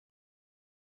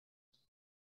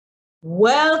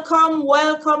Welcome,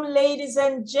 welcome, ladies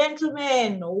and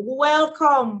gentlemen.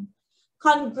 Welcome.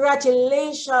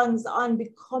 Congratulations on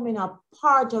becoming a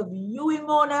part of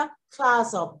UWI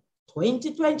class of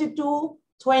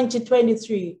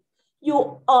 2022-2023.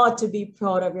 You ought to be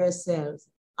proud of yourselves.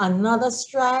 Another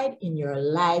stride in your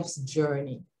life's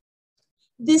journey.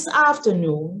 This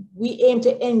afternoon, we aim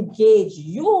to engage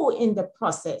you in the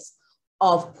process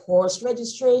of course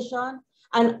registration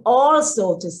and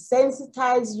also to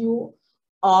sensitize you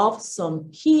of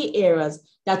some key areas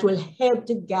that will help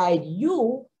to guide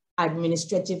you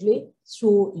administratively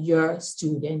through your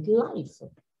student life.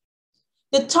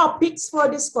 The topics for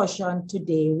discussion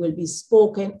today will be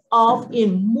spoken of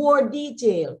in more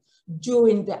detail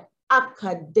during the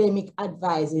academic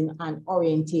advising and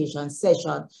orientation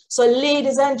session. So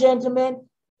ladies and gentlemen,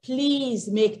 please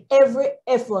make every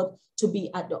effort to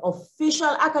be at the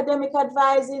official academic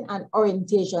advising and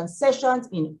orientation sessions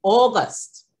in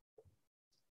August.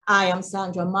 I am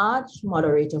Sandra March,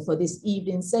 moderator for this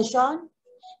evening session.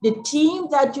 The team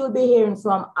that you'll be hearing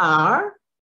from are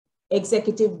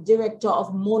Executive Director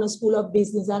of Mona School of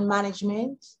Business and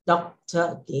Management,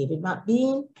 Dr. David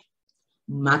McBean,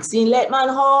 Maxine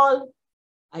Letman Hall,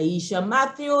 Aisha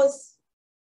Matthews,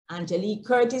 Angelique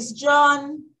Curtis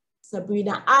John,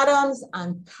 Sabrina Adams,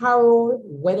 and Carol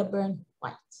Wedderburn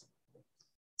White.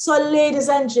 So ladies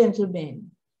and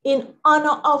gentlemen, in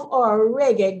honor of our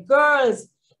reggae girls,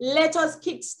 let us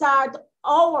kickstart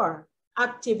our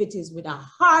activities with a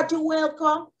hearty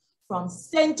welcome from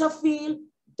Centerfield,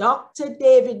 Dr.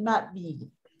 David McBean.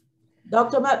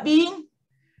 Dr. McBean,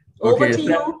 over to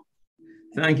you.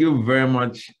 Thank you very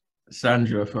much,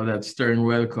 Sandra, for that stern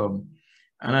welcome.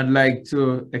 And I'd like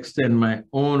to extend my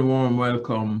own warm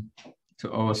welcome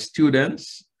to our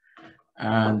students.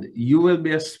 And you will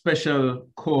be a special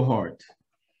cohort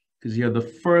because you're the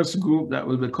first group that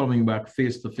will be coming back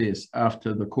face-to-face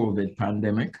after the COVID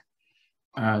pandemic.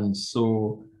 And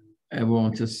so I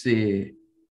want to say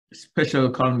special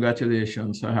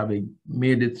congratulations for having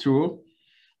made it through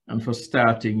and for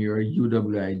starting your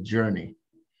UWI journey.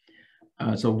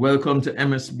 So welcome to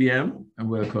MSBM and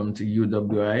welcome to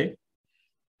UWI.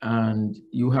 And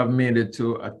you have made it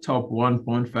to a top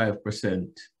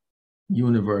 1.5%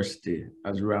 university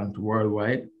as ranked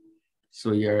worldwide.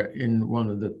 So you're in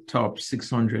one of the top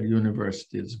 600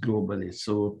 universities globally.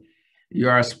 So you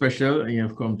are special and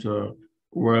you've come to a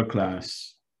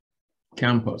world-class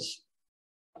campus.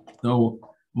 Now,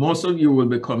 most of you will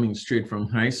be coming straight from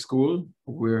high school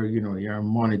where you're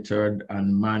monitored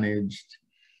and managed,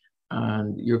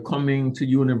 and you're coming to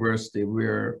university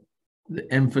where the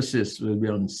emphasis will be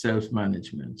on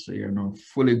self-management. So you're now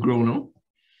fully grown up,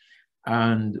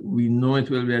 and we know it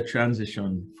will be a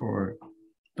transition for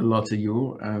a lot of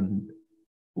you. And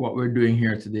what we're doing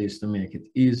here today is to make it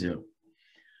easier.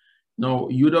 Now,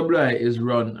 UWI is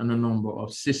run on a number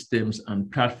of systems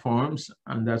and platforms,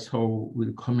 and that's how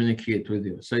we'll communicate with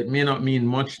you. So it may not mean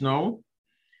much now,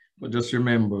 but just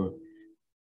remember,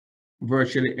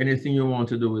 virtually anything you want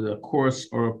to do with a course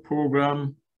or a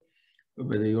program,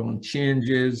 whether you want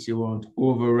changes, you want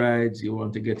overrides, you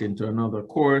want to get into another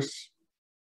course,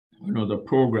 another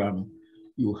program,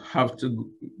 you have to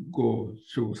go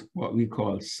through what we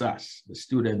call SAS, the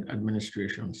Student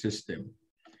Administration System.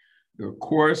 Your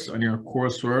course and your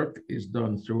coursework is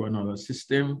done through another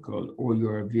system called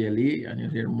OUR-VLE, and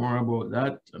you'll hear more about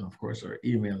that, and of course our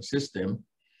email system.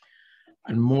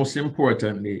 And most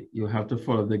importantly, you have to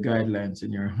follow the guidelines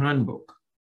in your handbook.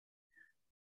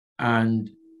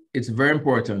 And it's very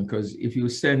important because if you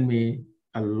send me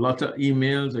a lot of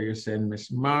emails or you send Ms.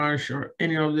 Marsh or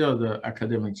any of the other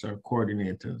academics or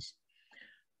coordinators,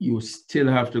 you still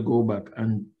have to go back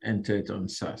and enter it on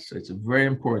SAS. So it's very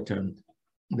important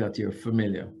that you're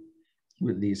familiar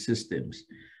with these systems.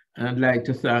 And I'd like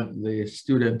to thank the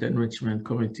Student Enrichment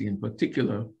Committee in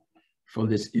particular for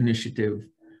this initiative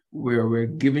where we're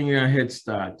giving you a head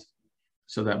start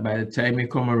so that by the time you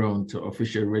come around to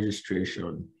official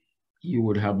registration, you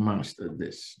would have mastered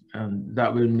this. And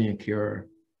that will make your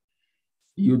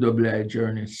UWI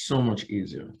journey so much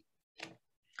easier.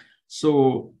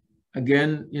 So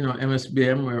again,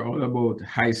 MSBM, we're all about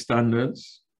high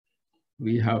standards.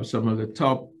 We have some of the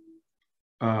top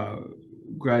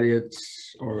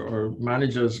graduates or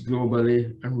managers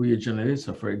globally and regionally.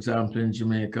 So for example, in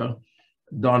Jamaica,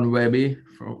 Don Webby,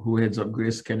 who heads up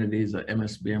Grace Kennedy, is an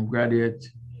MSBM graduate.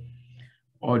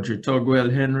 Audrey Tugwell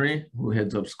Henry, who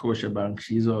heads up Scotiabank,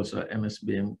 she's also an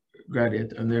MSBM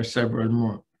graduate, and there are several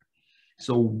more.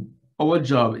 So our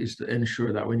job is to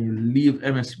ensure that when you leave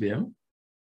MSBM,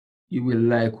 you will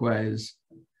likewise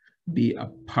be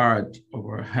a part of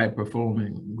our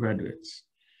high-performing graduates.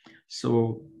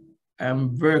 So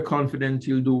I'm very confident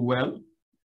you'll do well.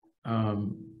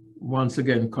 Once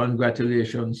again,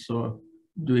 congratulations for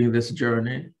doing this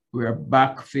journey. We are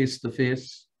back face to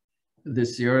face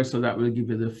this year, so that will give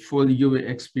you the full UWI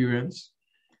experience.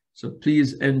 So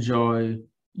please enjoy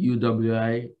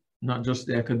UWI, not just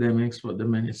the academics, but the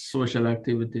many social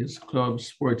activities, clubs,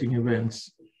 sporting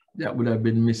events that would have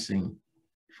been missing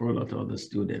for a lot of other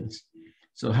students.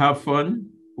 So have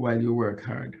fun while you work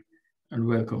hard, and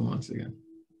welcome once again.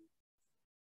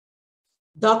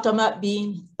 Dr.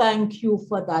 McBean, thank you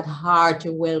for that hearty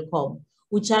welcome,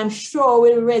 which I'm sure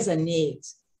will resonate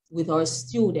with our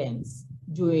students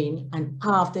during and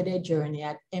after their journey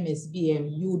at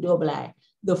MSBM UWI,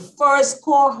 the first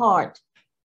cohort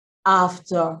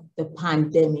after the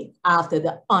pandemic, after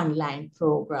the online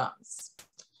programs.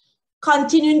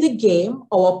 Continuing the game,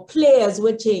 our players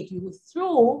will take you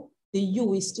through the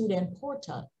UWI student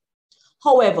portal.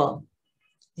 However,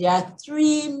 there are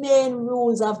three main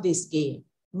rules of this game.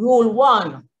 Rule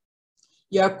 1,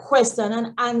 your question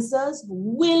and answers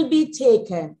will be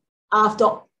taken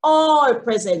after all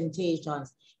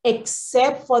presentations,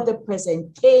 except for the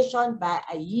presentation by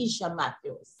Aisha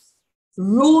Matthews.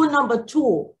 Rule number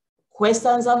 2,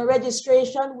 questions on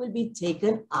registration will be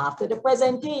taken after the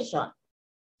presentation.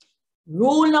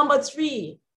 Rule number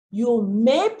 3, you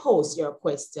may post your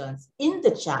questions in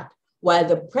the chat while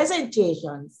the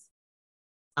presentations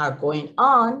are going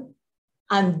on,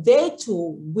 and they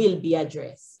too will be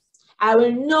addressed. I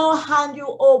will now hand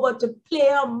you over to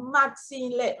player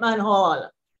Maxine Letman Hall.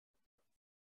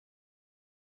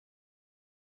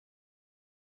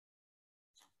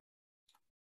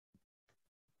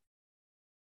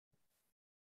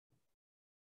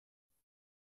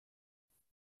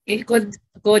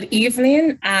 Good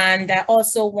evening, and I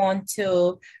also want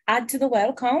to add to the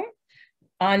welcome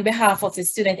on behalf of the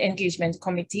Student Engagement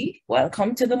Committee.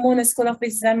 Welcome to the Mona School of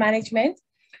Business and Management.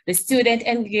 The Student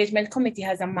Engagement Committee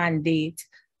has a mandate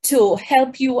to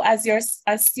help you as a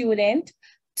student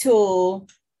to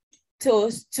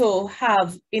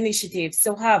have initiatives,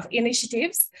 to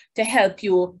help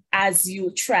you as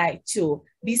you try to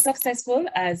be successful,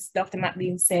 as Dr.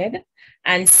 McBean said.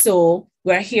 And so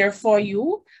we're here for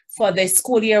you. For the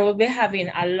school year, we'll be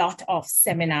having a lot of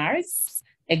seminars,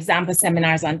 example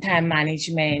seminars on time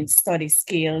management, study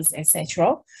skills,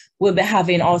 etc. We'll be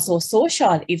having also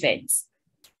social events.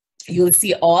 You'll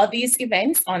see all these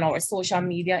events on our social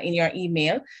media in your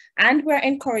email, and we're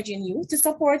encouraging you to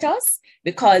support us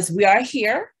because we are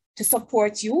here to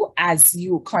support you as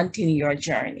you continue your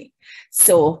journey.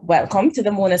 So welcome to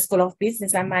the Mona School of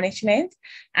Business and Management.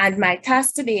 And my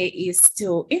task today is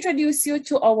to introduce you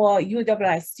to our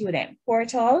UWI student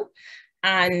portal.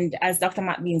 And as Dr.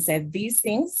 McBean said, these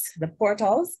things, the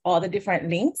portals, all the different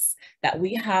links that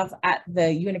we have at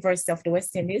the University of the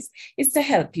West Indies is to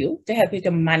help you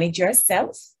to manage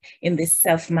yourself in this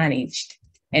self-managed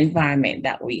environment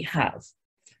that we have.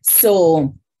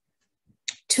 So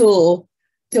to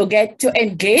get to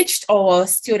engage our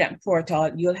student portal,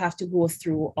 you'll have to go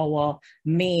through our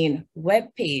main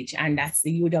webpage, and that's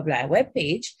the UWI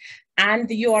webpage. And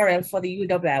the URL for the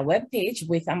UWI webpage,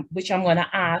 which I'm going to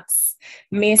ask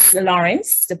Miss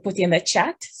Lawrence to put in the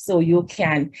chat so you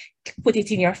can put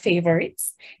it in your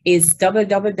favorites, is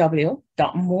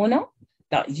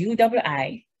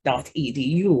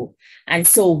www.mona.uwi.edu. And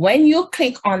so when you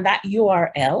click on that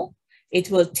URL,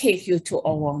 it will take you to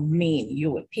our main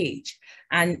UWI page.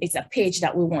 And it's a page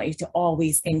that we want you to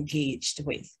always engage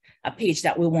with, a page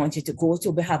that we want you to go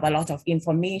to. We have a lot of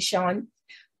information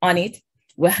on it.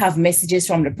 We have messages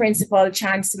from the principal,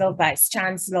 chancellor, vice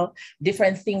chancellor,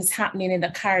 different things happening in the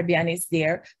Caribbean is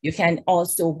there. You can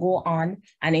also go on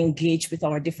and engage with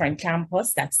our different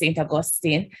campus, that's St.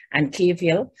 Augustine and Cave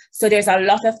Hill. So there's a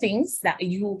lot of things that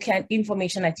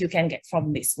information that you can get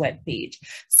from this webpage.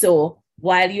 So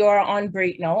while you're on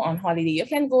break now, on holiday, you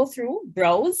can go through,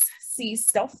 browse, see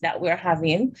stuff that we're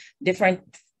having, different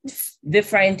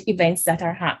events that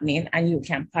are happening, and you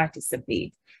can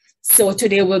participate. So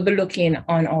today we'll be looking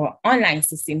on our online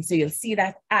system. So you'll see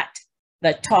that at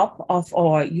the top of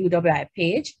our UWI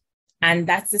page, and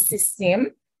that's the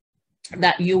system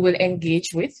that you will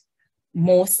engage with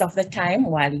most of the time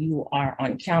while you are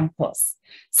on campus.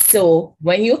 So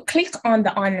when you click on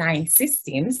the online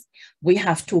systems, we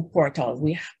have two portals.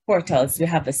 We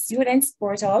have the students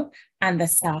portal and the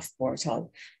staff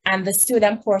portal. And the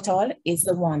student portal is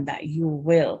the one that you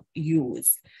will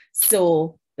use.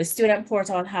 So the student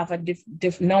portal have a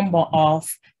number of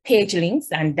page links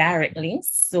and direct links.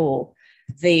 So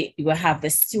you will have the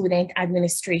student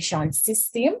administration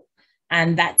system,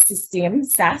 and that system,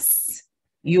 SAS,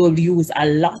 you'll use a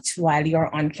lot while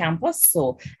you're on campus.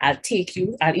 So I'll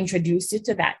introduce you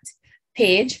to that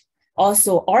page.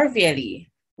 Also, RVLE,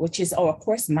 which is our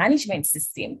course management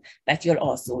system that you'll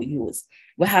also use.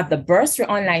 We have the bursary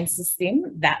online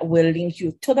system that will link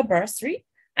you to the bursary,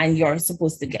 and you're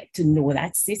supposed to get to know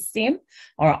that system.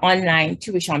 Or online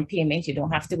tuition payment, you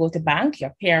don't have to go to bank,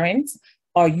 your parents,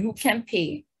 or you can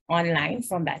pay online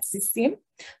from that system.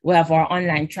 We have our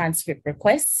online transcript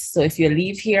requests. So if you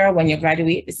leave here when you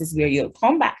graduate, this is where you'll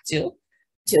come back to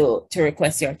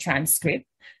request your transcript.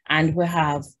 And we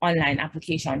have online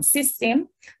application system.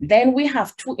 Then we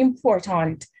have two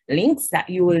important links that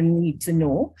you will need to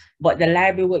know, but the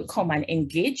library will come and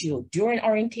engage you during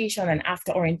orientation and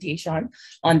after orientation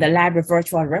on the library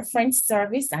virtual reference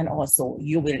service and also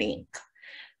UWI.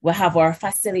 We have our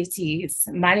facilities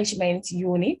management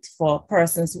unit for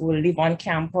persons who will live on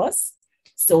campus.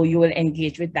 So you will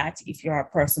engage with that if you're a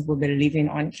person who will be living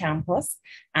on campus.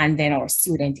 And then our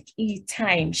student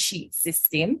e-time sheet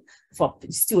system for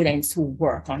students who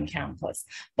work on campus.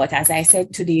 But as I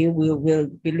said today, we will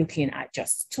be looking at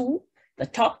just two, the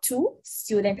top two,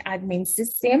 student admin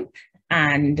system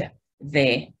and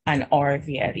an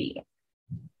RVLE.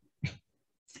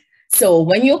 So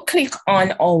when you click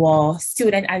on our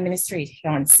student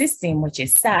administration system, which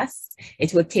is SAS,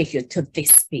 it will take you to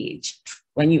this page.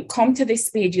 When you come to this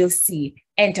page, you'll see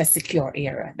enter secure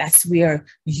area. That's where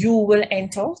you will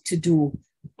enter to do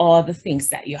all the things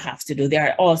that you have to do. There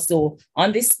are also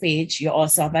on this page, you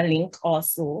also have a link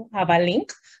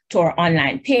to our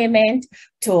online payment,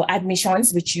 to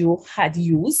admissions, which you had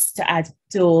used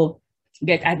to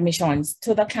get admissions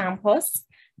to the campus,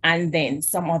 and then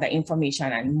some other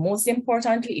information. And most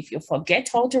importantly, if you forget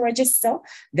how to register,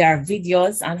 there are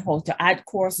videos on how to add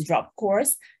course, drop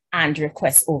course, and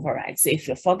request override. So if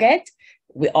you forget,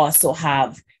 we also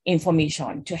have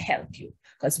information to help you,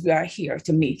 because we are here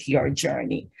to make your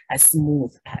journey as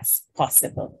smooth as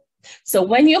possible. So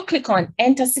when you click on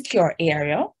enter secure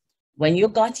area, when you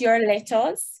got your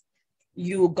letters,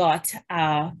 you got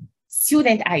a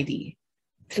student ID.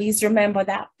 Please remember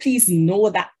that. Please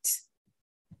know that.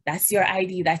 That's your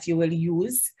ID that you will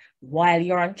use while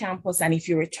you're on campus, and if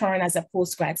you return as a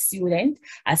postgrad student,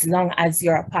 as long as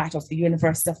you're a part of the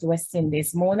University of the West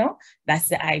Indies, MONA, that's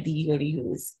the ID you'll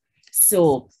use.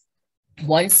 So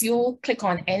once you click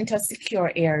on enter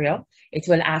secure area, it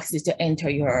will ask you to enter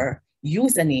your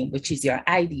username, which is your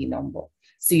ID number.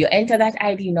 So you enter that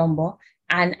ID number,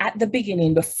 and at the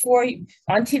beginning,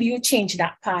 until you change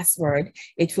that password,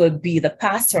 the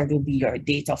password will be your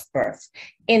date of birth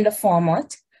in the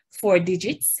format 4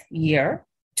 digits, year,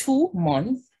 2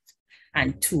 month,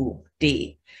 and 2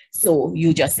 day. So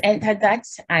you just enter that,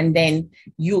 and then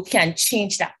you can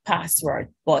change that password.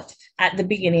 But at the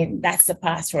beginning, that's the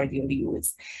password you'll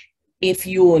use. If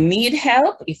you need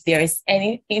help, if there is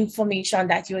any information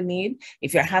that you need,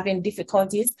 if you're having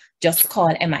difficulties, just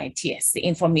call MITS. The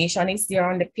information is there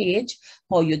on the page,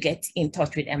 how you get in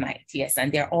touch with MITS.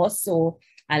 And they're also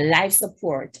a live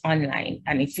support online,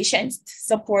 an efficient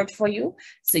support for you.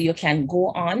 So you can go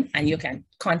on and you can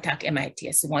contact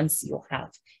MITS once you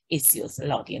have issues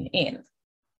logging in.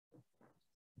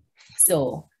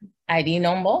 So ID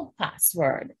number,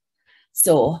 password.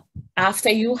 So after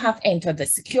you have entered the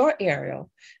secure area,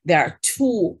 there are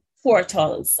 2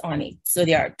 portals on it. So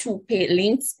there are 2 page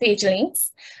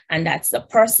links, and that's the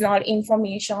personal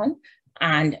information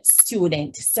and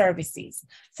student services.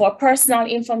 For personal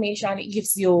information, it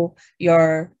gives you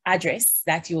your address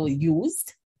that you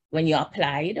used when you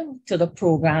applied to the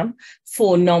program,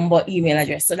 phone number, email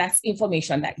address. So that's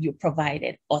information that you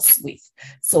provided us with.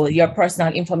 So your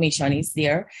personal information is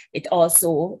there. It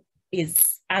also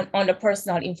is on the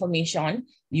personal information,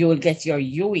 you will get your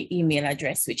UWI email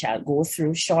address, which I'll go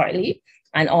through shortly.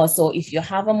 And also if you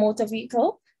have a motor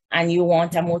vehicle, and you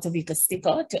want a motor vehicle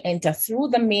sticker to enter through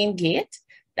the main gate,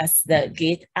 that's the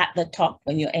gate at the top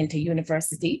when you enter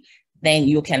university, then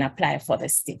you can apply for the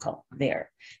sticker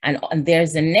there. And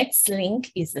there's the next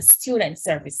link is the student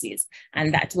services,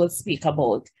 and that will speak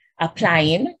about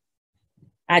applying,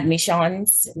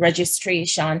 admissions,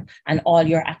 registration, and all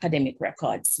your academic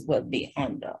records will be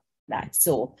under that.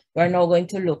 So we're now going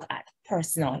to look at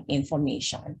personal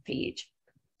information page.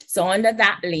 So under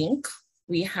that link,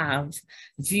 we have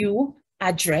view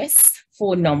address,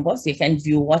 phone number, so you can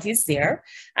view what is there.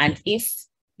 And if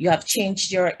you have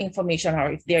changed your information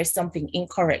or if there's something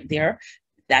incorrect there,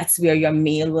 that's where your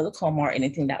mail will come or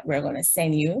anything that we're going to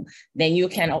send you. Then you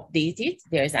can update it.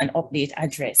 There's an update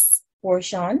address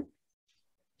portion.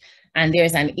 And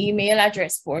there's an email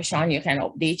address portion. You can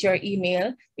update your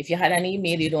email. If you had an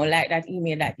email, you don't like that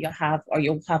email that you have, or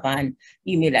you have an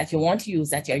email that you want to use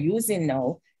that you're using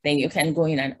now, then you can go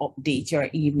in and update your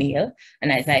email.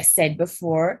 And as I said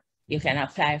before, you can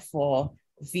apply for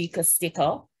vehicle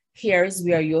sticker. Here's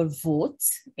where you'll vote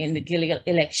in the Gilead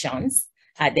elections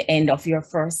at the end of your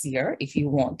first year if you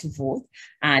want to vote.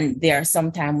 And there are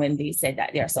some time when they said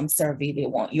that there are some survey they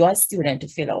want your student to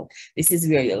fill out. This is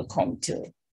where you'll come to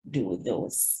do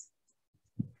those.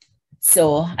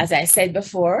 So as I said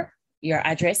before, your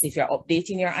address, if you're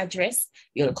updating your address,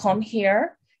 you'll come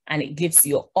here and it gives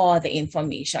you all the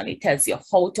information. It tells you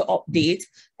how to update,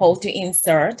 how to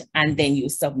insert, and then you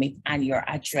submit and your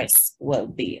address will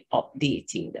be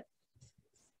updated.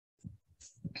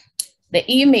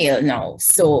 The email now.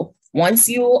 So once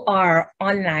you are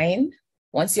online,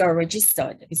 once you're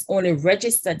registered, it's only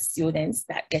registered students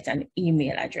that get an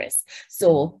email address.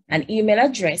 So an email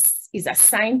address is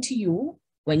assigned to you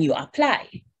when you apply,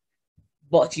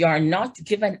 but you're not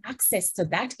given access to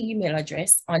that email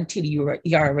address until you're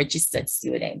a registered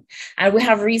student. And we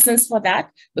have reasons for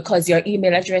that, because your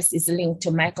email address is linked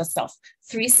to Microsoft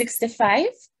 365,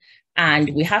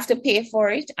 and we have to pay for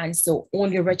it. And so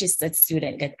only registered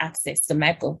students get access to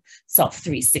Microsoft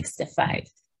 365.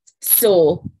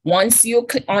 So once you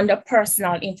click on the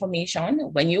personal information,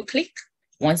 when you click,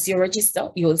 once you register,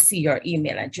 you'll see your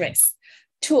email address.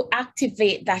 To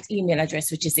activate that email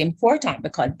address, which is important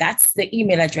because that's the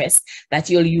email address that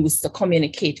you'll use to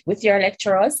communicate with your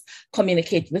lecturers,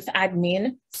 communicate with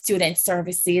admin, student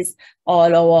services,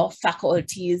 all our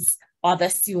faculties, other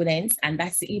students, and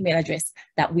that's the email address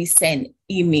that we send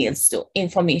emails to,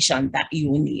 information that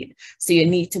you need. So you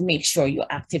need to make sure you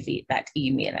activate that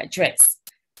email address.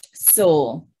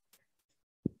 So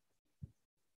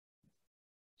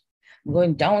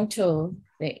going down to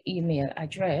the email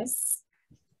address.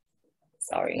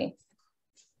 Sorry.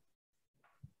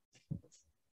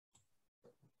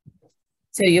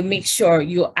 So you make sure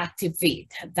you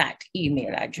activate that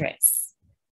email address.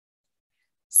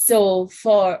 So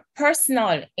for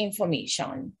personal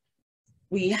information,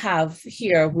 we have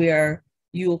here where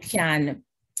you can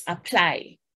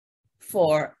apply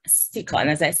for a sticker. And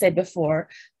as I said before,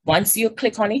 once you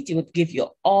click on it, it would give you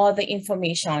all the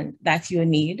information that you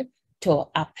need to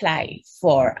apply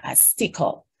for a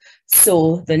sticker.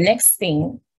 So the next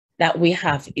thing that we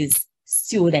have is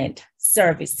student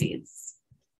services.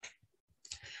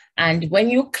 And when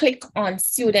you click on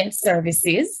student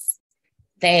services,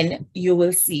 then you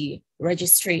will see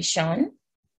registration,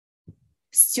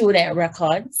 student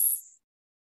records,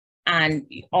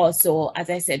 and also, as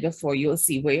I said before, you'll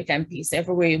see where you can pay. So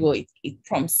everywhere you go, it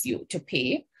prompts you to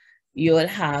pay. You will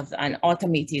have an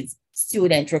automated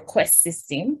student request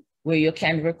system where you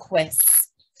can request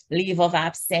leave of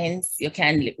absence, you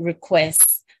can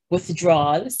request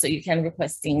withdrawal, so you can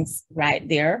request things right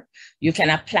there. You can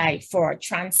apply for a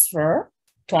transfer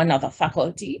to another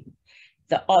faculty.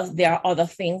 There are other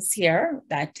things here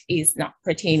that is not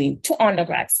pertaining to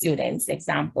undergrad students.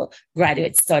 Example,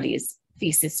 graduate studies,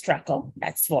 thesis tracker,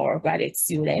 that's for graduate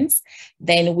students.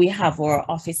 Then we have our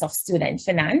Office of Student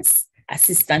Finance,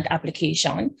 assistant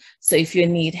application. So if you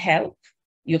need help,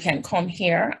 you can come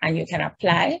here and you can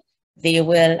apply. They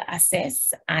will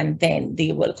assess and then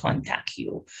they will contact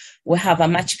you. We have a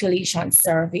matriculation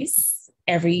service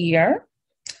every year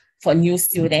for new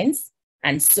students.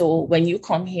 And so when you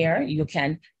come here, you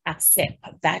can accept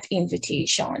that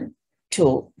invitation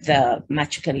to the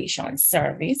matriculation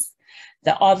service.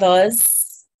 The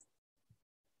others,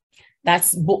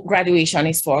 that's book graduation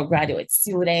is for graduate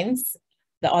students.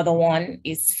 The other one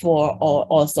is for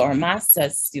also our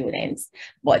master's students.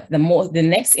 But the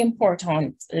next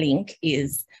important link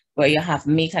is where you have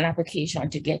make an application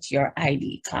to get your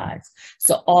ID card.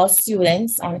 So all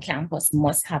students on campus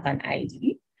must have an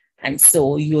ID. And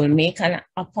so you'll make an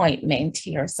appointment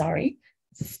here,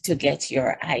 to get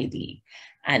your ID.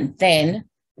 And then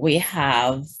we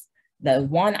have the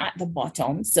one at the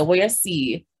bottom. So where you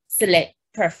see select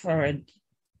preferred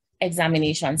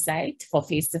examination site for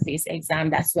face-to-face exam,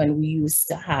 that's when we used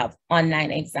to have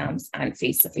online exams and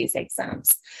face-to-face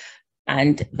exams.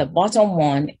 And the bottom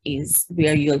one is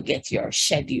where you'll get your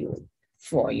schedule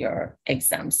for your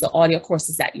exams. So all your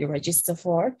courses that you register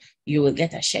for, you will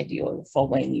get a schedule for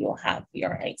when you have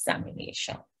your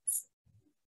examinations.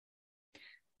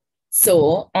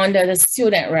 So under the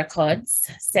student records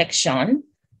section,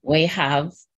 we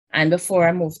have, and before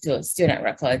I move to student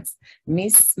records,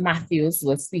 Miss Matthews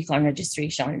will speak on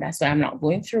registration. That's why I'm not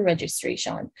going through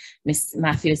registration. Miss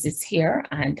Matthews is here,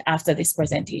 and after this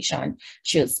presentation,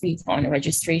 she'll speak on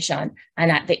registration.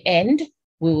 And at the end,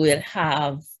 we will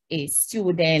have a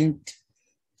student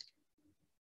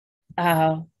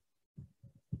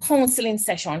counseling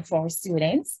session for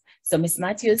students. So Ms.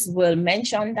 Matthews will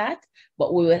mention that,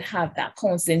 but we will have that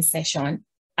counseling session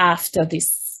after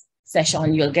this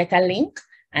session. You'll get a link,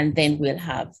 and then we'll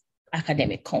have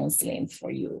academic counseling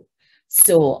for you.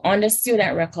 So on the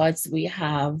student records, we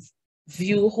have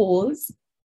view holds,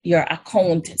 your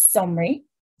account summary.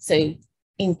 So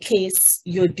in case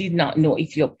you did not know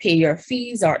if you pay your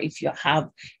fees or if you have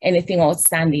anything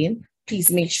outstanding,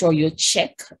 please make sure you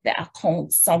check the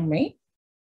account summary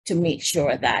to make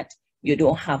sure that you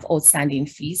don't have outstanding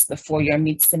fees before your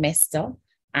mid-semester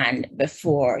and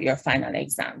before your final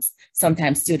exams.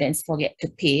 Sometimes students forget to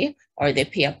pay, or they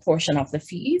pay a portion of the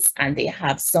fees and they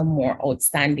have some more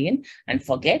outstanding and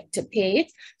forget to pay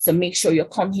it. So make sure you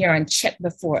come here and check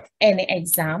before any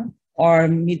exam or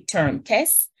midterm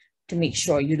test to make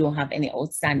sure you don't have any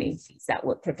outstanding fees that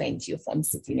will prevent you from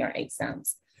sitting your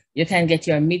exams. You can get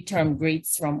your midterm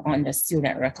grades from on the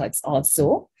student records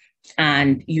also,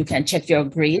 and you can check your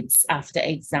grades after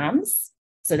exams.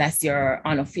 So that's your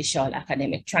unofficial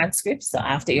academic transcript. So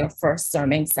after your first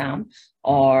term exam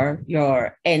or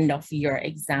your end of year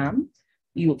exam,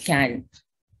 you can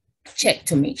check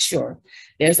to make sure.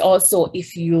 There's also,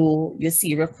 if you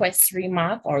see request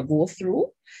remark or go through,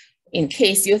 in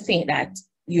case you think that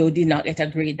you did not get a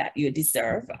grade that you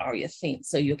deserve or you think,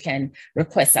 so you can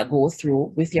request a go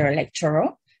through with your lecturer.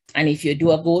 And if you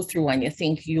do a go through and you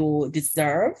think you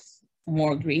deserve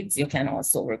more grades, you can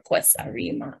also request a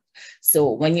remark.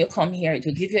 So when you come here, it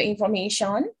will give you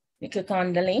information. You click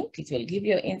on the link, it will give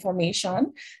you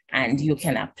information and you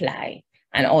can apply.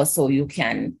 And also you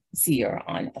can see your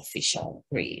unofficial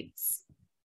grades.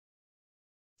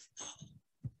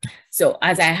 So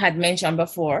as I had mentioned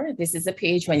before, this is a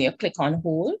page when you click on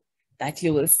hold that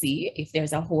you will see if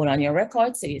there's a hole on your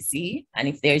record, so you see, and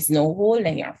if there's no hole,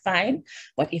 then you're fine.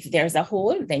 But if there's a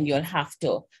hole, then you'll have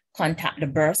to contact the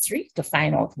bursary to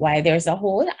find out why there's a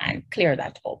hole and clear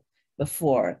that up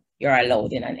before you're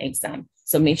allowed in an exam.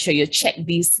 So make sure you check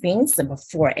these things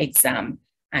before exam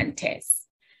and test.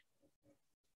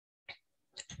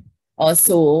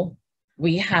 Also,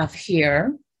 we have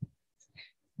here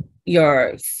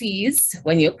your fees.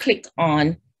 When you click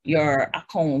on your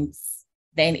accounts,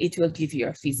 then it will give you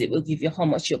your fees. It will give you how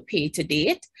much you pay to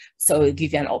date. So it will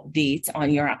give you an update on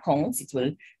your accounts. It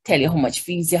will tell you how much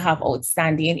fees you have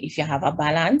outstanding if you have a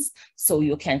balance, so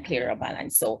you can clear a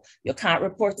balance. So you can't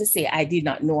report to say, I did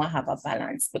not know I have a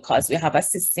balance, because we have a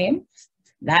system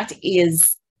that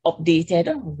is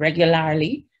updated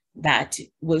regularly that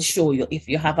will show you if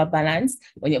you have a balance.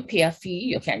 When you pay a fee,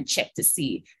 you can check to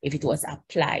see if it was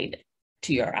applied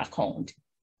to your account.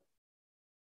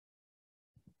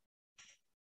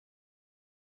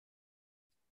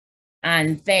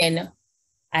 And then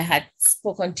I had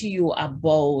spoken to you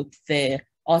about the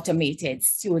automated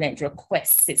student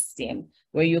request system,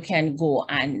 where you can go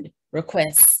and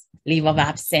request leave of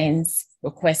absence,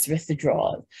 request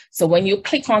withdrawal. So when you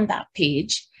click on that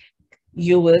page,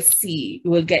 you will see,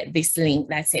 you will get this link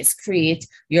that says create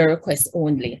your request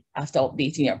only after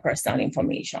updating your personal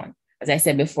information. As I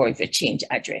said before, if you change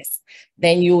address,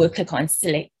 then you will click on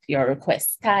select your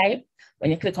request type. When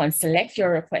you click on select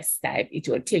your request type, it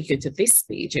will take you to this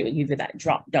page. It will give you that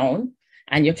drop down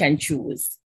and you can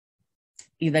choose.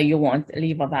 Either you want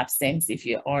leave of absence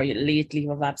or your late leave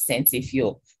of absence if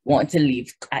you want to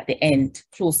leave at the end,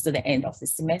 close to the end of the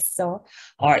semester,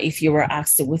 or if you were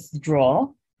asked to withdraw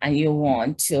and you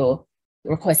want to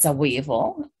request a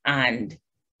waiver, and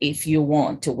if you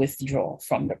want to withdraw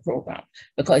from the program.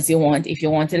 Because if you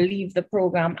want to leave the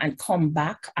program and come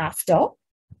back after,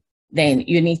 then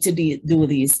you need to do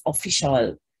these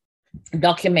official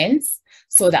documents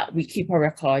so that we keep a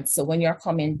record. So when you're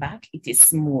coming back, it is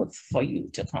smooth for you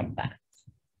to come back.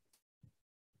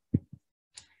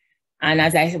 And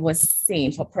as I was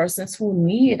saying, for persons who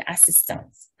need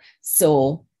assistance,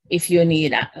 so if you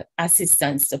need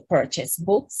assistance to purchase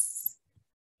books,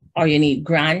 or you need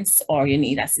grants, or you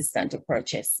need assistance to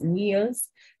purchase meals,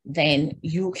 then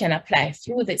you can apply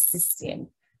through the system.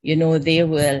 You know, they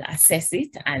will assess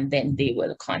it and then they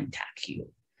will contact you.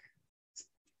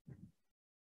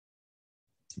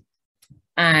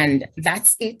 And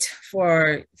that's it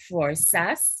for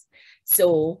SAS.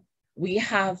 So we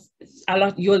have a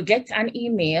lot, you'll get an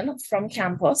email from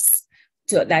campus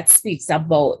that speaks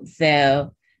about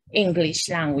the English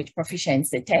language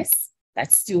proficiency test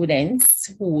that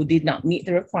students who did not meet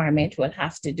the requirement will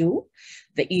have to do.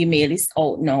 The email is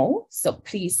out now, so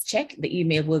please check. The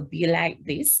email will be like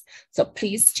this. So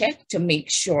please check to make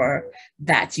sure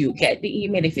that you get the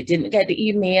email. If you didn't get the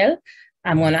email,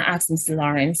 I'm gonna ask Mr.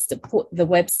 Lawrence to put the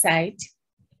website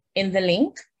in the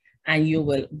link, and you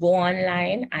will go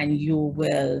online and you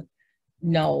will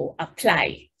now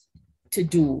apply to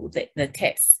do the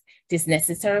test. It is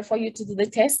necessary for you to do the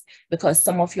test because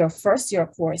some of your first year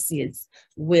courses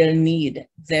will need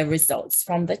the results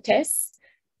from the test.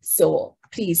 So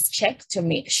please check to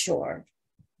make sure.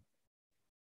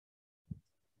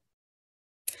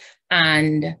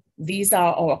 And these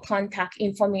are our contact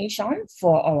information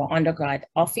for our undergrad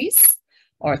office,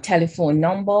 our telephone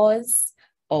numbers,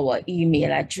 our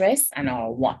email address, and our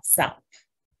WhatsApp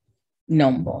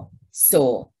number.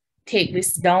 So take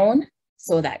this down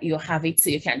so that you have it so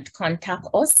you can contact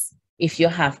us if you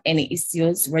have any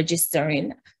issues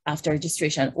registering after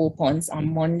registration opens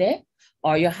on Monday,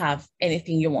 or you have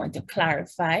anything you want to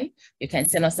clarify. You can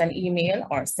send us an email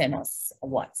or send us a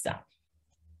WhatsApp.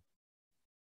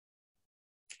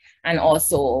 And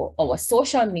also our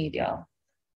social media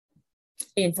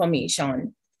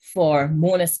information for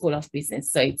Mona School of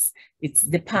Business. So it's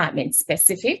department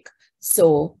specific.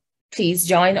 So please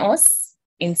join us,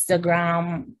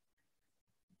 Instagram,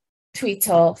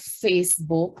 Twitter,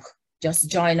 Facebook. Just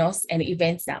join us. Any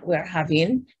events that we're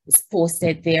having is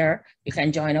posted there. You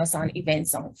can join us on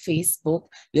events on Facebook.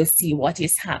 You'll see what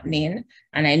is happening.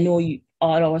 And I know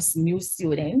all our new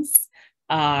students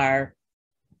are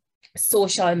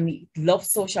love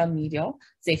social media.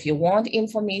 So if you want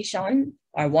information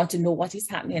or want to know what is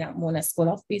happening at Mona School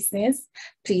of Business,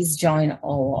 please join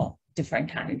our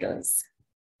different handles.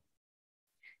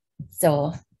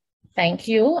 So thank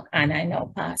you. And I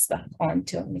now pass back on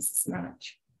to Mrs.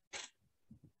 March.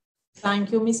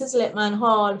 Thank you, Mrs. Letman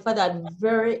Hall, for that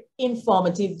very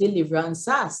informative delivery on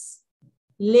SAS.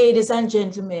 Ladies and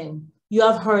gentlemen, you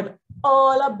have heard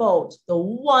all about the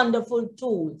wonderful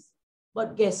tools.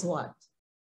 But guess what?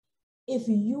 If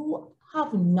you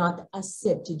have not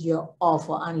accepted your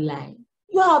offer online,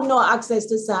 you have no access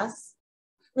to SAS.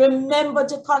 Remember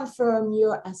to confirm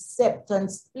your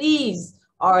acceptance, please,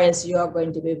 or else you are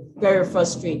going to be very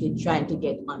frustrated trying to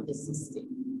get on the system.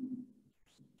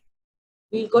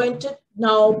 We're going to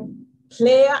now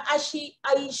play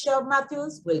Aisha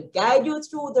Matthews will guide you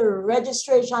through the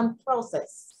registration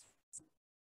process.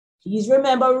 Please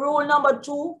remember rule number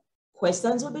 2,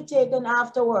 questions will be taken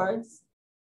afterwards.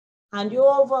 Hand you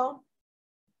over,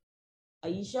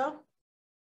 Aisha.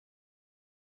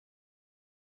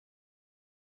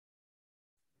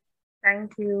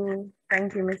 Thank you,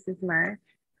 Mrs. March.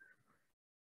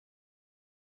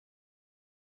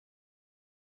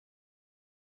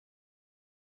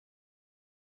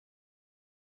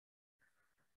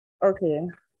 Okay,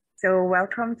 so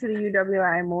welcome to the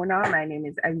UWI Mona. My name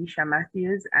is Aisha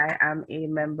Matthews. I am a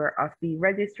member of the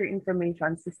Registry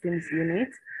Information Systems Unit,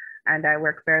 and I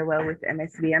work very well with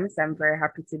MSBM, so I'm very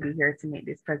happy to be here to make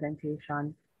this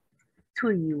presentation to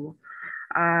you.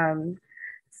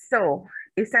 So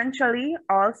essentially,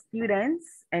 all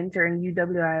students entering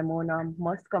UWI Mona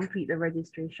must complete the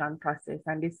registration process,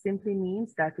 and this simply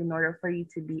means that in order for you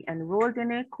to be enrolled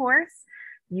in a course,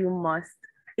 you must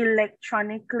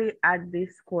electronically add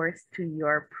this course to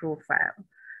your profile.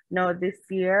 Now this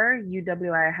year,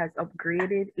 UWI has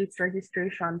upgraded its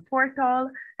registration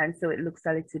portal, and so it looks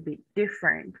a little bit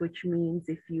different, which means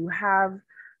if you have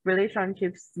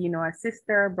relationships, you know, a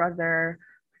sister, brother,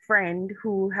 friend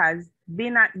who has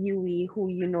been at UE, who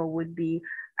you know would be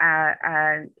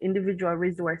an individual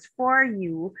resource for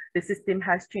you, the system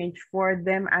has changed for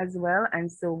them as well. And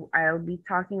so I'll be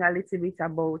talking a little bit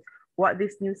about what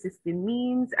this new system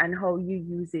means and how you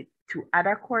use it to add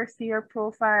a course to your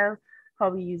profile,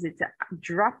 how you use it to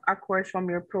drop a course from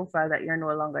your profile that you're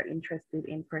no longer interested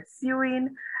in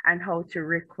pursuing, and how to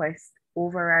request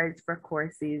overrides for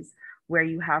courses where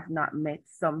you have not met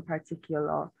some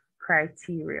particular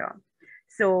criteria.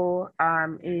 So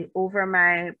over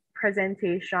my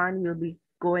presentation, we'll be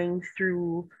going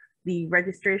through the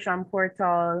registration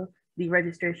portal, the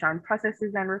registration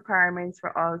processes and requirements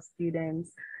for all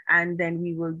students, and then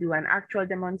we will do an actual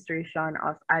demonstration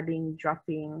of adding,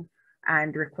 dropping,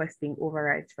 and requesting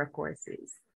overrides for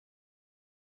courses.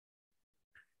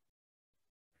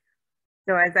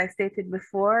 So as I stated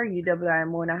before, UWI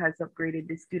Mona has upgraded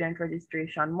the student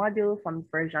registration module from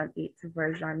version 8 to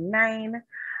version 9.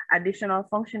 Additional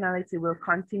functionality will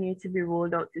continue to be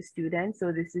rolled out to students.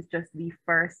 So this is just the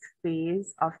first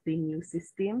phase of the new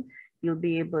system. You'll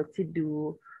be able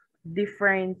to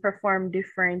perform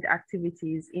different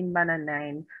activities in Banner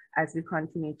 9 as we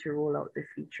continue to roll out the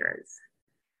features.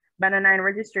 Banner 9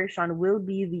 registration will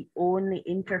be the only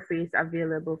interface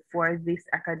available for this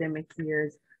academic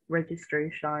year's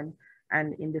registration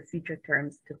and in the future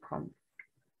terms to come.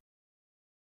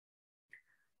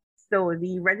 So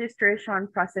the registration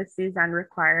processes and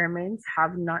requirements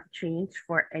have not changed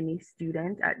for any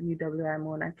student at UWI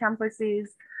Mona campuses.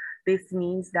 This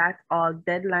means that all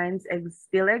deadlines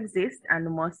still exist and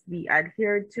must be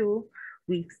adhered to.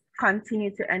 We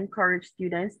continue to encourage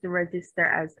students to register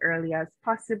as early as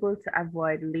possible to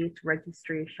avoid late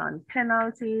registration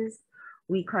penalties.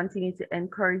 We continue to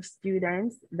encourage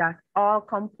students that all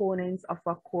components of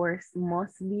a course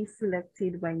must be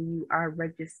selected when you are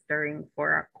registering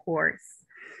for a course.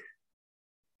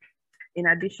 In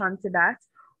addition to that,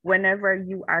 whenever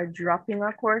you are dropping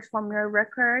a course from your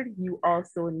record, you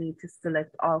also need to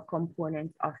select all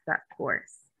components of that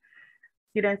course.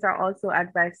 Students are also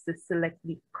advised to select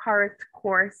the correct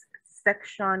course,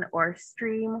 section, or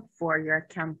stream for your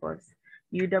campus.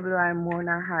 UWI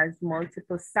Mona has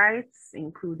multiple sites,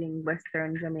 including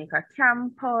Western Jamaica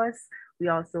campus. We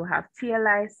also have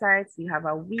TLI sites. We have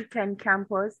a weekend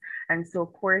campus. And so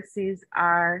courses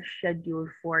are scheduled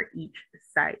for each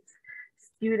site.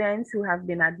 Students who have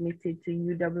been admitted to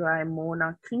UWI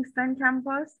Mona Kingston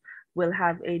campus will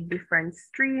have a different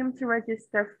stream to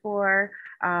register for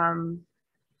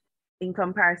in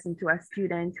comparison to a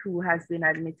student who has been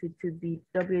admitted to the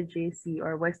WJC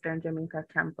or Western Jamaica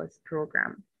campus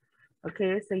program.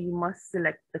 Okay, so you must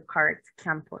select the correct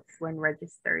campus when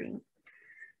registering.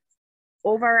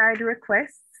 Override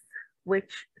requests,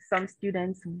 which some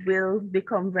students will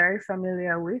become very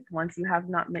familiar with once you have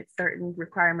not met certain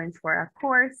requirements for a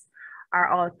course, are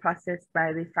all processed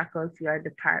by the faculty or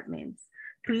departments.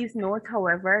 Please note,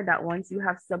 however, that once you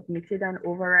have submitted an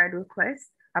override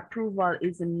request, approval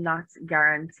is not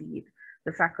guaranteed.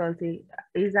 The faculty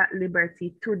is at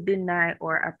liberty to deny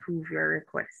or approve your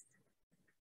request.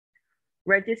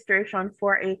 Registration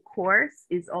for a course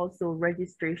is also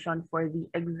registration for the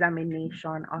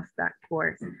examination of that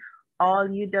course. All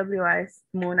UWI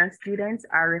Mona students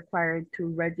are required to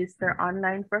register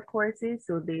online for courses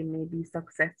so they may be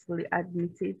successfully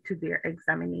admitted to their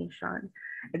examination.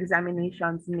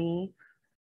 Examinations may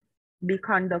be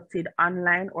conducted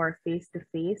online or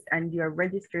face-to-face, and your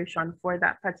registration for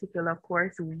that particular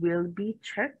course will be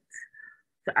checked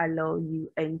to allow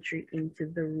you entry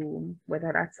into the room,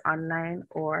 whether that's online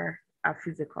or a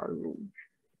physical room.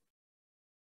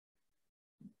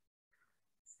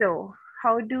 So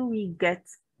how do we get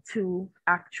to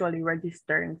actually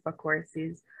registering for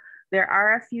courses? There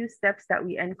are a few steps that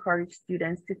we encourage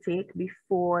students to take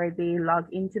before they log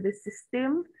into the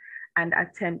system and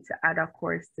attempt to add a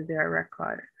course to their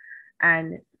record.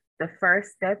 And the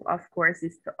first step, of course,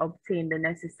 is to obtain the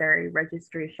necessary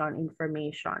registration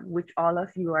information, which all of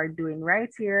you are doing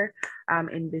right here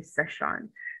in this session.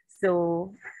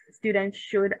 So students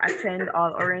should attend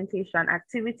all orientation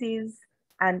activities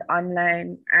and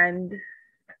online and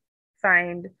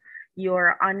find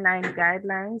your online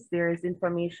guidelines. There is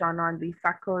information on the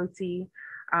faculty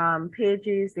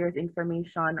pages. There's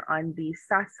information on the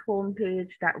SAS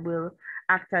homepage that will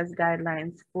act as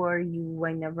guidelines for you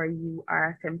whenever you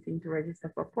are attempting to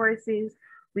register for courses.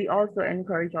 We also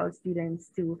encourage all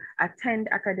students to attend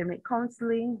academic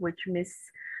counseling, which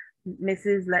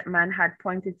Mrs. Letman had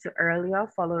pointed to earlier.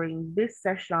 Following this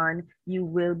session, you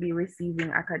will be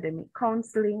receiving academic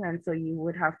counseling, and so you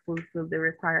would have fulfilled the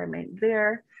requirement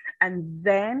there. And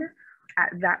then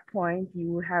at that point,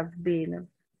 you would have been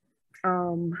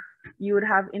you would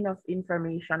have enough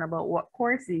information about what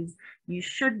courses you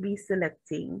should be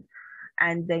selecting,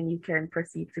 and then you can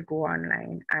proceed to go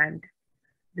online and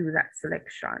do that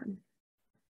selection.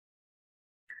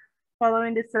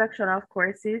 Following the selection of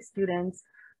courses, students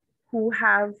who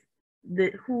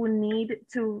need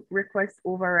to request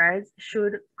overrides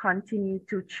should continue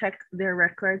to check their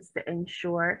records to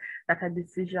ensure that a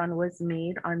decision was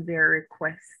made on their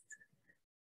request.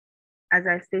 As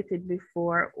I stated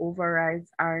before, overrides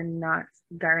are not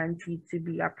guaranteed to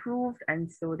be approved,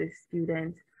 and so the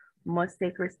student must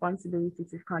take responsibility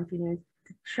to continue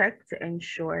to check to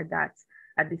ensure that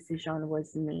a decision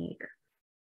was made.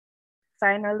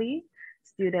 Finally,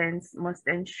 students must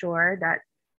ensure that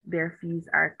their fees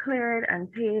are cleared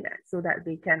and paid so that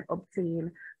they can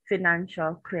obtain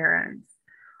financial clearance.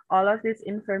 All of this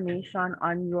information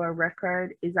on your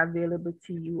record is available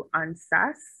to you on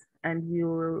SAS, and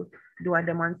you'll do a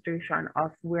demonstration of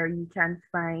where you can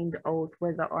find out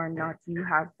whether or not you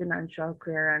have financial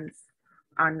clearance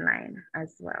online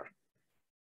as well.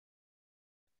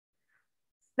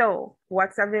 So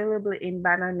what's available in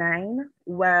Banner 9?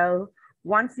 Well,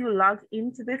 once you log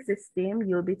into the system,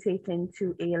 you'll be taken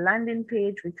to a landing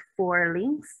page with 4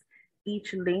 links.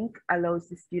 Each link allows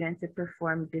the student to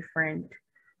perform different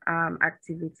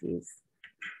activities.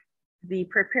 The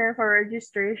Prepare for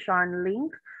Registration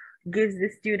link gives the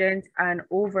student an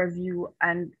overview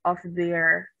of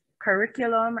their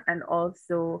curriculum, and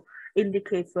also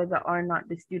indicates whether or not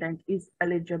the student is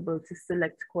eligible to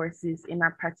select courses in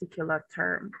a particular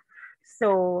term.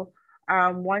 So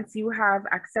once you have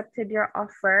accepted your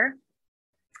offer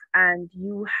and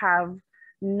you have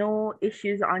no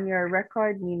issues on your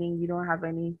record, meaning you don't have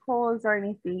any holes or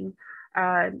anything,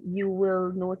 you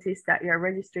will notice that your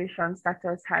registration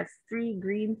status has 3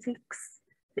 green ticks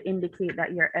to indicate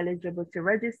that you're eligible to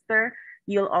register.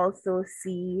 You'll also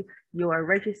see your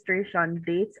registration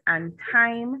date and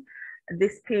time.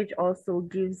 This page also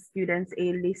gives students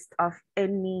a list of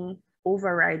any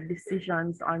override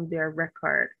decisions on their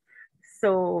record.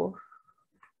 So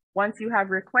once you have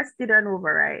requested an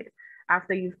override,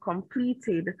 after you've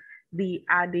completed the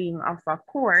adding of a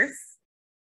course,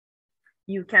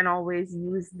 you can always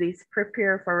use this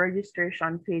prepare for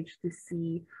registration page to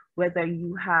see whether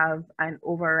you have an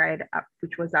override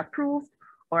which was approved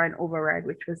or an override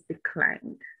which was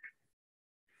declined.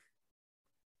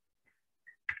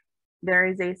 There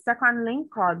is a second link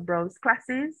called Browse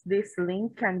Classes. This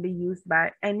link can be used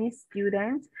by any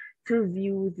student to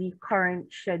view the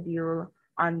current schedule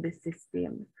on the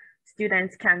system.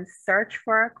 Students can search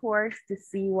for a course to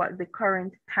see what the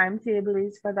current timetable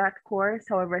is for that course.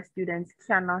 However, students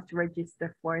cannot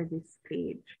register for this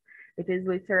page. It is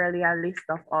literally a list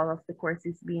of all of the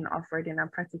courses being offered in a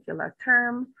particular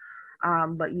term,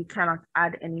 but you cannot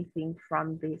add anything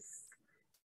from this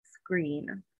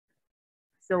screen.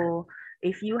 So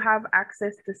if you have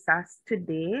access to SAS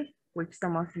today, which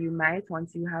some of you might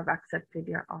once you have accepted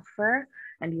your offer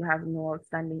and you have no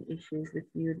outstanding issues with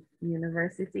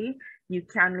university, you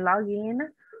can log in,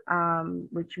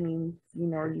 which means, you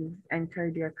know, you've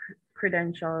entered your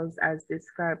credentials as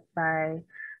described by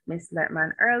Ms.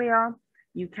 Letman earlier.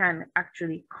 You can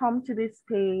actually come to this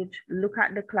page, look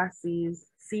at the classes,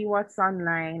 see what's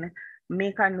online,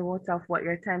 make a note of what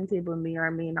your timetable may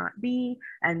or may not be.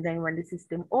 And then when the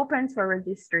system opens for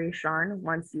registration,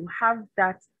 once you have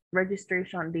that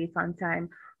registration date and time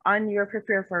on your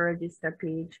prepare for register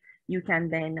page, you can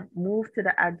then move to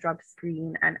the add drop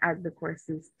screen and add the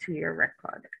courses to your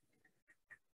record.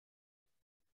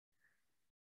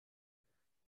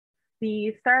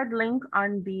 The third link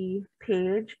on the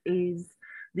page is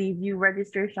the view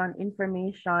registration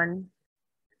information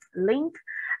link.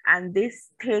 And this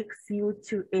takes you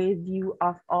to a view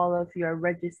of all of your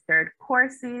registered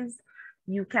courses.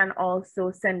 You can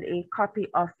also send a copy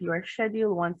of your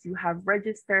schedule once you have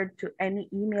registered to any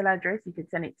email address. You can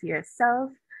send it to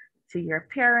yourself, to your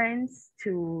parents,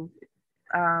 to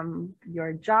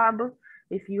your job.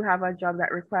 If you have a job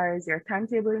that requires your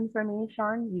timetable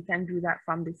information, you can do that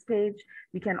from this page.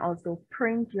 You can also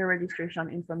print your registration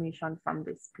information from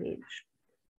this page.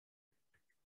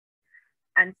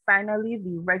 And finally,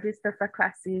 the register for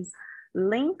classes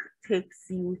link takes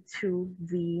you to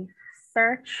the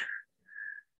search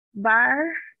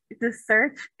bar, the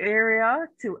search area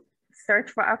to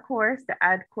search for a course, to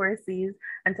add courses,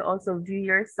 and to also view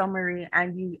your summary.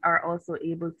 And you are also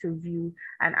able to view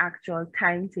an actual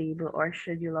timetable or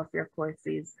schedule of your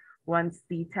courses once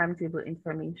the timetable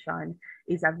information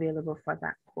is available for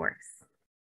that course.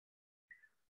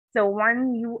 So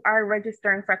when you are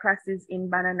registering for classes in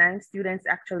Banner 9, students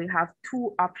actually have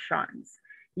 2 options.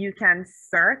 You can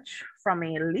search from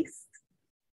a list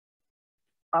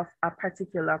of a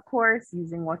particular course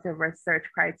using whatever search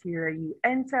criteria you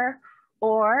enter,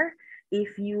 or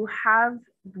if you have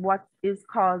what is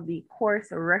called the course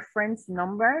reference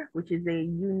number, which is a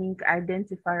unique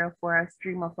identifier for a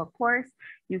stream of a course,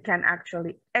 you can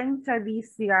actually enter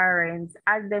these CRNs,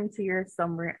 add them to your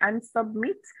summary and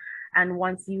submit. And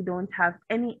once you don't have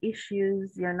any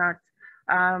issues, you're not,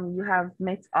 you have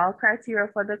met all criteria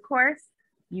for the course,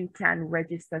 you can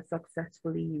register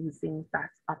successfully using that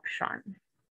option.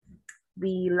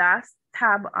 The last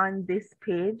tab on this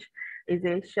page is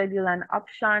a schedule and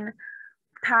option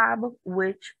tab,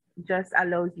 which just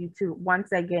allows you to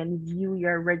once again view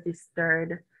your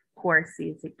registered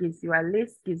courses. It gives you a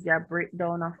list, gives you a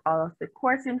breakdown of all of the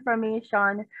course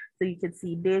information, so you can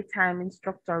see daytime,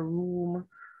 instructor room,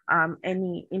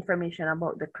 any information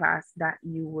about the class that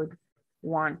you would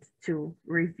want to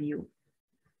review.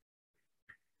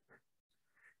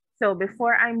 So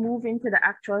before I move into the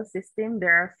actual system,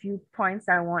 there are a few points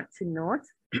I want to note.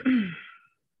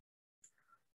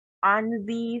 On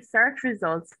the search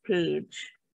results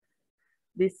page,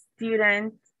 the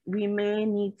student, we may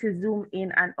need to zoom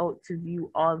in and out to view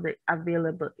all the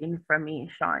available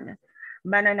information.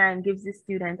 Banner 9 gives the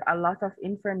student a lot of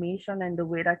information, and the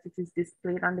way that it is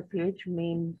displayed on the page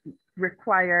may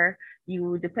require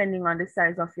you, depending on the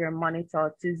size of your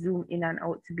monitor, to zoom in and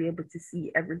out to be able to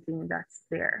see everything that's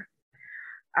there.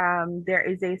 There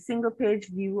is a single page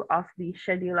view of the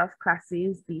schedule of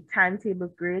classes, the timetable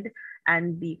grid,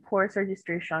 and the course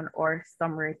registration or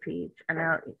summary page. And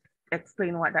I'll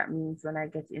explain what that means when I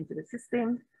get into the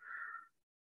system.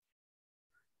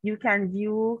 You can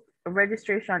view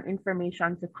registration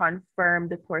information to confirm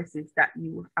the courses that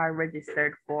you are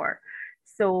registered for.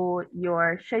 So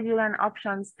your schedule and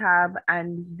options tab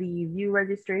and the view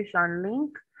registration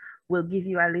link will give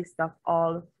you a list of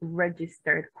all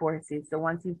registered courses. So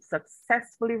once you've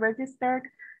successfully registered,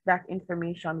 that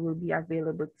information will be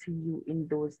available to you in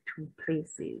those two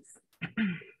places.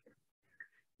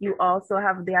 You also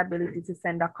have the ability to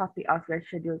send a copy of your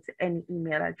schedule to any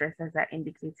email address, as I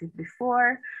indicated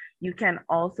before. You can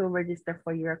also register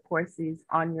for your courses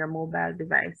on your mobile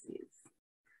devices.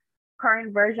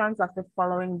 Current versions of the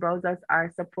following browsers are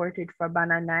supported for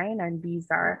Banner 9, and these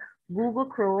are Google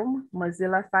Chrome,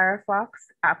 Mozilla Firefox,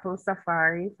 Apple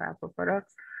Safari for Apple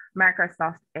products,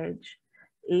 Microsoft Edge.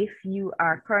 If you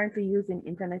are currently using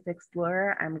Internet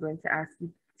Explorer, I'm going to ask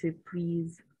you to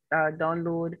please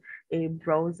download a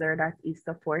browser that is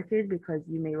supported, because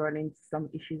you may run into some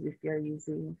issues if you're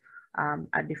using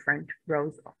a different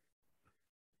browser.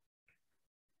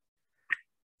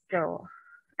 So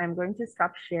I'm going to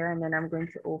stop share, and then I'm going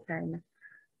to open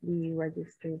the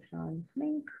registration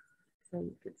link so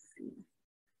you can see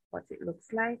what it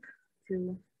looks like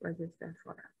to register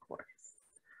for that course.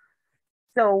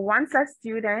 So once a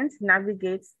student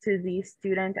navigates to the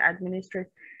student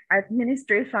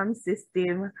administration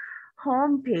system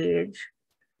homepage,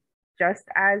 just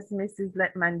as Mrs.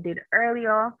 Letman did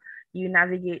earlier, you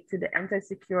navigate to the Enter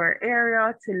Secure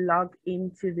area to log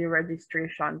into the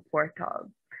registration portal.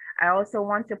 I also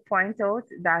want to point out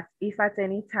that if at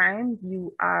any time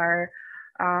you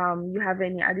have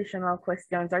any additional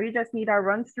questions, or you just need a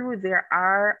run through, there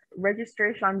are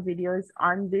registration videos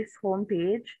on this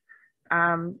homepage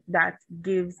that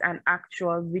gives an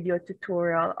actual video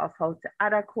tutorial of how to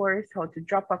add a course, how to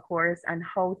drop a course, and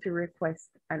how to request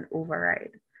an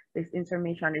override. This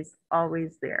information is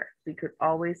always there. So you could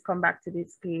always come back to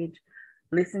this page,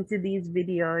 listen to these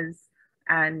videos,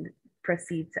 and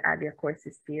proceed to add your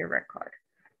courses to your record.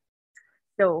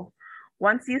 So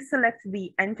once you select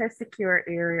the Enter Secure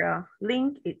Area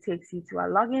link, it takes you to a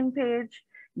login page.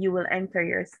 You will enter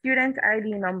your student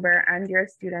ID number and your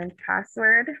student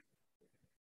password.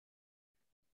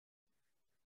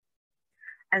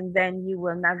 And then you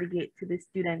will navigate to the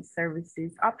Student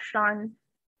Services option.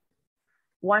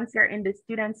 Once you're in the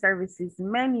Student Services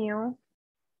menu,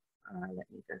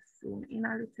 let me just zoom in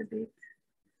a little bit.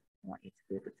 I want you to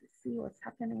be able to see what's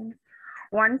happening.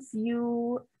 Once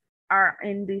you are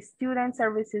in the Student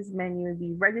Services menu,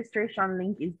 the registration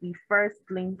link is the first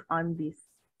link on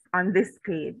this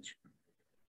page.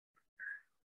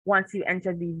 Once you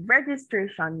enter the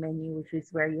registration menu, which is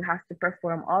where you have to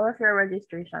perform all of your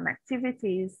registration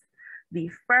activities, the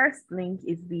first link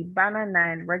is the Banner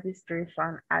 9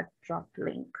 registration at drop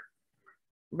link.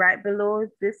 Right below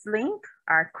this link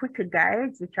are quick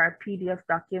guides, which are PDF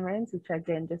documents, which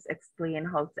again just explain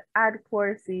how to add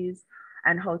courses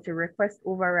and how to request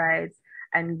overrides,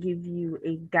 and give you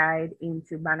a guide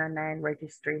into Banner 9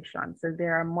 registration. So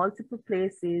there are multiple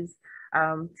places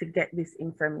to get this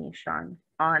information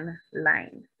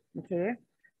online, okay?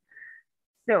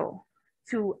 So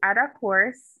to add a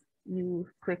course, you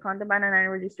click on the Banner 9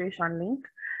 registration link,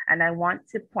 and I want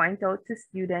to point out to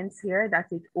students here that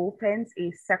it opens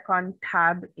a second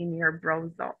tab in your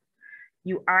browser.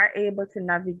 You are able to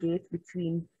navigate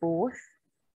between both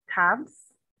tabs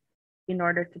in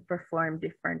order to perform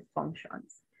different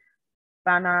functions.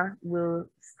 Banner will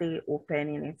stay open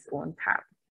in its own tab.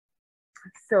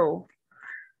 So,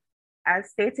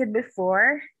 as stated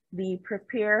before, the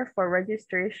Prepare for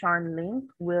Registration link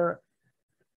will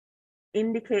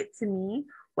indicate to me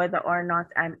whether or not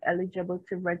I'm eligible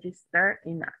to register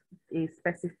in a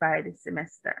specified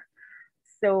semester.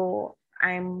 So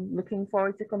I'm looking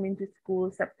forward to coming to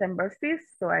school September 5th.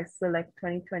 So I select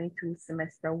 2022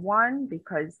 semester 1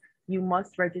 because you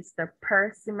must register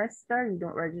per semester. You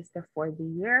don't register for the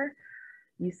year.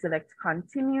 You select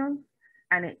continue,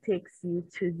 and it takes you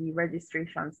to the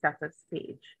registration status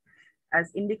page.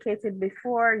 As indicated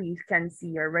before, you can see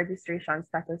your registration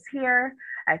status here.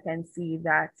 I can see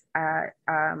that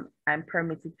I'm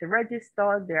permitted to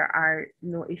register. There are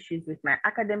no issues with my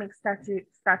academic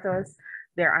status.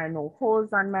 There are no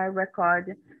holes on my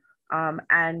record.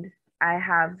 And I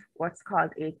have what's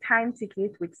called a time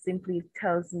ticket, which simply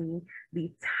tells me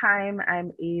the time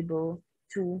I'm able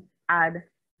to add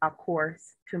a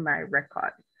course to my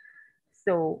record.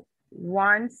 So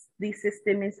once the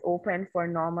system is open for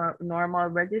normal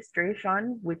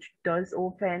registration, which does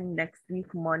open next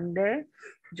week, Monday,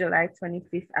 July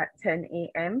 25th at 10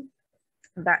 a.m.,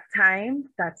 that time,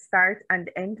 that start and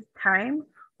end time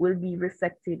will be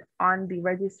reflected on the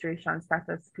registration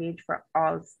status page for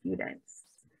all students.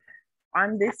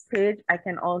 On this page, I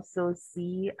can also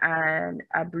see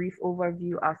a brief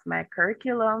overview of my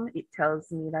curriculum. It tells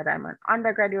me that I'm an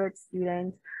undergraduate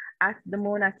student at the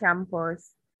Mona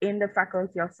campus in the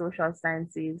Faculty of Social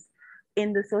Sciences,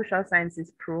 in the Social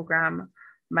Sciences program.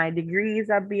 My degree is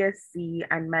a BSc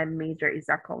and my major is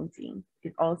accounting.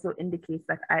 It also indicates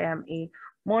that I am a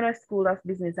Mona School of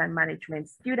Business and Management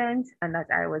student and that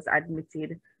I was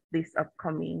admitted this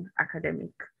upcoming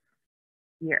academic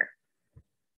year.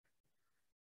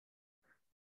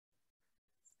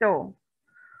 So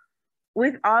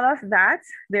with all of that,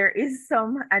 there is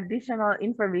some additional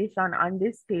information on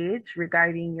this page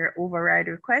regarding your override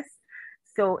request.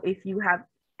 So if you have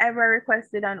ever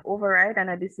requested an override and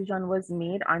a decision was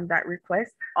made on that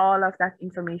request, all of that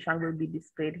information will be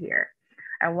displayed here.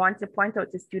 I want to point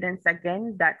out to students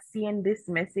again that seeing this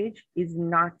message is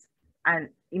not an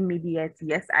immediate,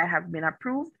 yes, I have been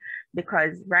approved,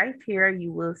 because right here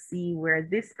you will see where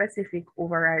this specific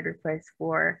override request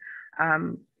for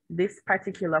this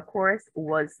particular course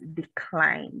was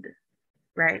declined,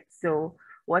 right? So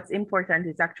what's important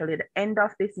is actually the end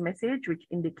of this message, which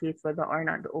indicates whether or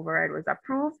not the override was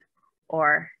approved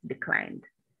or declined.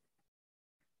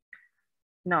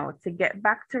 Now, to get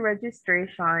back to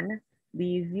registration,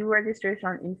 the view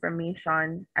registration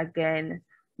information, again,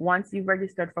 once you've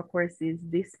registered for courses,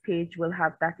 this page will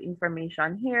have that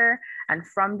information here. And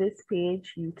from this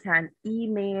page, you can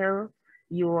email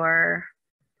your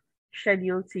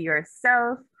schedule to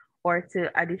yourself or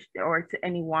to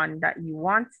anyone that you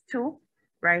want to.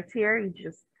 Right here, you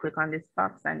just click on this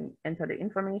box and enter the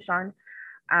information,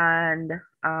 and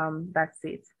that's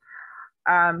it.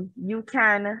 You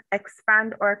can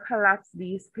expand or collapse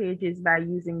these pages by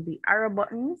using the arrow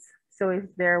buttons. So if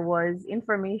there was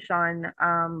information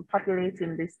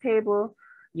populating this table,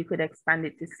 you could expand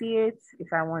it to see it.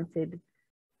 If I wanted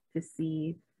to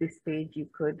see this page, you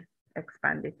could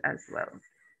expand it as well.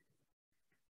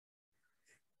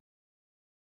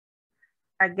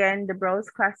 Again, the browse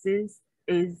classes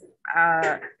is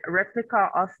a replica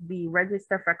of the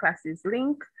register for classes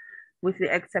link, with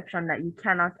the exception that you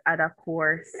cannot add a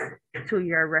course to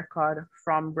your record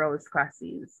from browse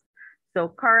classes. So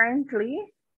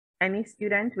currently, any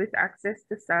student with access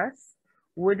to SAS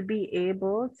would be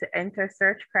able to enter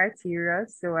search criteria.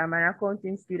 So I'm an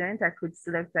accounting student, I could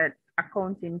select an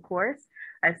accounting course.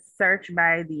 I search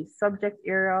by the subject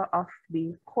area of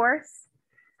the course.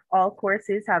 All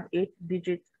courses have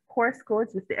 8-digit course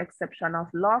codes with the exception of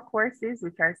law courses,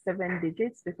 which are 7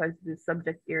 digits because the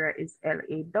subject area is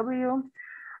LAW.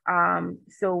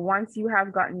 So once you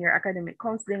have gotten your academic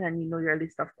counseling and you know your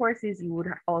list of courses, you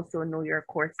would also know your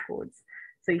course codes.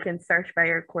 So you can search by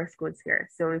your course codes here.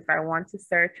 So if I want to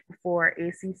search for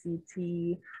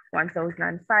ACCT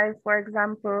 1005, for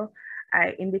example,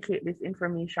 I indicate this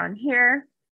information here.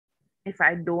 If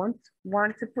I don't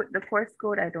want to put the course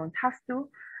code, I don't have to.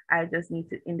 I just need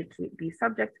to indicate the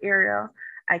subject area.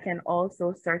 I can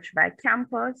also search by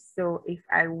campus. So if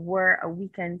I were a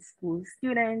weekend school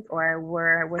student or I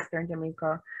were a Western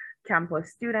Jamaica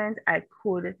campus student, I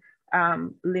could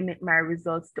limit my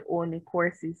results to only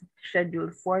courses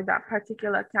scheduled for that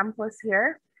particular campus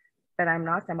here. But I'm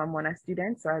not, I'm a Mona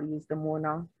student, so I'll use the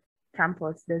Mona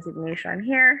campus designation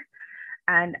here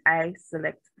and I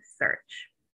select search.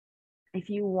 If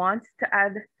you want to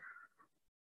add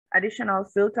additional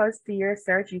filters to your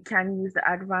search, you can use the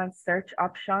advanced search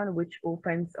option, which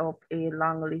opens up a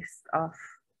long list of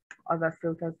other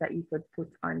filters that you could put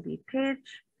on the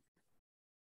page.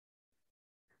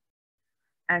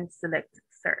 And select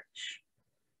search.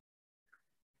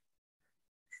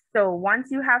 So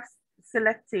once you have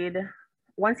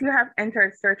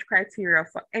entered search criteria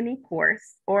for any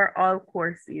course or all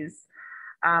courses,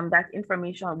 that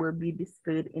information will be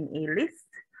displayed in a list.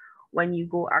 When you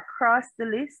go across the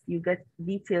list, you get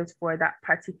details for that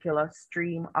particular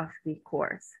stream of the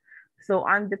course. So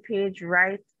on the page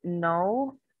right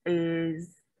now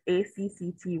is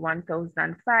ACCT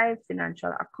 1005,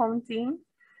 Financial Accounting.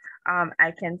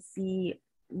 I can see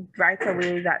right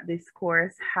away that this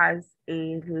course has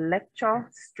a lecture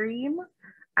stream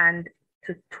and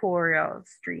tutorial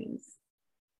streams.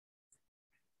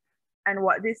 And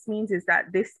what this means is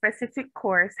that this specific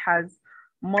course has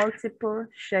multiple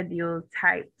schedule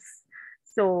types.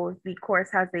 So the course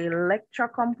has a lecture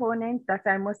component that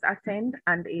I must attend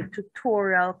and a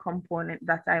tutorial component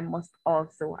that I must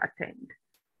also attend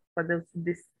for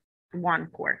this one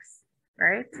course,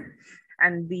 right?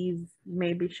 And these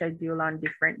may be scheduled on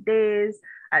different days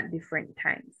at different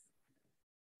times.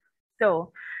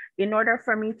 So in order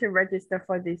for me to register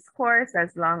for this course,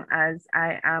 as long as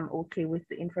I am okay with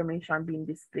the information being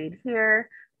displayed here,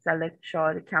 select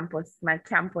the campus, my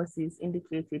campus is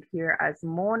indicated here as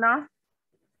Mona.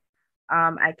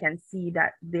 I can see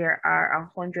that there are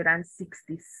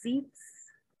 160 seats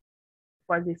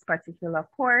for this particular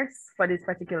course, for this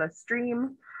particular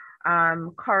stream.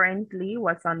 Currently,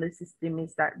 what's on the system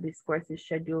is that this course is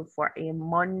scheduled for a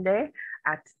Monday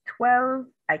at 12.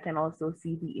 I can also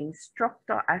see the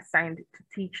instructor assigned to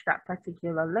teach that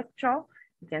particular lecture.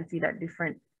 You can see that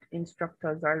different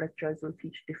instructors or lecturers will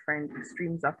teach different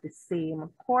streams of the same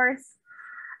course.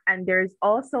 And there's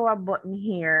also a button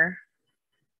here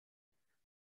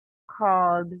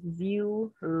called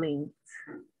View Linked.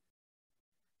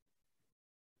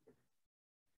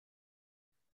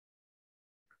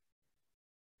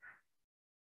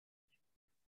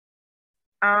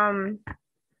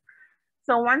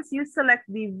 So once you select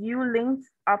the View Linked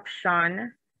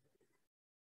option,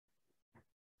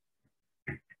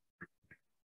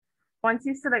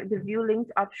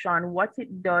 what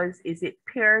it does is it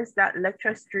pairs that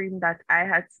lecture stream that I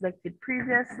had selected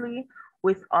previously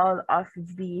with all of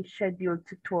the scheduled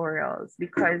tutorials,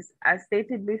 because as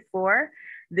stated before,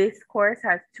 this course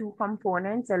has two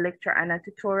components, a lecture and a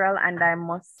tutorial, and I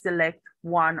must select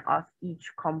one of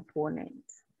each component,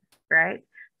 right?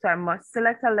 So I must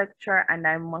select a lecture and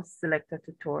I must select a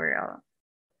tutorial.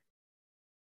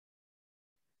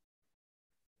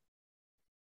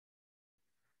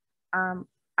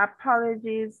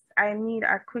 Apologies, I need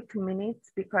a quick minute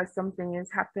because something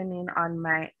is happening on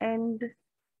my end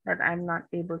that I'm not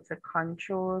able to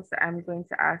control. So I'm going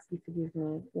to ask you to give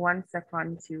me 1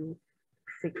 second to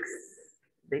fix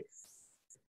this.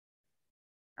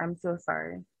 I'm so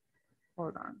sorry.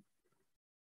 Hold on.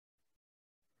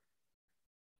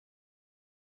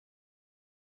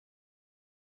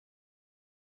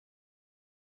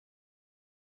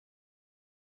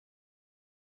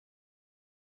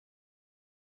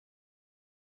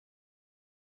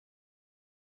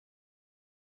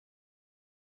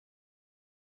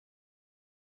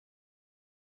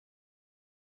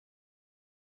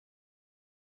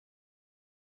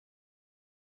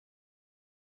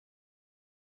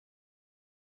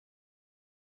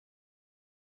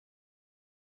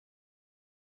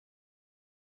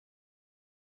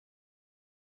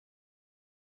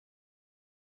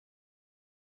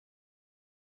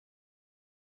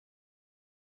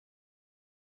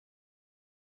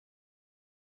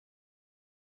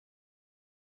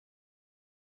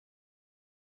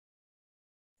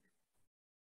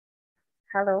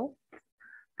 Hello,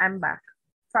 I'm back.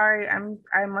 Sorry,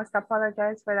 I must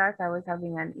apologize for that. I was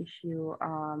having an issue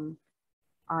on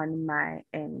my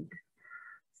end.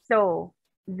 So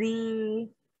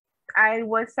I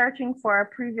was searching for a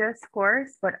previous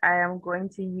course, but I am going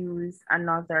to use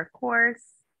another course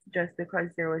just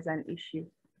because there was an issue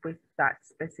with that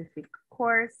specific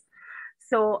course.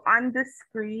 So on the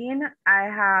screen, I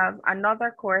have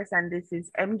another course, and this is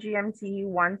MGMT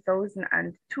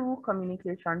 1002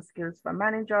 Communication Skills for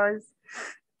Managers.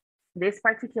 This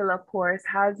particular course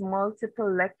has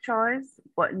multiple lectures,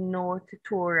 but no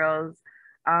tutorials,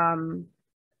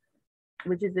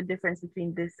 which is the difference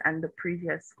between this and the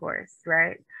previous course,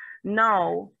 right?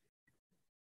 Now,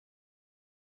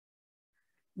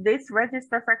 this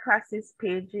Register for Classes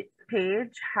page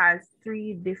has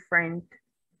 3 different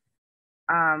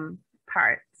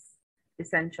parts.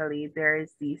 Essentially, there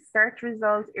is the search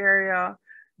result area,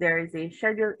 there is a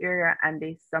schedule area, and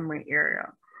a summary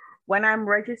area. When I'm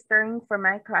registering for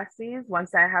my classes,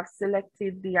 once I have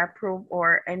selected the approved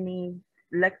or any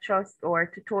lectures or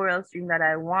tutorial stream that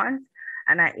I want,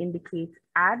 and I indicate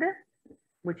add,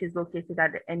 which is located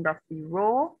at the end of the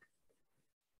row,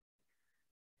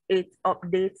 it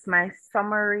updates my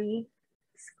summary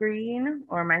screen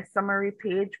or my summary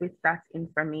page with that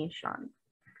information.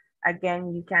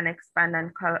 Again, you can expand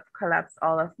and collapse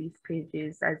all of these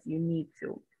pages as you need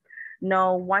to.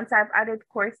 Now, once I've added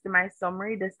course to my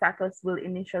summary, the status will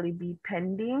initially be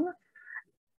pending.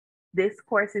 This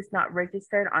course is not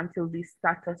registered until the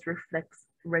status reflects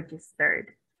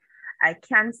registered. I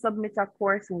can submit a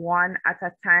course one at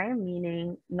a time,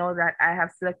 meaning know that I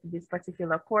have selected this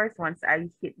particular course. Once I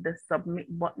hit the submit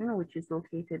button, which is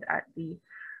located at the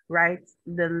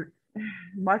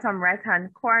bottom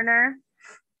right-hand corner,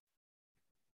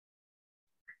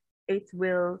 it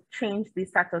will change the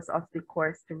status of the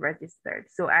course to registered.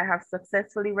 So I have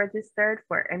successfully registered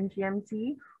for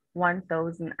MGMT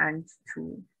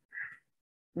 1002.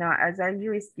 Now, as a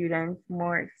UE student,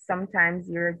 sometimes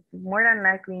you're more than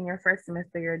likely in your first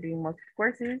semester, you're doing multiple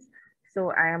courses.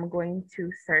 So I am going to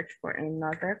search for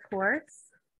another course.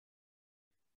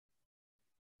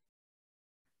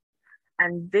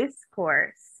 And this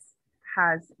course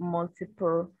has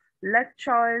multiple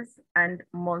lectures and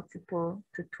multiple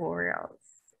tutorials,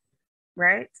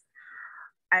 right?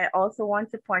 I also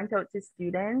want to point out to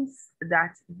students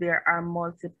that there are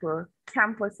multiple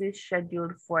campuses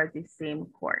scheduled for the same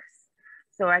course.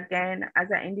 So again, as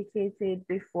I indicated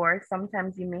before,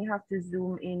 sometimes you may have to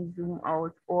zoom in, zoom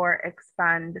out, or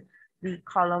expand the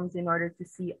columns in order to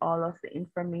see all of the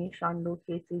information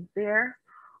located there.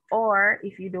 Or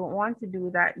if you don't want to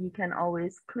do that, you can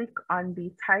always click on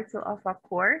the title of a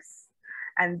course,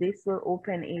 and this will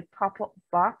open a pop-up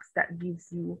box that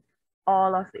gives you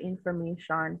all of the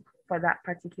information for that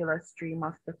particular stream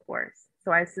of the course.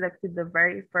 So I selected the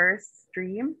very first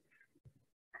stream,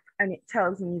 and it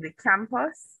tells me the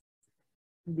campus,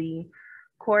 the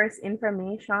course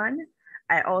information.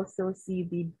 I also see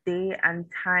the day and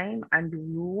time and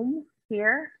room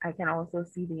here. I can also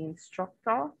see the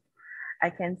instructor. I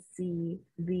can see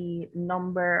the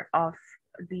number of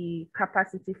the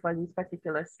capacity for this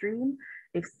particular stream.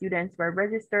 If students were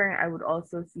registering, I would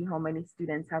also see how many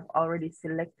students have already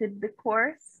selected the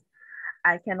course.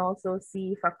 I can also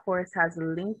see if a course has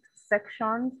linked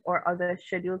sections or other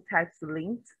schedule types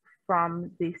linked from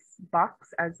this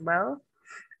box as well.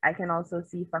 I can also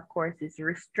see if a course is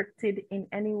restricted in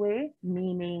any way,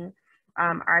 meaning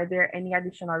are there any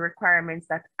additional requirements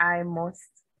that I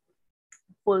must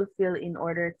fulfill in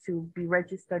order to be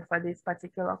registered for this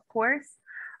particular course.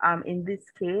 In this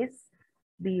case,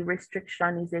 the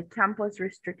restriction is a campus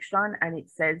restriction, and it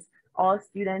says all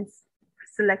students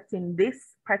selecting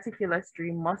this particular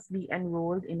stream must be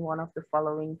enrolled in one of the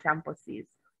following campuses: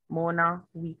 Mona,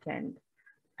 Weekend.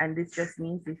 And this just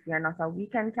means if you're not a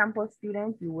Weekend campus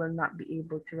student, you will not be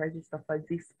able to register for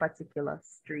this particular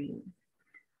stream.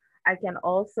 I can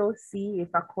also see if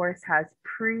a course has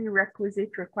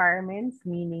prerequisite requirements,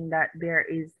 meaning that there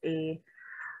is a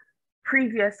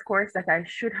previous course that I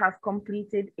should have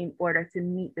completed in order to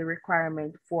meet the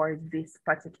requirement for this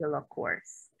particular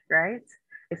course, right?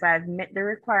 If I've met the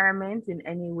requirement in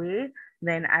any way,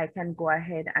 then I can go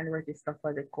ahead and register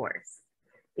for the course.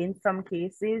 In some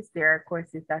cases, there are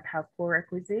courses that have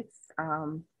prerequisites,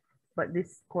 but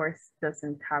this course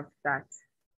doesn't have that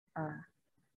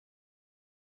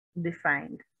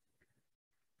defined.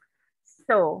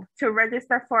 So to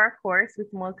register for a course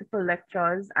with multiple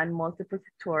lectures and multiple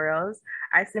tutorials,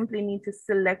 I simply need to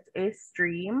select a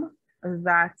stream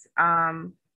that,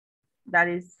 that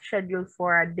is scheduled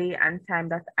for a day and time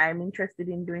that I'm interested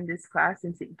in doing this class,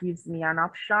 since it gives me an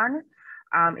option.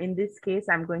 In this case,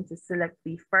 I'm going to select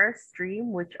the first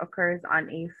stream, which occurs on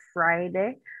a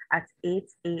Friday at 8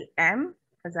 a.m.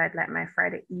 because I'd like my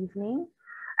Friday evening.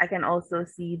 I can also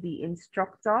see the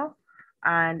instructor,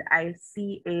 and I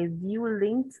see a view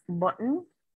linked button.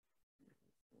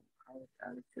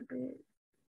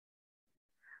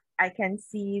 I can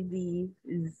see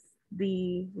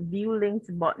the view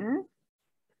linked button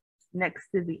next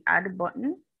to the add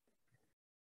button.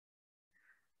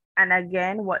 And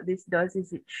again, what this does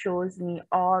is it shows me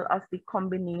all of the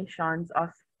combinations of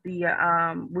the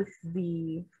with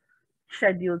the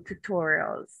scheduled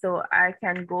tutorials. So I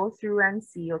can go through and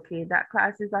see, okay, that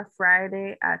class is a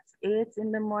Friday at 8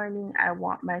 in the morning. I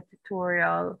want my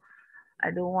tutorial.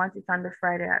 I don't want it on the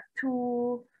Friday at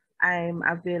 2. I'm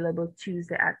available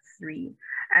Tuesday at 3.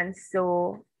 And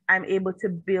so I'm able to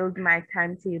build my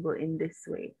timetable in this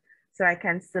way. So I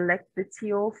can select the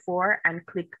TO4 and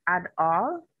click add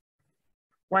all.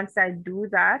 Once I do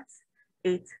that,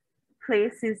 it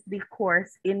places the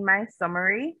course in my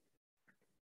summary.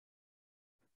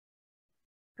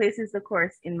 Places the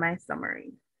course in my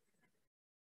summary,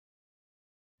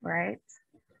 right?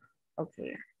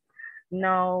 Okay.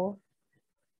 Now,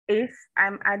 if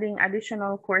I'm adding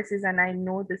additional courses and I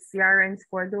know the CRNs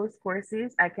for those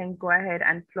courses, I can go ahead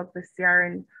and plug the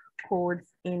CRN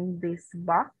codes in this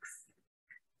box.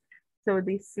 So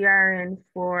the CRN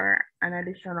for an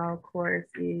additional course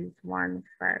is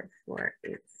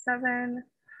 15487.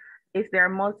 If there are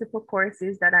multiple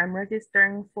courses that I'm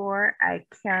registering for, I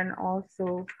can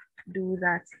also do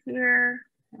that here.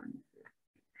 1,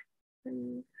 2,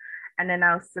 3. And then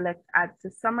I'll select add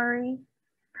to summary.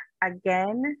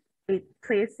 Again, it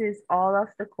places all of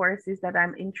the courses that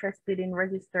I'm interested in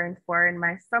registering for in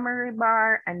my summary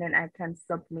bar, and then I can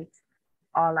submit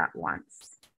all at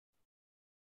once.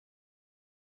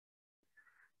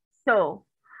 So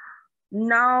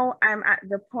now I'm at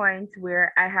the point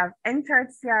where I have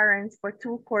entered CRNs for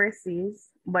 2 courses,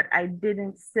 but I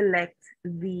didn't select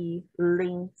the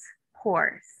linked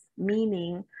course,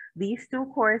 meaning these 2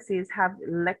 courses have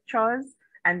lectures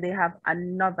and they have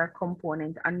another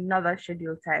component, another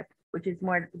schedule type, which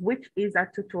is a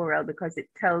tutorial, because it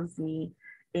tells me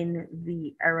in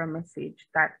the error message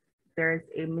that there's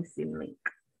a missing link,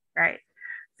 right?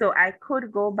 So I could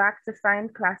go back to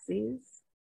find classes,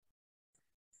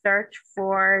 search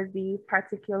for the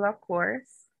particular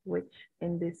course, which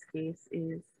in this case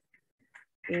is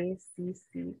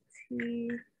ACCT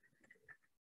 1.95.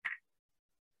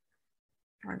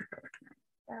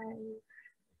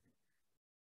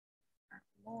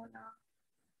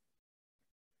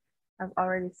 I've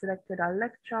already selected a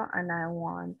lecture and I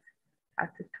want a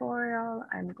tutorial.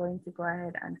 I'm going to go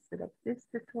ahead and select this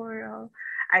tutorial.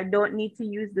 I don't need to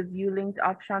use the view linked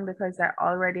option because I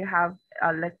already have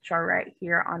a lecture right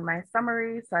here on my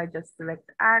summary. So I just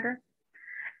select add.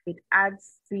 It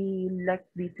adds the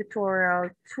tutorial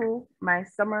to my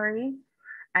summary,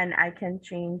 and I can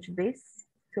change this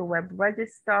to web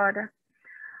registered.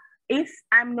 If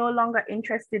I'm no longer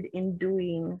interested in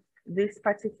doing this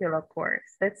particular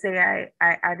course, let's say I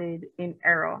added in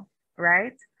error,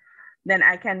 right? Then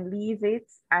I can leave it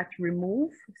at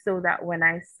remove so that when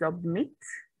I submit,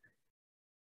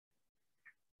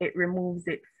 it removes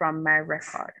it from my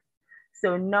record.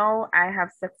 So now I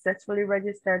have successfully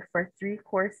registered for 3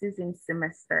 courses in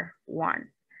semester 1.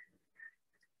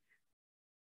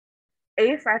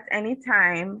 If at any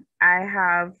time I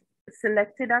have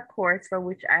selected a course for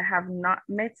which I have not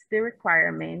met the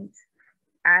requirement,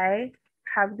 I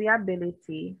have the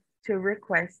ability to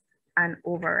request an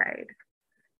override.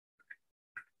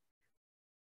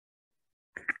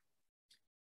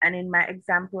 And in my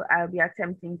example, I'll be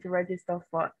attempting to register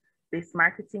for this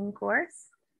marketing course.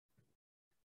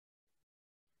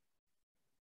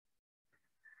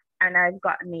 And I've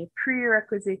gotten a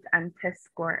prerequisite and test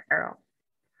score error.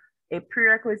 A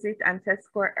prerequisite and test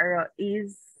score error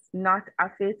is not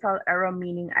a fatal error,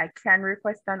 meaning I can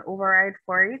request an override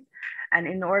for it. And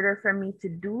in order for me to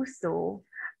do so,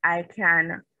 I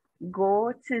can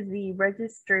go to the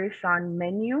registration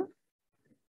menu,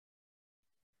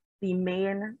 the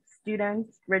main student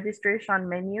registration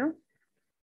menu,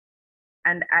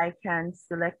 and I can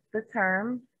select the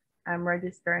term I'm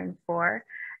registering for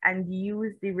and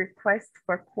use the request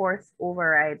for course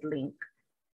override link.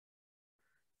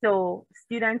 So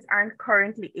students aren't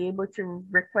currently able to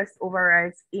request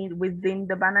overrides within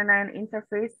the Banner 9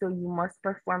 interface, so you must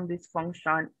perform this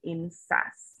function in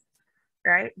SAS,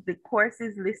 right? The course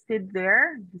is listed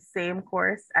there, the same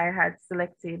course I had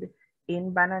selected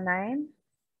in Banner 9.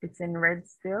 It's in red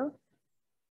still.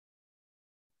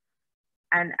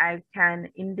 And I can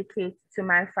indicate to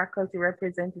my faculty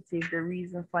representative the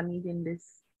reason for needing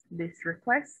this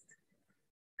request,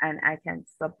 and I can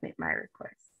submit my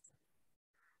request.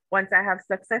 Once I have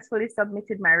successfully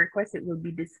submitted my request, it will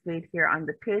be displayed here on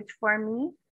the page for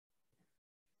me.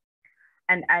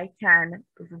 And I can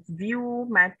view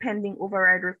my pending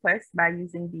override request by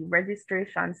using the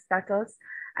registration status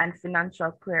and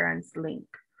financial clearance link.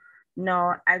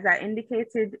 Now, as I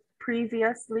indicated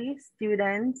previously,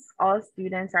 all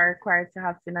students are required to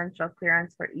have financial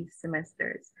clearance for each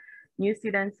semester. New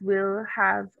students will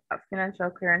have a financial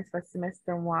clearance for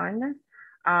semester 1.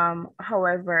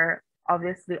 However,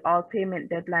 obviously all payment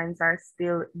deadlines are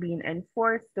still being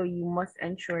enforced, so you must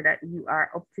ensure that you are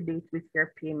up to date with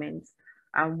your payments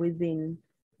within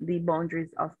the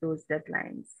boundaries of those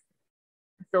deadlines.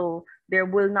 So there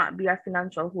will not be a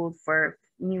financial hold for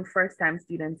new first-time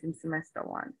students in semester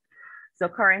 1. So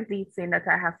currently it's saying that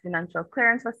I have financial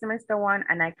clearance for semester 1,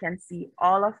 and I can see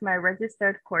all of my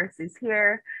registered courses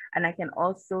here, and I can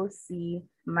also see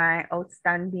my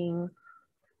outstanding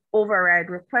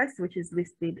override request, which is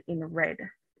listed in red.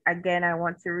 Again, I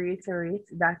want to reiterate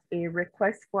that a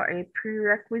request for a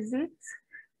prerequisite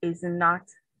is not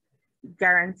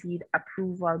guaranteed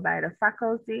approval by the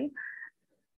faculty.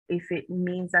 If it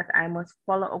means that I must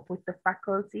follow up with the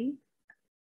faculty,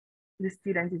 the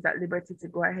student is at liberty to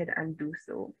go ahead and do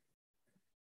so.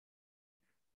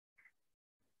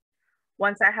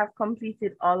 Once I have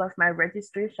completed all of my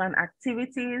registration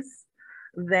activities,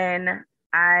 then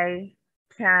I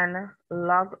can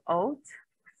log out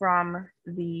from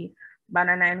the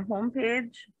Banner 9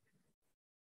 homepage.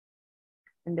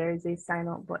 And there is a sign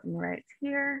out button right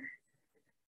here.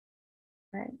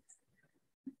 Right.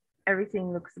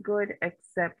 Everything looks good,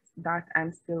 except that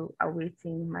I'm still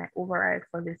awaiting my override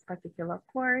for this particular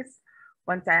course.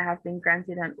 Once I have been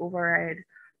granted an override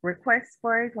request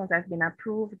for it, once I've been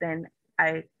approved, then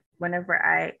I whenever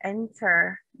I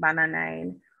enter Banner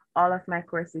 9, all of my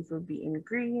courses will be in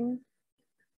green.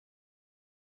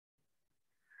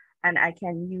 And I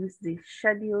can use the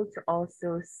schedule to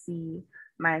also see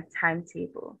my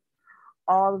timetable.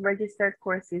 All registered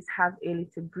courses have a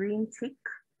little green tick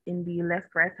in the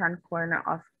left right-hand corner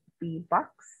of the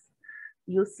box.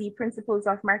 You'll see Principles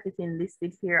of Marketing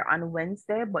listed here on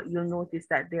Wednesday, but you'll notice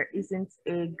that there isn't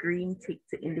a green tick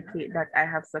to indicate that I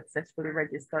have successfully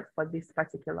registered for this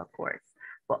particular course.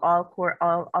 But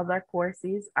all other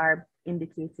courses are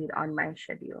indicated on my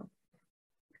schedule.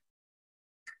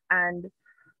 And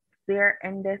there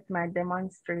endeth my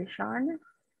demonstration.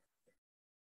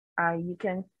 You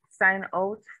can sign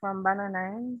out from Banner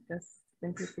 9, just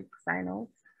simply click sign out.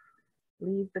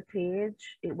 Leave the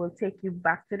page. It will take you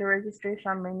back to the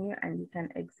registration menu and you can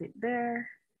exit there.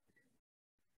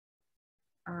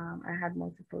 I had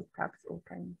multiple tabs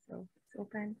open, so it's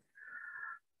open.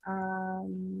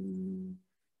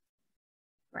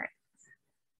 Right.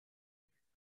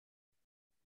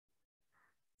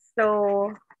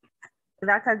 So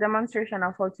that's a demonstration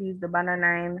of how to use the Banner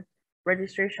 9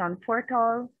 registration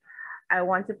portal. I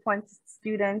want to point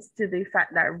students to the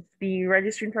fact that the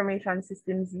Registry Information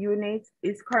Systems unit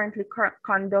is currently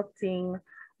conducting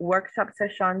workshop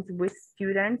sessions with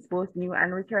students, both new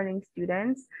and returning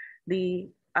students. The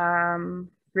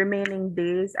remaining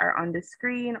days are on the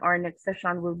screen. Our next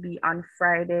session will be on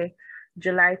Friday,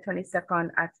 July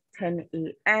 22nd at 10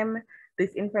 a.m.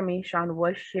 This information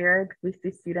was shared with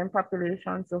the student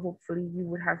population, so hopefully you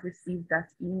would have received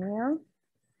that email.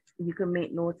 You can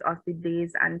make notes of the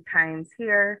days and times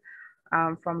here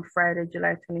from Friday,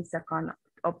 July 22nd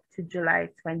up to July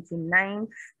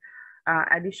 29th.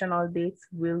 Additional dates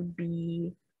will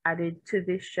be added to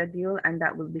this schedule and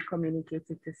that will be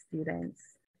communicated to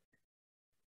students.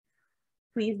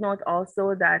 Please note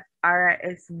also that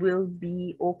RIS will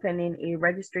be opening a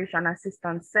registration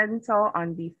assistance center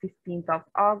on the 15th of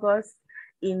August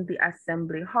in the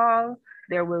Assembly Hall.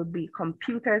 There will be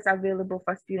computers available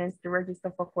for students to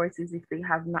register for courses if they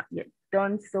have not yet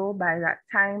done so by that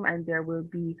time, and there will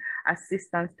be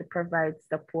assistance to provide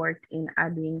support in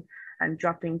adding and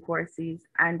dropping courses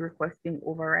and requesting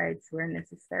overrides where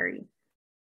necessary.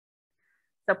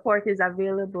 Support is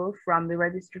available from the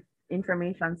Registry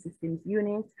Information Systems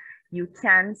unit. You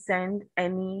can send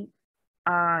emails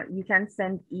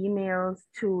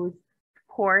to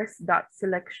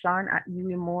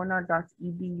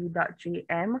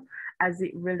course.selection@uwimona.edu.jm as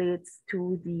it relates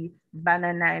to the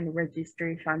Banner 9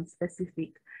 registration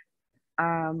specific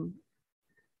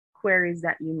queries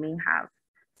that you may have.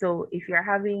 So if you're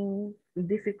having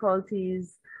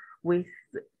difficulties with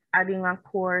adding a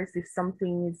course, if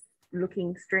something is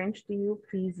looking strange to you,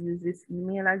 please use this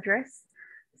email address.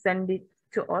 Send it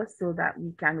to us so that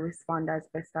we can respond as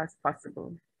best as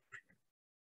possible.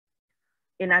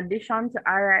 In addition to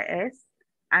RIS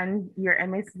and your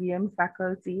MSVM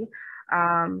faculty,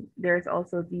 there's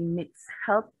also the MITS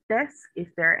help desk.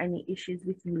 If there are any issues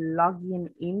with you logging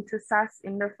into SAS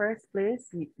in the first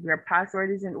place, your password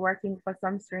isn't working for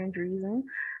some strange reason,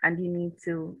 and you need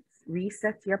to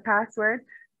reset your password,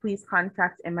 please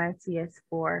contact MITS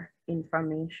for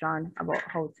information about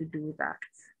how to do that.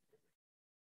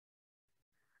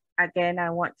 Again, I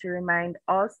want to remind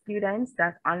all students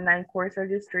that online course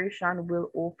registration will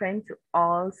open to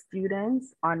all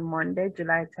students on Monday,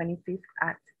 July 25th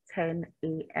at 10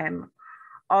 a.m.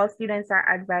 All students are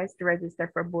advised to register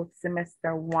for both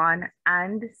semester 1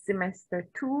 and semester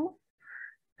 2.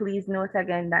 Please note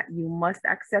again that you must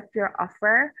accept your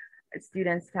offer.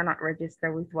 Students cannot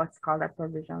register with what's called a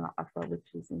provisional offer,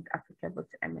 which isn't applicable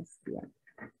to MSBM.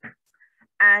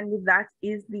 And that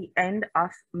is the end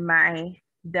of my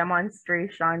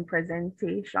demonstration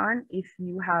presentation. If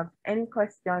you have any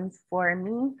questions for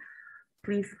me,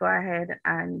 please go ahead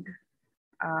and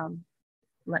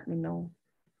let me know.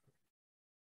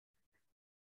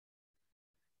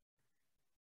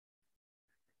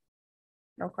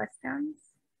 No questions?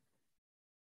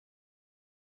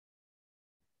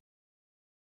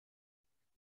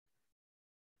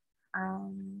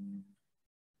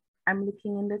 I'm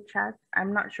looking in the chat.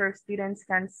 I'm not sure if students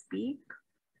can speak,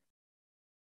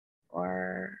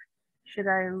 or should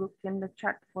I look in the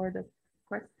chat for the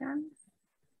questions?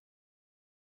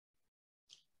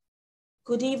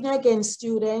 Good evening again,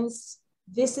 students.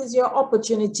 This is your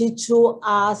opportunity to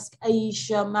ask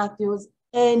Aisha Matthews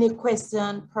any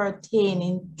question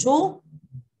pertaining to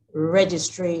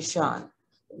registration.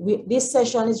 This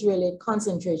session is really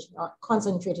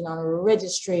concentrating on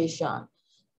registration.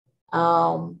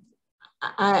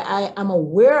 I am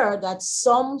aware that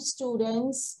some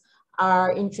students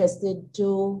are interested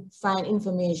to find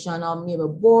information on maybe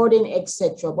boarding,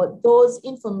 etc. But those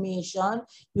information,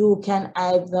 you can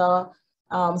either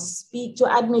speak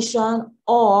to admission,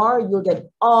 or you'll get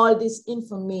all this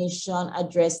information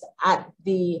addressed at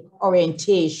the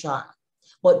orientation.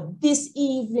 But this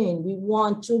evening, we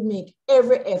want to make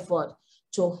every effort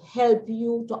to help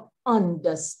you to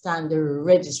understand the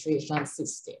registration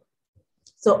system.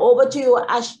 So over to you,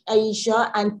 Aisha,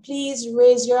 and please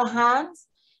raise your hands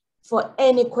for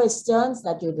any questions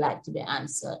that you'd like to be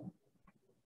answered.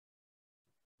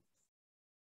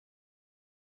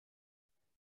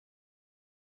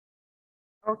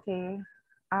 Okay.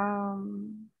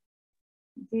 Do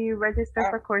you register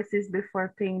for courses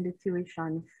before paying the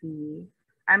tuition fee?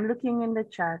 I'm looking in the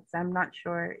chats. I'm not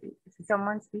sure. Is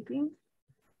someone speaking?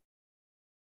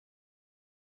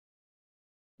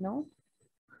 No?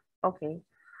 Okay.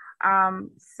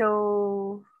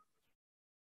 So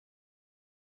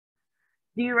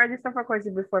do you register for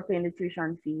courses before paying the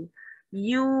tuition fee?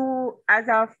 You, as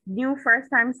a new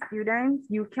first-time student,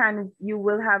 you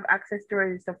will have access to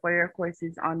register for your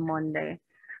courses on Monday.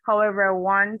 However,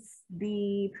 once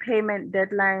the payment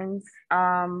deadlines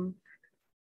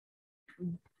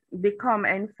become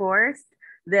enforced,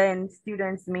 then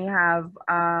students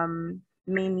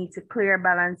may need to clear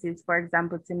balances, for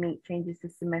example, to make changes to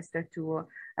semester 2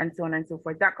 and so on and so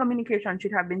forth. That communication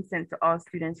should have been sent to all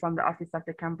students from the Office of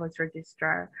the Campus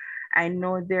Registrar. I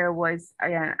know there was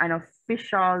an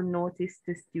official notice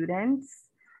to students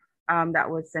that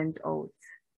was sent out.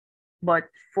 But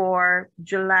for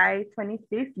July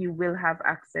 25th, you will have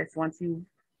access. Once you've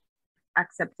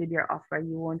accepted your offer,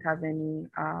 you won't have any,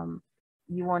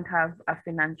 you won't have a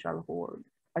financial hold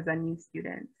as a new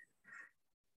student.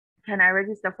 Can I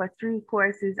register for 3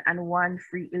 courses and 1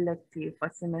 free elective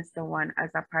for semester 1 as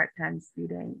a part-time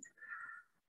student?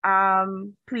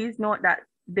 Please note that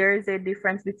there is a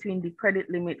difference between the credit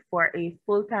limit for a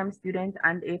full-time student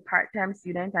and a part-time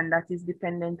student, and that is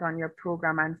dependent on your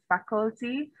program and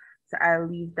faculty. So I'll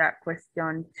leave that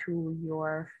question to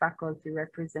your faculty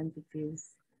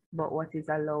representatives about what is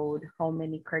allowed, how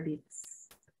many credits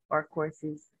or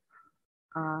courses.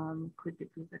 Could you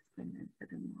please explain that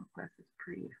to more classes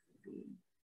pre?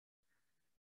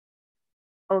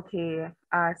 Okay,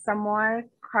 someone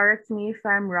correct me if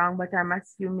I'm wrong, but I'm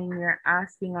assuming you're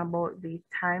asking about the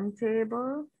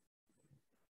timetable.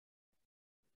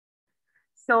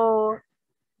 So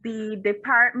the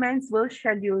departments will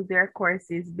schedule their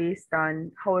courses based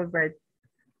on however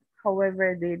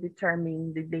they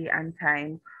determine the day and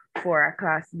time for a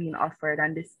class being offered,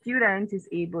 and the student is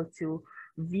able to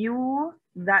view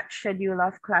that schedule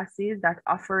of classes, that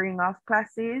offering of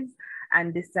classes,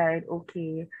 and decide,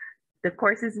 okay, the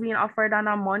course is being offered on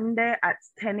a Monday at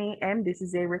 10 a.m. This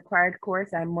is a required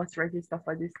course. I must register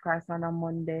for this class on a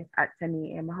Monday at 10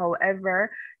 a.m.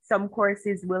 However, some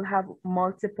courses will have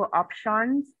multiple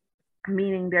options,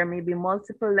 meaning there may be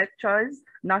multiple lectures,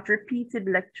 not repeated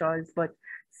lectures, but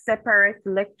separate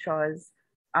lectures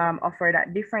offered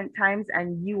at different times,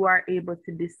 and you are able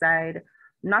to decide,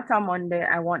 not on Monday,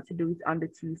 I want to do it on the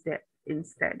Tuesday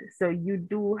instead. So you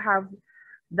do have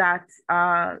that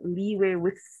leeway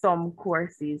with some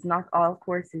courses. Not all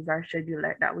courses are scheduled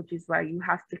like that, which is why you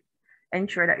have to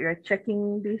ensure that you're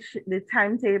checking the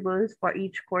timetables for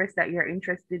each course that you're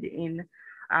interested in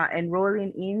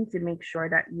enrolling in, to make sure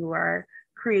that you are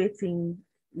creating,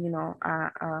 you know,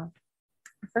 a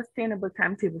sustainable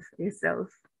timetable for yourself.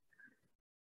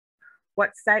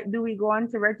 What site do we go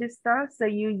on to register? So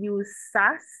you use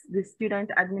SAS, the Student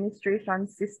Administration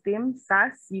System,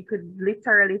 SAS. You could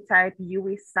literally type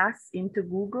UWI SAS into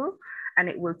Google and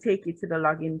it will take you to the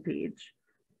login page.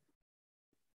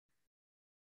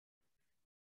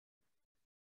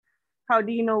 How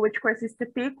do you know which courses to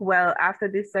pick? Well, after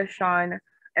this session,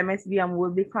 MSBM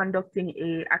will be conducting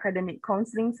an academic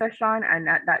counseling session, and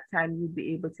at that time, you'll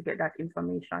be able to get that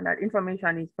information. That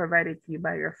information is provided to you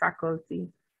by your faculty.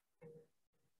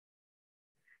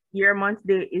 Year, month,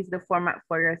 day is the format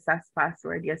for your SAS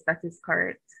password. Yes, that is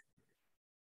correct.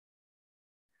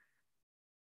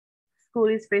 School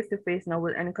is face-to-face now.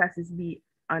 Will any classes be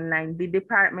online? The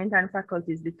department and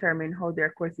faculties determine how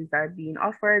their courses are being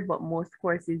offered, but most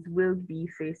courses will be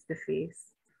face-to-face.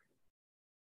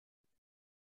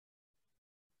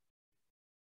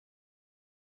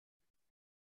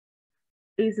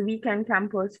 Is weekend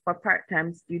campus for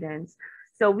part-time students?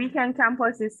 So weekend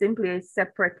campus is simply a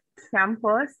separate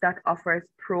campus that offers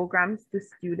programs to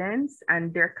students,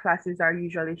 and their classes are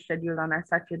usually scheduled on a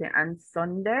Saturday and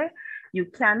Sunday. You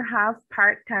can have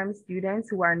part-time students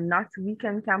who are not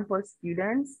weekend campus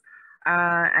students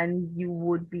and you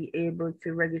would be able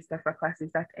to register for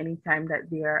classes at any time that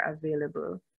they are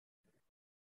available.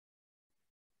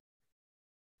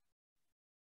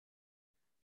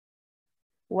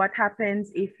 What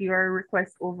happens if your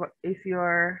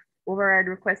override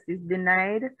request is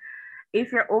denied?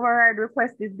 If your override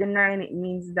request is denied, it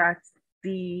means that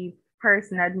the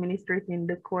person administrating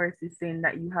the course is saying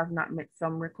that you have not met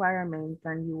some requirements,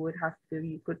 and you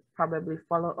could probably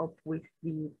follow up with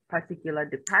the particular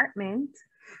department,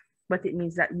 but it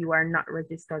means that you are not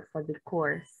registered for the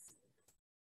course.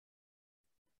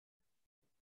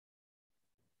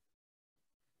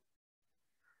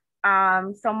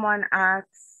 Someone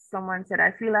said, I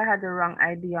feel I had the wrong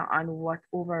idea on what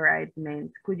override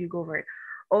meant. Could you go over it?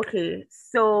 Okay,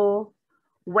 so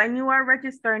when you are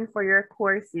registering for your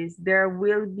courses, there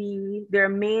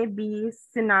may be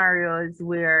scenarios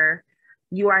where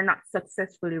you are not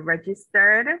successfully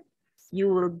registered. You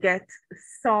will get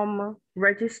some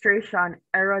registration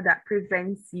error that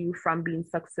prevents you from being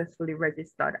successfully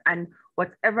registered. And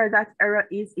whatever that error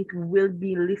is, it will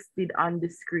be listed on the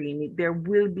screen. There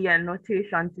will be a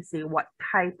notation to say what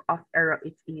type of error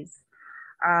it is.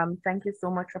 Thank you so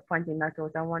much for pointing that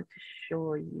out. I want to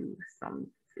show you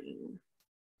something.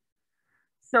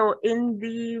 So in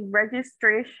the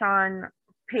registration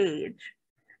page,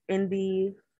 in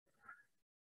the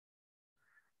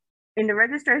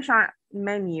registration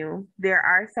menu, there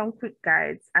are some quick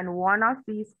guides, and one of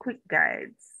these quick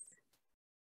guides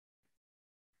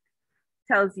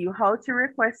tells you how to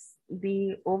request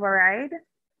the override.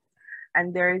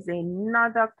 And there is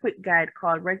another quick guide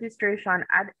called Registration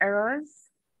Add Errors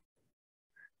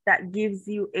that gives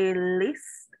you a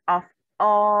list of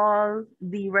all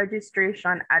the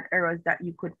registration add errors that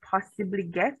you could possibly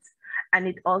get. And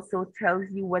it also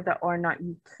tells you whether or not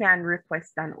you can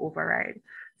request an override.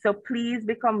 So please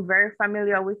become very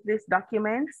familiar with this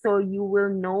document so you will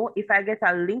know if I get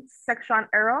a linked section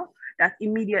error, that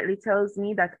immediately tells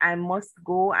me that I must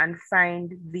go and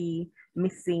find the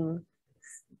missing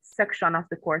section of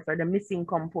the course or the missing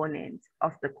component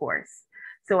of the course.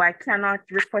 So I cannot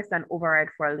request an override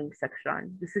for a link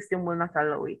section. The system will not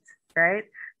allow it, right?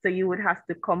 So you would have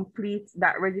to complete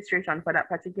that registration for that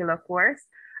particular course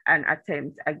and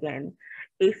attempt again.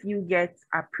 If you get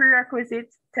a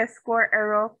prerequisite test score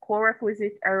error,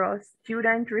 co-requisite error,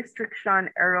 student restriction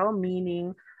error,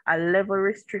 meaning a level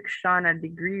restriction, a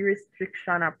degree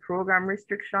restriction, a program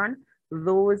restriction,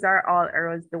 those are all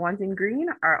errors. The ones in green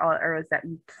are all errors that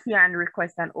you can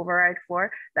request an override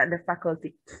for, that the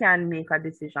faculty can make a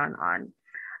decision on.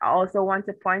 I also want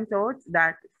to point out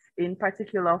that in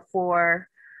particular for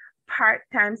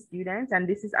part-time students, and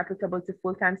this is applicable to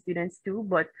full-time students too,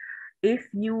 but if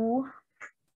your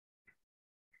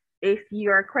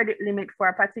credit limit for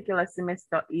a particular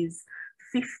semester is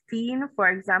 15, for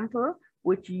example,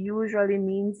 which usually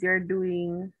means you're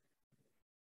doing,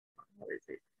 what is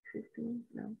it? 15?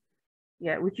 No.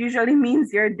 Yeah, which usually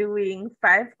means you're doing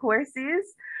 5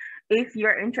 courses. If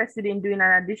you're interested in doing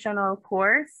an additional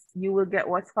course, you will get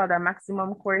what's called a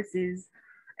maximum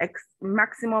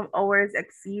hours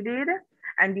exceeded,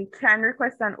 and you can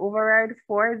request an override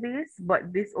for this,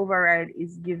 but this override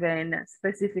is given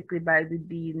specifically by the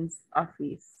dean's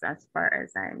office, as far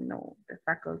as I know. The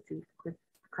faculty could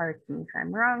correct me if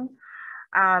I'm wrong.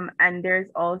 And there's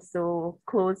also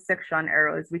closed section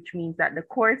errors, which means that the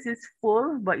course is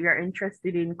full, but you're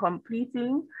interested in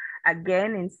completing.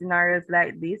 Again, in scenarios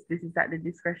like this is at the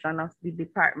discretion of the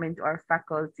department or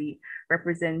faculty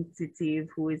representative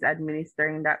who is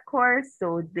administering that course,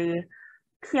 so they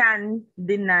can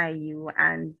deny you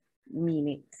and mean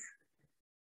it.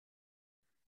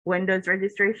 When does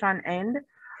registration end?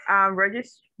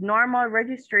 Normal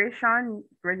registration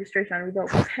without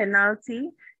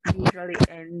penalty usually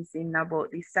ends in about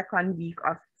the 2nd week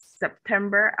of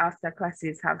September after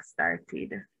classes have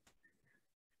started.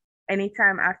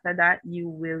 Anytime after that, you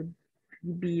will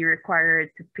be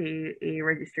required to pay a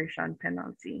registration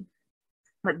penalty.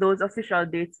 But those official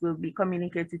dates will be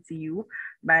communicated to you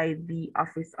by the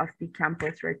Office of the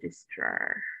Campus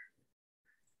Registrar.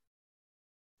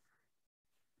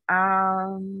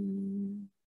 I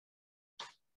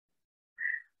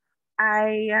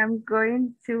am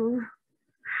going to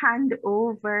hand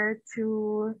over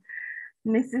to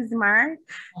Mrs. March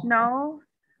now.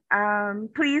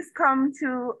 Please come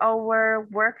to our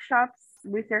workshops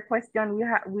with your question.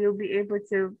 We'll be able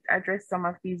to address some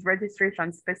of these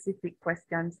registration specific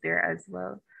questions there as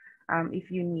well,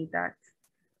 if you need that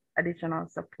additional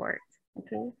support.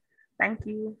 Okay, thank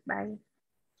you, bye.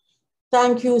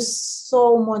 Thank you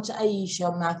so much,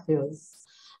 Aisha Matthews.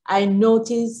 I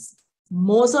noticed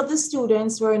most of the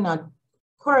students were not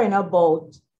worrying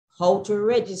about how to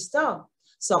register.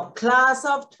 So class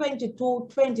of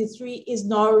 22-23 is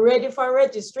now ready for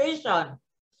registration.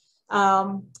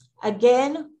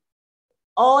 Again,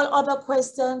 all other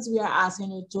questions, we are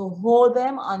asking you to hold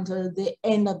them until the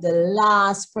end of the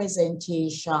last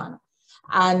presentation.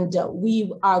 And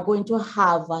we are going to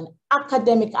have an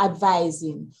academic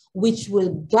advising, which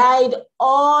will guide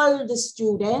all the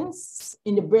students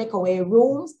in the breakaway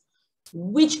rooms,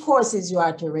 which courses you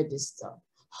are to register,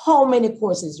 how many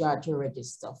courses you are to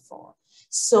register for.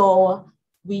 So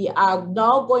we are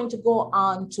now going to go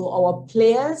on to our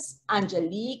players,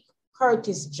 Angelique,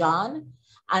 Curtis John,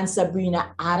 and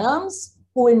Sabrina Adams,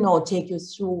 who will now take you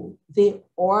through the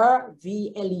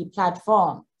ORVLE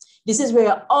platform. This is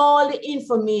where all the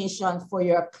information for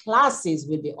your classes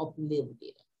will be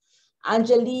uploaded.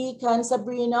 Angelique and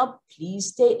Sabrina,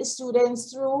 please take the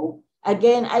students through.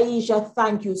 Again, Aisha,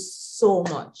 thank you so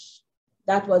much.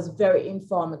 That was very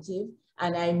informative,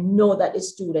 and I know that the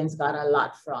students got a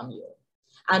lot from you.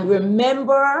 And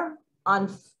remember,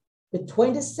 on the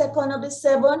 22nd of the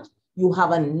 7th, you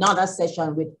have another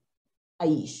session with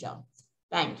Aisha.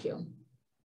 Thank you.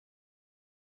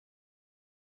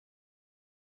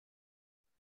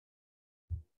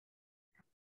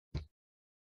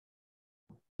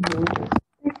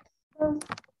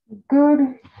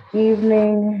 Good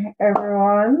evening,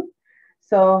 everyone.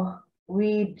 So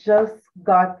we just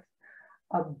got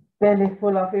a belly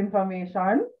full of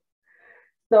information.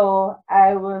 So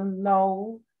I will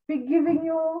now be giving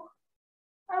you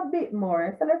a bit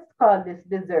more. So let's call this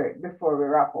dessert before we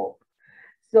wrap up.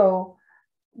 So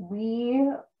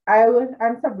I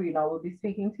and Sabrina will be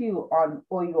speaking to you on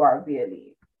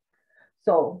OURVLE.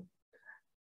 So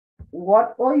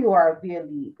what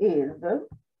OURVLE is,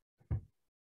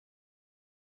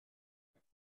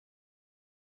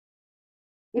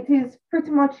 it is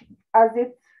pretty much as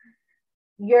it's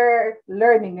your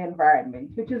learning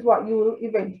environment, which is what you will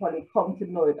eventually come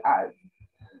to know it as.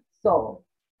 So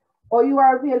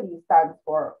OURVLE stands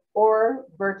for or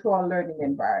virtual learning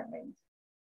environment.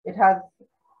 It has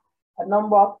a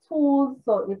number of tools.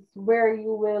 So it's where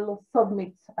you will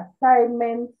submit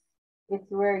assignments. It's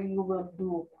where you will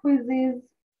do quizzes.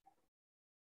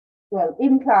 Well,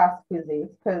 in-class quizzes,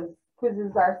 because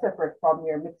quizzes are separate from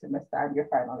your mid-semester and your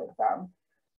final exam.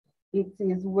 It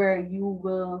is where you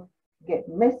will get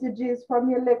messages from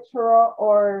your lecturer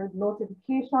or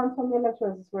notifications from your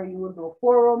lecturers. It's where you will do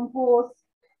forum posts.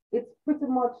 It's pretty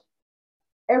much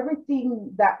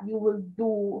everything that you will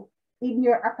do in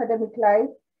your academic life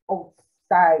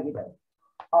outside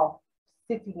of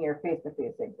sitting your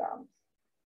face-to-face exams.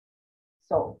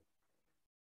 So,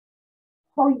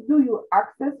 how do you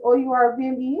access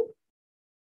OURVLE?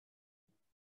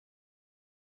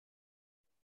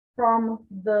 From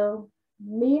the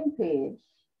main page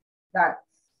that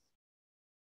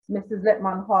Mrs.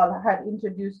 Letman Hall had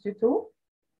introduced you to.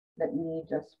 Let me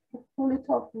just pull it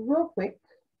up real quick.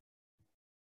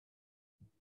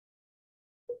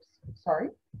 Oops, sorry.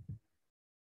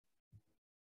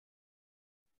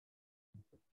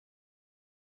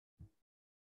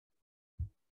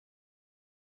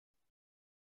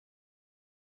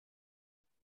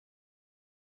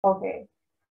 Okay.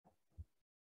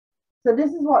 So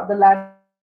this is what the land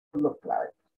looks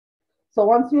like. So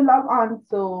once you log on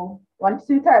to, once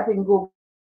you type in Google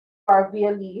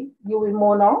OURVLE, you will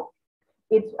mono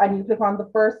it, and you click on the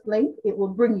first link, it will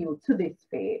bring you to this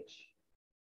page.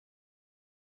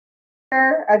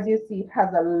 Here, as you see, it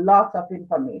has a lot of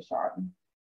information.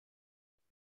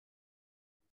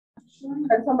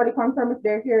 Can somebody confirm if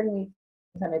they're hearing me?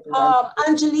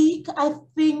 Angelique, I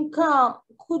think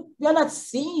we're not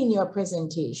seeing your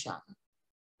presentation.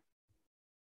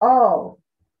 Oh.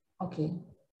 Okay.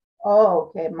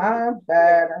 Oh, okay, my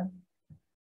bad.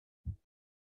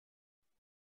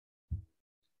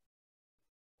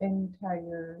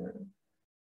 Entire.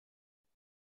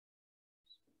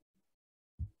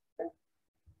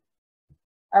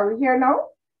 Are we here now?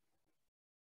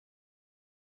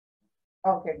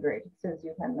 Okay, great. Since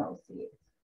you can now see it.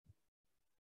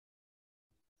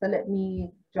 So let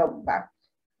me jump back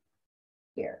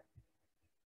here.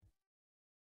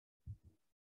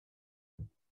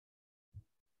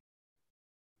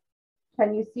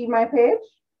 Can you see my page?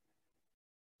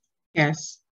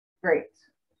 Yes. Great.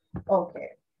 Okay.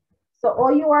 So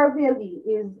OURVLE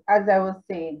is, as I was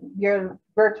saying, your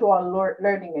virtual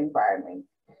learning environment.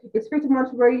 It's pretty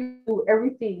much where you do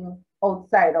everything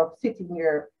outside of sitting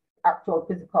your actual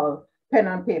physical pen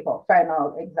and paper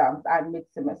final exams and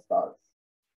mid-semesters.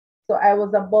 So I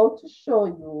was about to show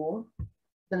you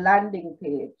the landing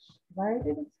page. Why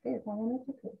did it say it? I wanted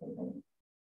to click the link.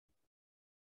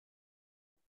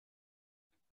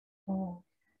 Oh.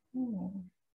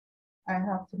 I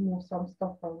have to move some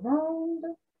stuff around.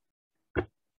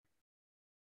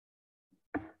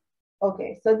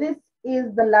 Okay, so this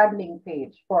is the landing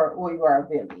page for OUR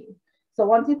VLE. So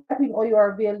once you type in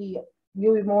OUR VLE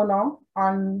UWI Mona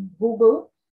on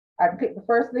Google and click the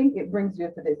first link, it brings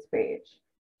you to this page.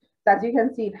 So as you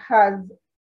can see, it has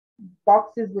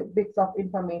boxes with bits of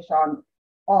information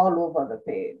all over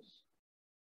the page,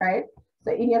 right?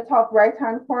 So in your top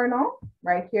right-hand corner,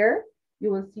 right here,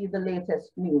 you will see the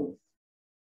latest news.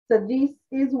 So this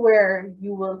is where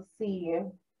you will see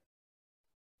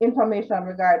information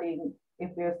regarding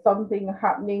if there's something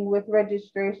happening with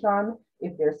registration,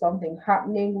 if there's something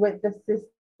happening with the system,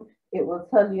 it will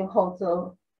tell you how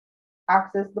to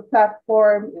access the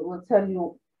platform. It will tell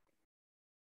you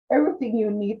everything you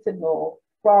need to know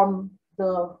from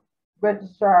the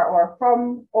registrar or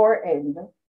from our end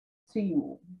to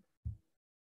you.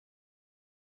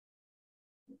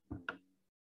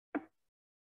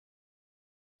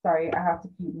 Sorry, I have to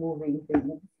keep moving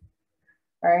things.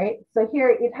 All right, so here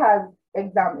it has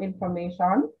exam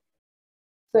information.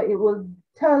 So it will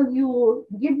tell you,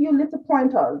 give you little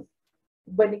pointers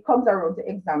when it comes around to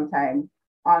exam time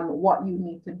on what you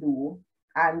need to do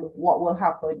and what will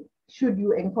happen should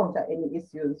you encounter any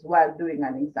issues while doing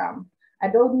an exam. I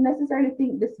don't necessarily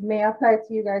think this may apply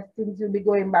to you guys since you'll be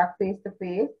going back face to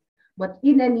face, but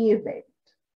in any event,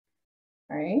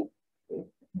 all right,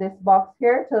 this box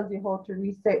here tells you how to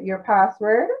reset your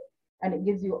password, and it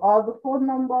gives you all the phone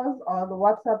numbers, all the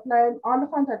WhatsApp line, all the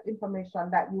contact information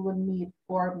that you will need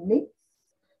for MITS.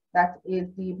 That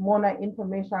is the Mona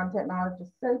Information Technology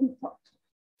Center,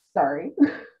 sorry,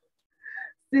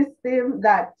 system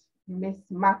that Miss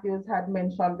Matthews had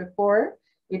mentioned before.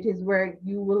 It is where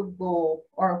you will go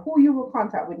or who you will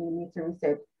contact when you need to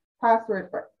reset password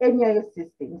for any of your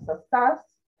systems. So SAS,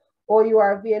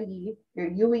 OUR VLE, your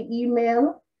UWI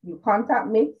email, you contact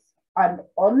MITS, and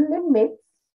only MITS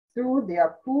through the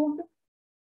approved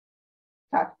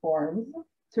platforms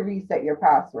to reset your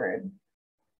password.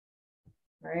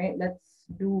 All right, let's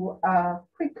do a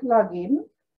quick login.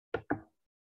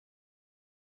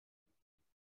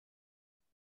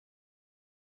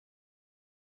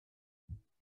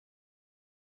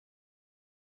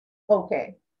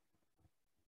 Okay.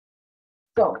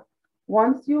 So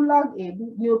once you log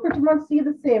in, you'll pretty much see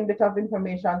the same bit of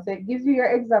information. So it gives you your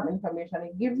exam information,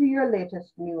 it gives you your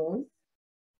latest news.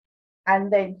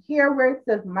 And then here where it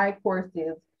says My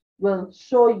Courses will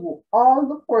show you all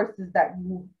the courses that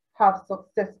you have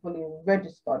successfully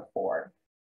registered for.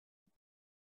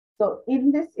 So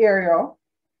in this area,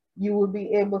 you will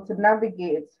be able to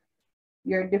navigate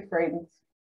your different,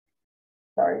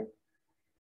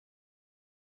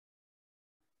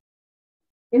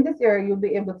 in this area, you'll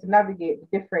be able to navigate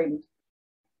different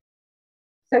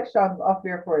sections of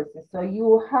your courses. So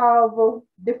you have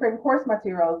different course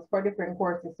materials for different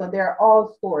courses. So they're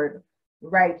all stored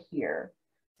right here.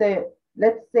 So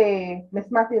let's say Ms.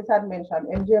 Matthews had mentioned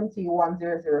MGMT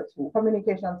 1002,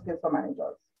 Communication Skills for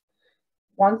Managers.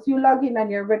 Once you log in and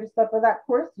you're registered for that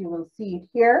course, you will see it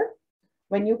here.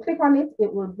 When you click on it,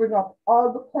 it will bring up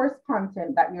all the course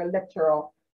content that your lecturer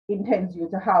intends you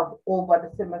to have over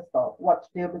the semester, what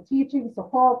they'll be teaching, so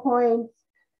PowerPoints,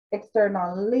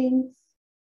 external links,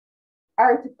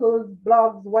 articles,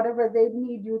 blogs, whatever they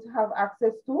need you to have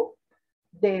access to,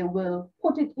 they will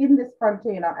put it in this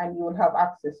container and you will have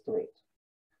access to it.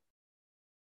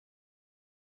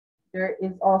 There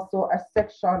is also a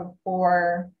section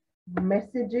for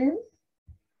messages.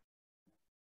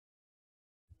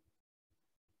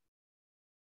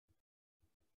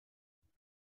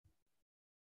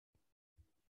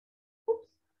 Oops.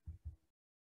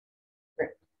 Great.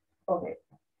 Okay.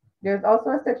 There's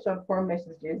also a section for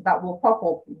messages that will pop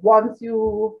up once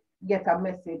you get a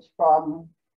message from,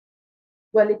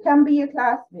 well, it can be a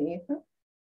classmate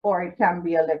or it can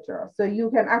be a lecturer. So you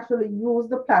can actually use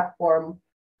the platform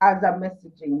as a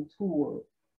messaging tool.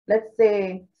 Let's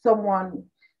say someone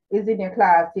is in your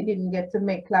class, you didn't get to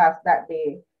make class that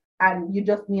day, and you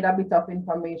just need a bit of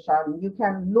information. You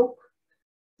can look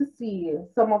to see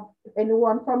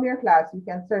anyone from your class, you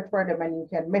can search for them and you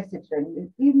can message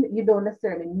them. Even you don't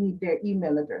necessarily need their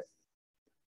email address.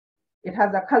 It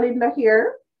has a calendar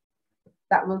here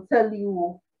that will tell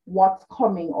you what's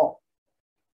coming up.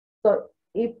 So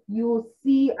if you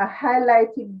see a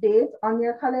highlighted date on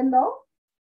your calendar,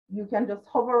 you can just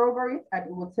hover over it and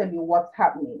it will tell you what's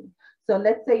happening. So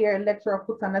let's say your lecturer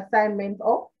puts an assignment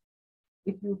up.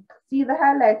 If you see the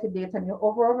highlighted date and you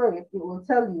hover over it, it will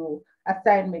tell you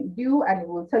assignment due and it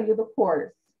will tell you the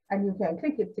course. And you can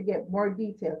click it to get more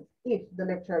details if the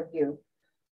lecturer gives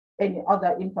any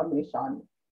other information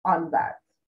on that.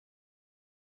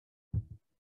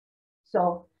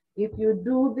 So if you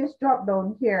do this drop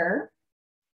down here,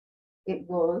 it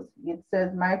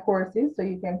says my courses. So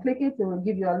you can click it, it will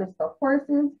give you a list of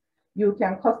courses. You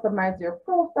can customize your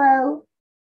profile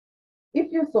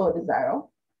if you so desire.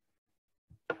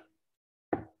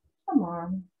 Come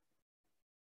on.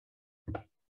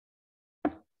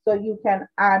 So you can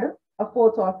add a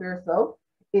photo of yourself.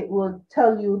 It will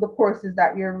tell you the courses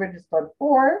that you're registered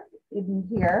for in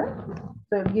here.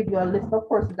 So it'll give you a list of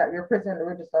courses that you're presently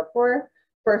registered for,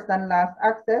 first and last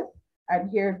access. And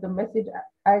here's the message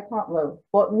icon, well,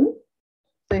 button.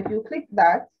 So if you click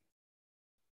that,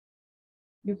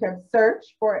 you can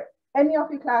search for any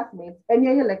of your classmates, any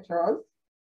of your lecturers,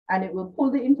 and it will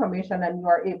pull the information and you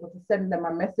are able to send them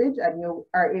a message and you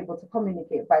are able to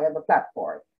communicate via the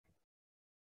platform.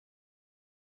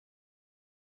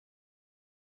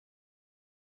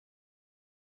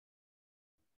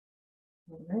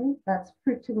 All right, that's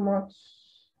pretty much,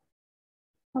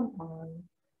 come on.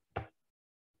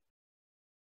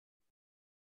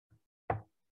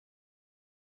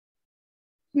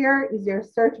 Here is your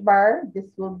search bar. This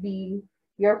will be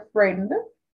your friend,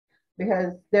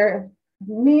 because there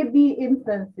may be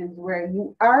instances where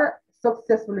you are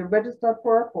successfully registered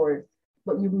for a course,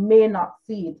 but you may not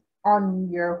see it on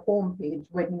your homepage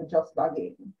when you just log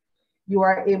in. You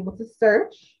are able to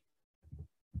search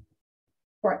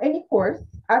for any course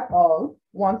at all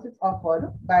once it's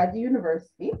offered by the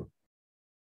university,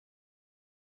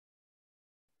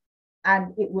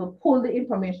 and it will pull the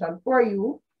information for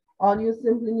you. All you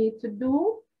simply need to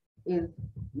do is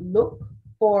look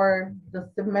for the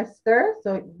semester.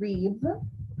 So it reads, let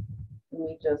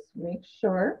me just make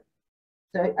sure.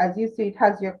 So as you see, it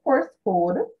has your course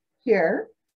code here,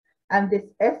 and this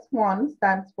S1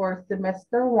 stands for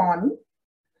semester 1,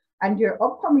 and your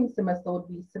upcoming semester would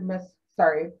be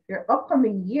your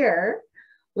upcoming year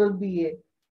will be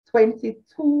 22-23.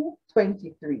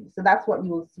 So that's what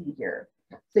you will see here.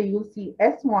 So you'll see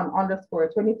S1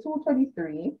 underscore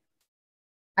 22-23,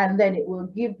 and then it will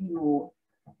give you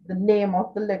the name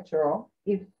of the lecturer.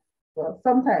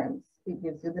 Sometimes it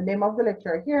gives you the name of the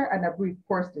lecturer here and a brief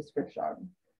course description.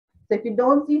 So if you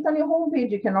don't see it on your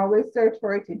homepage, you can always search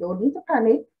for it. You don't need to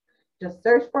panic. Just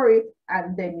search for it,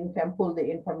 and then you can pull the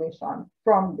information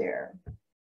from there.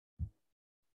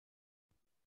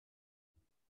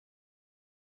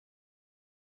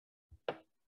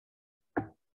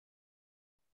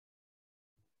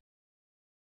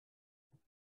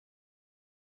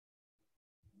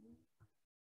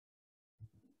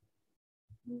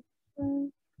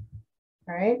 All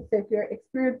right, so if you're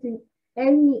experiencing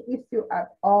any issue at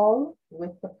all with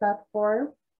the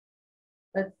platform,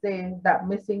 let's say that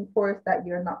missing course that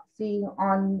you're not seeing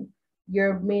on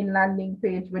your main landing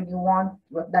page when you want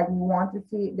to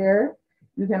see it there,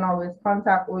 you can always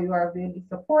contact OUR Daily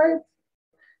Support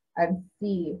and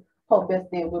see how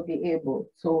best they will be able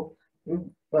to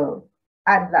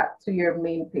add that to your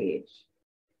main page.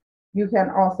 You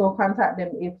can also contact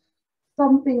them if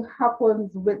something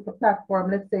happens with the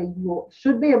platform. Let's say you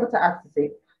should be able to access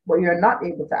it, but you're not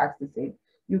able to access it.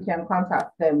 You can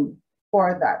contact them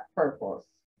for that purpose.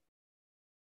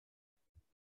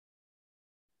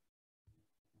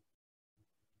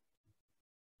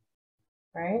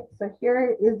 Right, so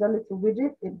here is a little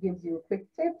widget. It gives you quick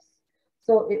tips.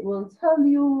 So it will tell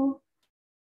you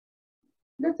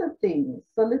little things.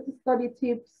 So little study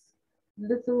tips,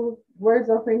 little words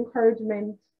of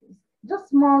encouragement, just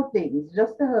small things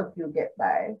just to help you get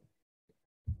by.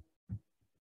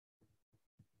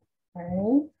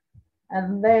 Right,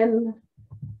 and then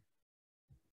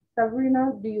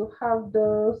Sabrina, do you have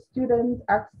the student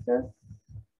access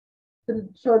to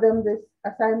show them this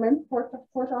assignment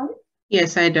portion?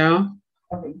 Yes, I do.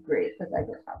 Okay, great, because I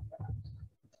don't have that.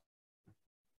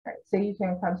 All right, so you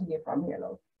can continue from here,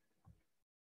 love.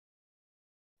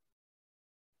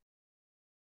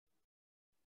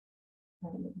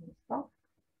 Let me stop. All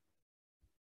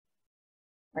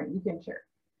right, you can share.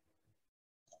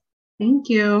 Thank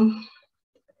you.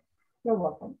 You're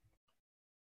welcome.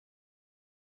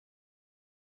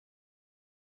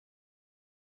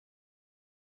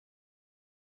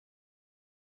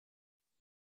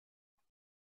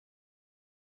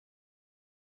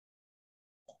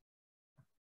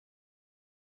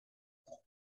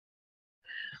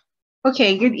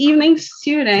 Okay, good evening,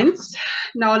 students.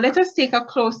 Now let us take a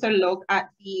closer look at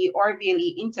the Orville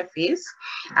interface.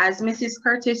 As Mrs.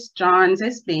 Curtis Johns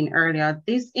explained earlier,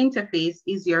 this interface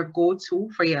is your go-to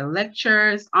for your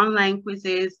lectures, online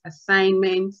quizzes,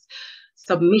 assignments,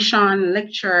 submission,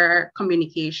 lecture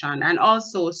communication, and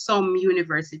also some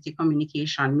university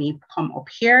communication may come up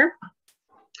here.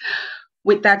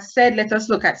 With that said, let us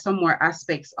look at some more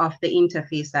aspects of the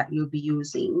interface that you'll be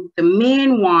using. The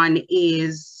main one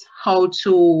is how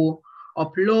to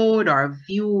upload or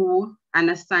view an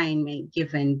assignment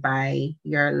given by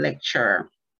your lecturer.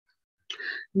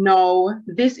 Now,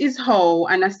 this is how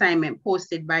an assignment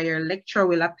posted by your lecturer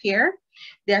will appear.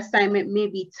 The assignment may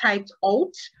be typed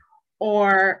out,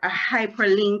 or a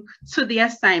hyperlink to the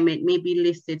assignment may be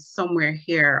listed somewhere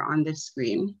here on the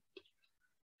screen.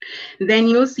 Then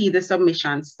you'll see the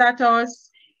submission status.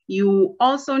 You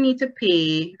also need to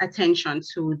pay attention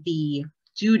to the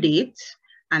due date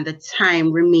and the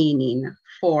time remaining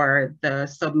for the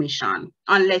submission,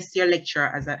 unless your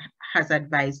lecturer has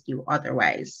advised you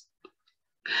otherwise.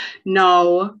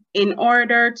 Now, in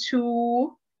order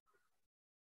to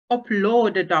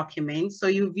upload the document, so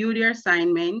you view the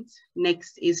assignment,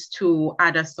 next is to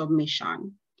add a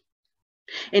submission.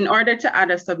 In order to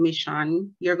add a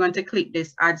submission, you're going to click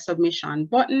this Add Submission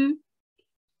button,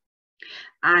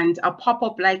 and a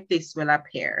pop-up like this will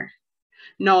appear.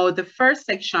 Now, the first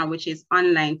section, which is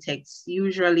online text,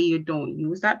 usually you don't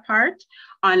use that part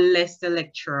unless the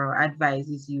lecturer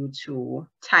advises you to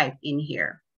type in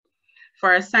here.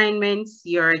 For assignments,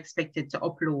 you're expected to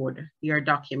upload your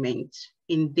document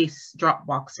in this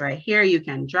Dropbox right here. You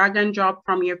can drag and drop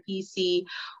from your PC,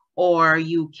 or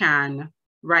you can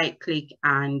right-click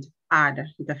and add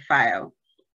the file.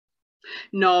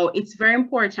 Now, it's very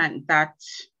important that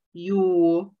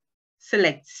you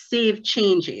select Save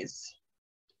Changes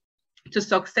to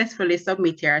successfully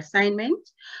submit your assignment.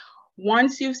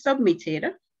 Once you've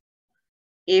submitted,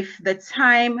 if the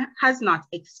time has not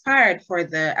expired for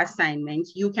the assignment,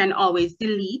 you can always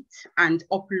delete and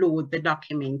upload the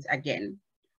document again.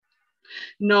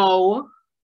 Now,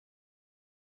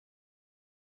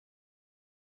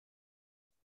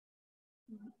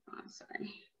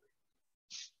 sorry.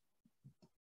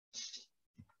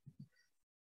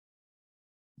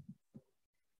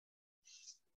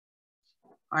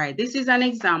 All right, this is an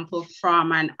example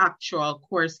from an actual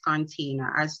course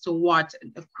container as to what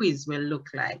the quiz will look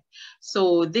like.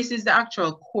 So this is the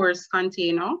actual course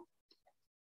container.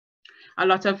 A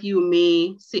lot of you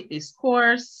may sit this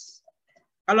course.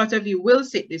 A lot of you will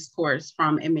sit this course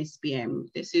from MSBM.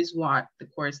 This is what the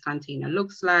course container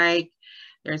looks like.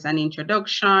 There's an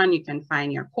introduction. You can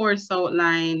find your course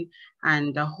outline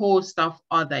and a host of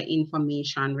other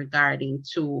information regarding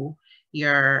to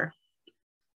your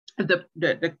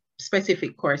the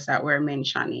specific course that we're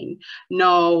mentioning.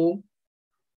 Now,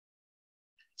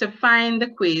 to find the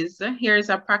quiz, here's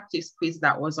a practice quiz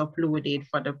that was uploaded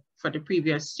for the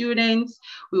previous students.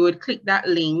 We would click that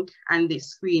link and the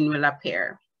screen will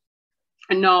appear.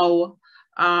 Now,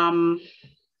 I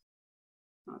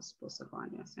was supposed to go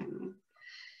on the assignment.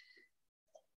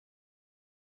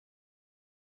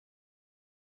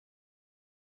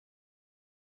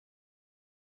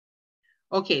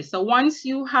 Okay, so once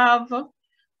you have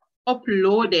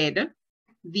uploaded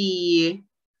the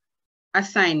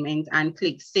assignment and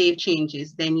click Save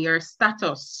Changes, then your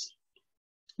status,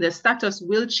 the status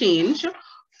will change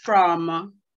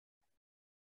from,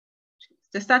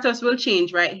 the status will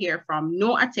change right here from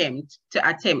no attempt to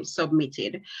attempt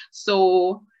submitted.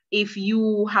 So if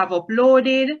you have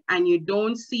uploaded and you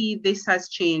don't see this has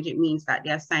changed, it means that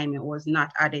the assignment was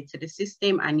not added to the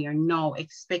system and you're now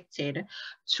expected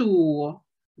to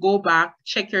go back,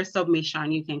 check your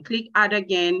submission. You can click Add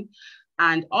again.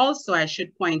 And also I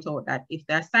should point out that if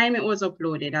the assignment was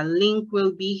uploaded, a link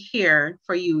will be here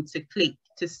for you to click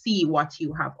to see what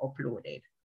you have uploaded.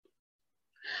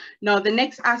 Now, the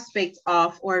next aspect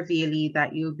of Orville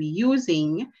that you'll be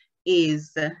using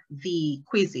is the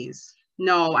quizzes.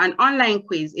 Now, an online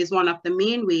quiz is one of the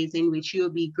main ways in which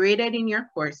you'll be graded in your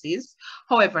courses.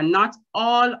 However, not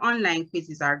all online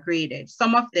quizzes are graded.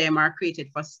 Some of them are created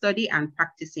for study and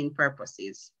practicing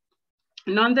purposes.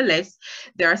 Nonetheless,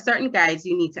 there are certain guides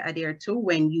you need to adhere to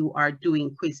when you are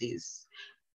doing quizzes.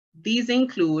 These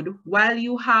include, while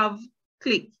you have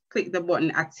click the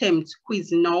button Attempt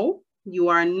Quiz Now, you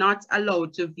are not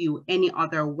allowed to view any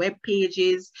other web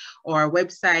pages or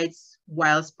websites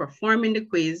whilst performing the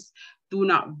quiz. Do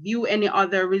not view any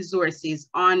other resources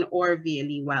on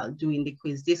Orville while doing the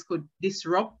quiz. This could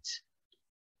disrupt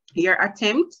your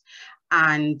attempt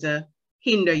and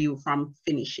hinder you from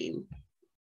finishing.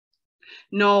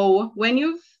 Now, when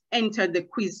you've entered the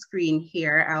quiz screen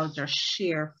here, I'll just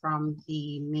share from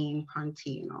the main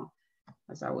container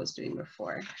as I was doing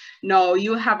before. Now,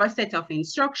 you have a set of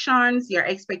instructions. You're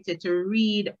expected to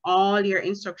read all your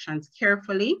instructions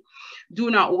carefully.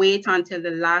 Do not wait until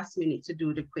the last minute to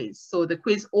do the quiz. So the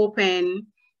quiz open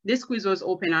This quiz was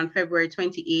open on February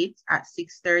 28th at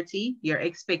 6:30. You're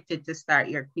expected to start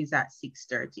your quiz at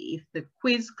 6:30. If the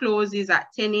quiz closes at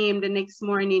 10 a.m. the next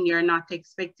morning, you're not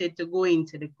expected to go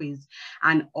into the quiz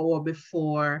an hour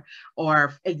before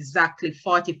or exactly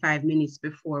 45 minutes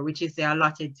before, which is the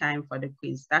allotted time for the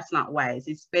quiz. That's not wise.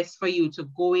 It's best for you to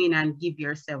go in and give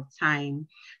yourself time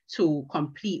to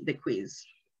complete the quiz.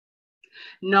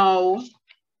 Now,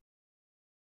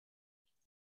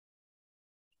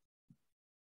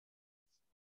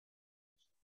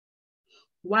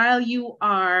 while you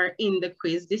are in the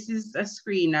quiz, this is a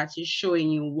screen that is showing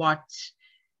you what,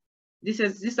 this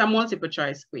is a multiple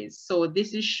choice quiz. So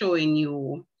this is showing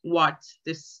you what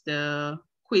the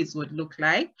quiz would look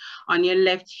like. On your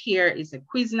left here is a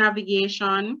quiz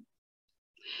navigation.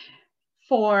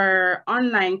 For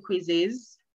online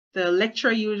quizzes, the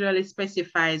lecturer usually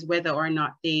specifies whether or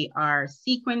not they are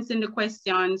sequencing the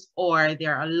questions or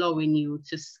they're allowing you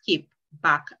to skip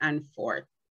back and forth.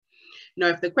 Now,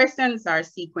 if the questions are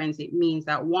sequenced, it means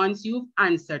that once you've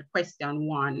answered question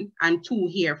 1 and 2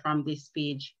 here from this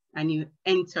page, and you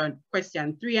entered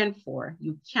question 3 and 4,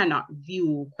 you cannot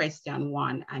view question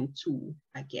 1 and 2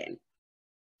 again.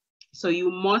 So you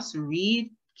must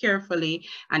read carefully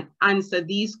and answer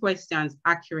these questions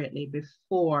accurately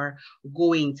before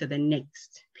going to the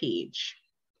next page.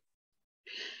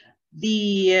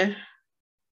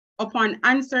 Upon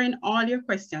answering all your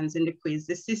questions in the quiz,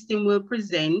 the system will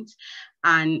present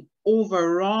an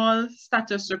overall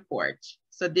status report.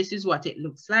 So this is what it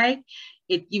looks like.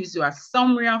 It gives you a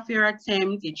summary of your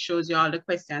attempt. It shows you all the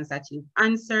questions that you've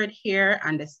answered here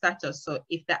and the status. So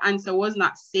if the answer was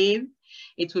not saved,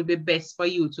 it would be best for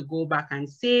you to go back and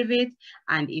save it.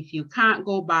 And if you can't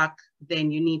go back, then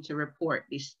you need to report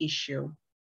this issue.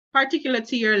 Particular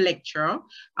to your lecturer,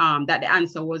 that the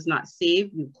answer was not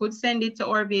saved, you could send it to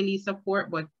RVLE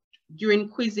support, but during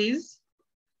quizzes,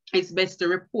 it's best to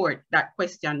report that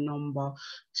question number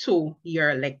to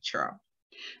your lecturer.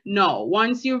 Now,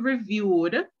 once you've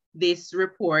reviewed this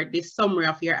report, this summary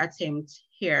of your attempt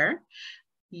here,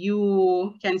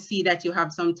 you can see that you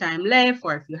have some time left,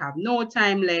 or if you have no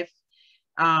time left,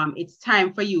 it's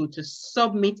time for you to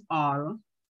submit all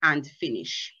and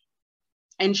finish.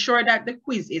 Ensure that the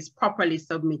quiz is properly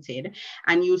submitted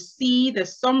and you see the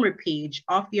summary page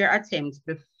of your attempt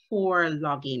before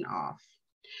logging off.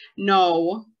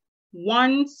 Now,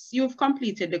 once you've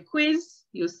completed the quiz,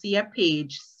 you'll see a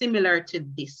page similar to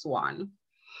this one.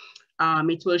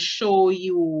 It will show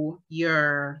you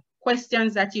your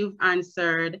questions that you've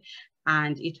answered,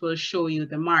 and it will show you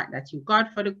the mark that you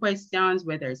got for the questions,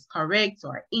 whether it's correct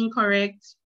or incorrect.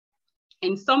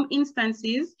 In some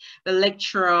instances, the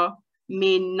lecturer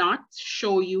may not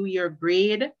show you your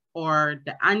grade or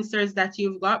the answers that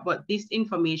you've got, but this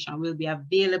information will be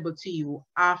available to you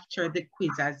after the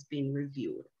quiz has been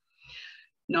reviewed.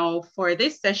 Now, for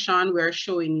this session, we're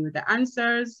showing you the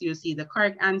answers. You see the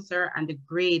correct answer and the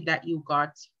grade that you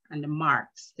got and the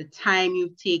marks, the time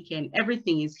you've taken,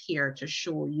 everything is here to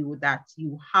show you that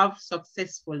you have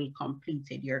successfully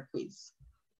completed your quiz.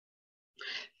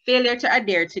 Failure to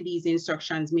adhere to these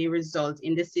instructions may result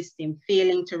in the system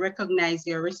failing to recognize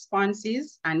your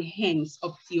responses, and hence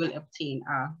you will obtain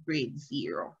a grade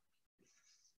 0.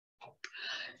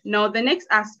 Now, the next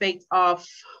aspect of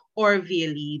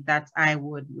RVLE that I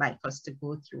would like us to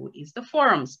go through is the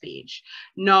forums page.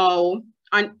 Now,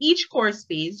 on each course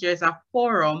page, there's a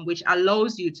forum which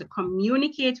allows you to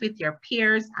communicate with your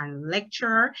peers and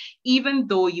lecturer, even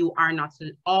though you are not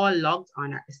all logged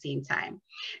on at the same time.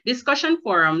 Discussion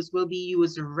forums will be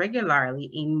used regularly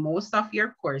in most of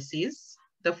your courses.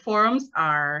 The forums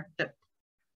are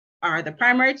the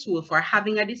primary tool for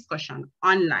having a discussion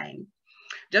online,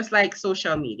 just like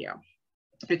social media.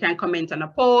 You can comment on a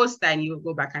post and you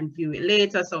go back and view it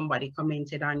later. Somebody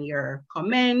commented on your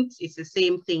comment. It's the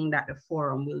same thing that the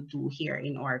forum will do here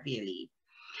in RVLE.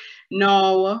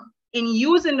 Now, in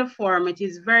using the forum, it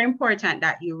is very important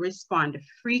that you respond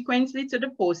frequently to the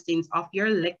postings of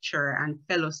your lecturer and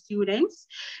fellow students.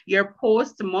 Your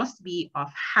post must be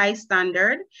of high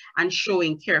standard and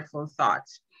showing careful thought.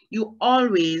 You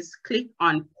always click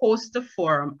on post the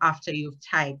forum after you've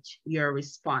typed your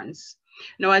response.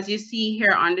 Now, as you see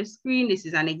here on the screen, this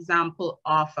is an example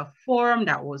of a forum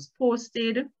that was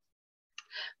posted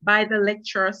by the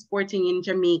lecturer Sporting in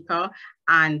Jamaica.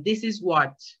 And this is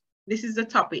the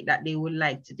topic that they would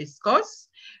like to discuss.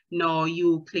 Now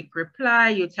you click reply,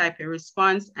 you type a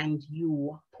response, and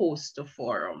you post the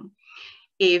forum.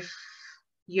 If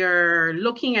you're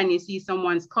looking and you see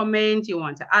someone's comment, you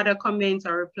want to add a comment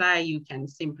or reply, you can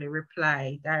simply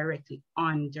reply directly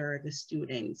under the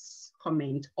student's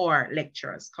comment or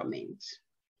lecturer's comment.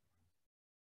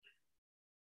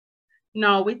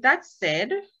 Now, with that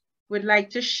said, we'd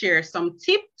like to share some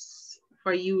tips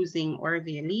for using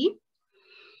Orvally.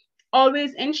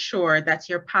 Always ensure that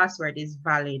your password is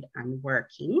valid and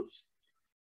working.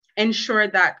 Ensure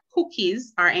that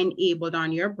cookies are enabled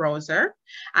on your browser.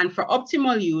 And for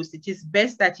optimal use, it is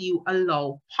best that you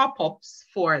allow pop-ups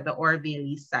for the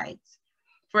Orvally site.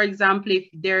 For example, if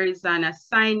there is an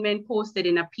assignment posted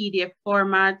in a PDF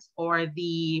format or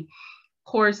the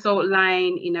course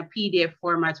outline in a PDF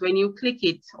format, when you click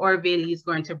it, Orvally is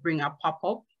going to bring a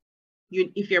pop-up.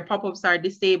 If your pop-ups are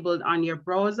disabled on your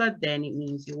browser, then it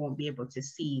means you won't be able to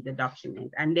see the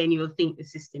document. And then you'll think the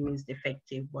system is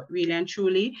defective. But really and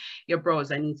truly, your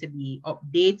browser needs to be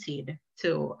updated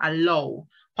to allow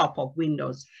pop-up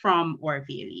windows from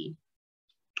Orvally.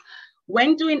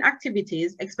 When doing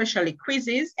activities, especially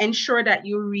quizzes, ensure that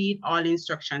you read all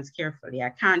instructions carefully. I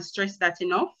can't stress that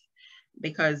enough,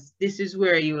 because this is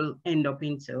where you'll end up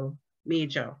into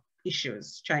major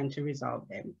issues trying to resolve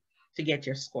them to get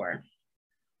your score.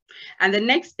 And the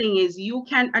next thing is you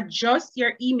can adjust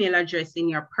your email address in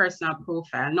your personal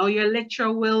profile. Now your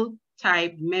lecturer will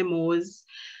type memos,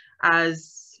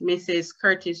 as Mrs.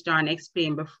 Curtis John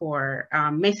explained before.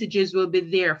 Messages will be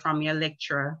there from your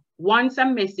lecturer. Once a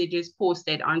message is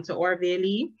posted onto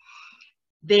Orvally,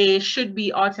 they should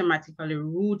be automatically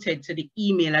routed to the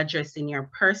email address in your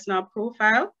personal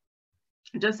profile.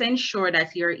 Just ensure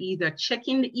that you're either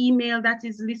checking the email that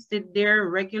is listed there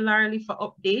regularly for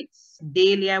updates,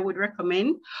 daily I would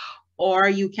recommend, or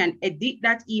you can edit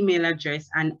that email address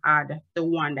and add the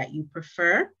one that you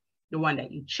prefer, the one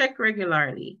that you check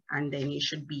regularly, and then you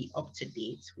should be up to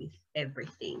date with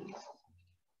everything.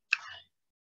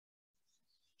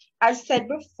 As said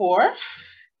before,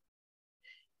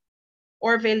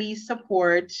 Orvally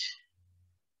support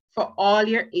for all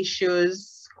your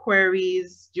issues,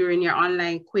 queries during your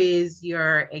online quiz,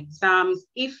 your exams.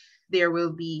 If there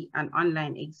will be an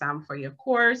online exam for your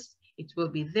course, it will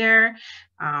be there.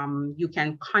 You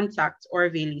can contact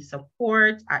Orvally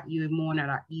support at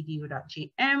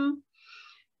umona.edu.gm.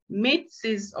 MITS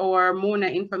is our Mona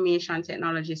Information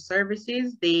Technology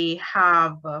Services. They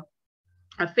have a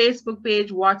Facebook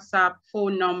page, WhatsApp,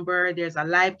 phone number. There's a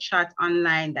live chat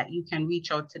online that you can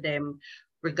reach out to them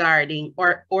regarding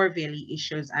Orvally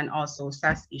issues and also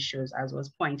SAS issues, as was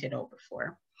pointed out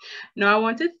before. Now, I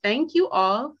want to thank you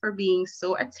all for being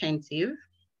so attentive.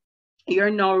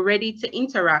 You're now ready to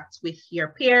interact with your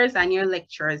peers and your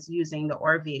lecturers using the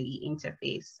Orvally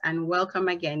interface. And welcome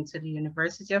again to the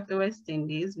University of the West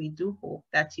Indies. We do hope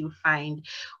that you find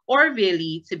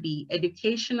Orvally to be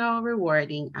educational,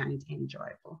 rewarding, and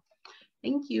enjoyable.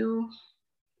 Thank you.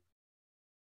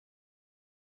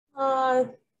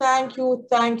 Thank you,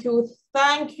 thank you,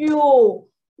 thank you.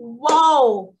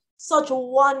 Wow, such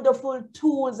wonderful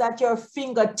tools at your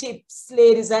fingertips,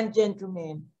 ladies and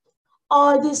gentlemen.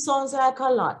 All this sounds like a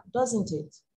lot, doesn't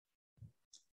it?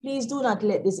 Please do not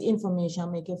let this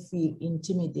information make you feel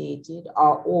intimidated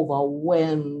or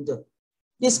overwhelmed.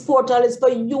 This portal is for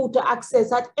you to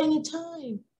access at any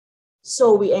time.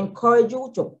 So we encourage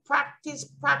you to practice,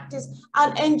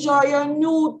 and enjoy your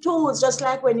new tools, just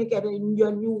like when you get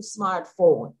your new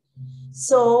smartphone.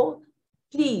 So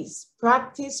please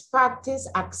practice,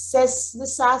 access the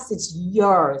SAS, it's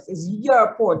yours, it's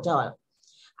your portal.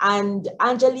 And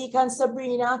Angelique and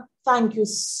Sabrina, thank you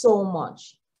so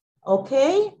much,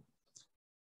 okay?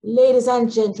 Ladies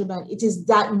and gentlemen, it is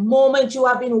that moment you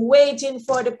have been waiting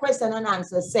for, the question and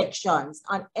answer sections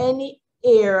on any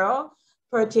area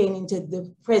pertaining to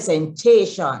the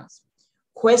presentations.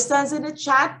 Questions in the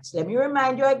chat, let me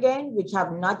remind you again, which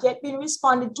have not yet been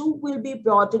responded to, will be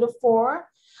brought to the fore,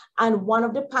 and one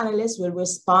of the panelists will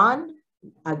respond.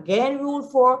 Again, rule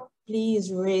 4,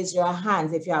 please raise your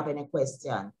hands if you have any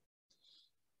question.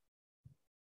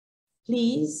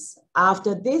 Please,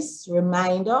 after this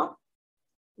reminder,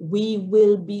 we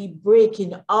will be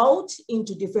breaking out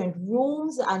into different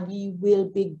rooms and we will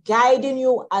be guiding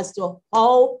you as to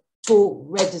how to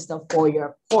register for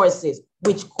your courses,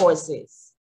 which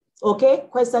courses. Okay,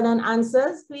 question and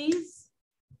answers, please.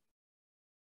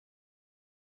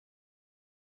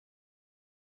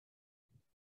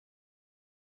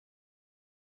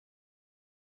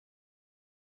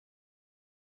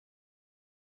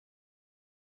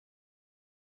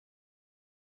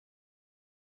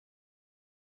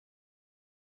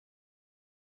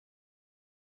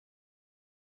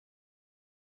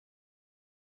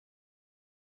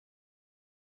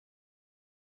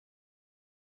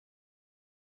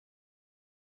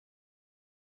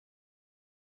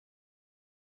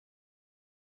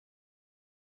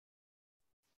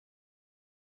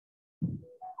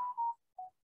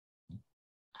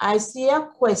 I see a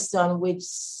question which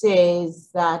says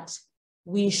that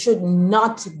we should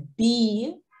not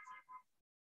be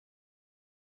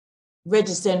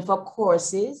registering for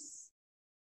courses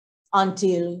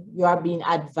until you are being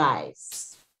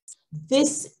advised.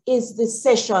 This is the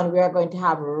session we are going to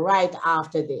have right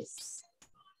after this.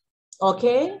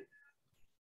 Okay?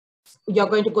 You're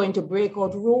going to go into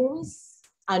breakout rooms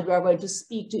and we're going to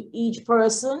speak to each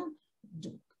person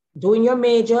doing your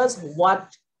majors,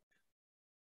 what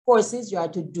courses you are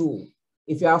to do.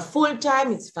 If you are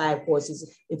full-time, it's 5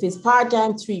 courses. If it's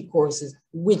part-time, 3 courses.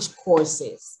 Which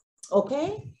courses?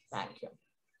 Okay? Thank you.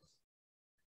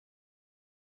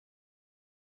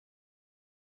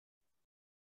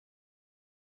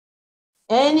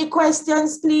 Any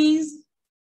questions, please?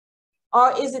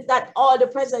 Or is it that all the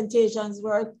presentations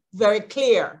were very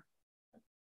clear?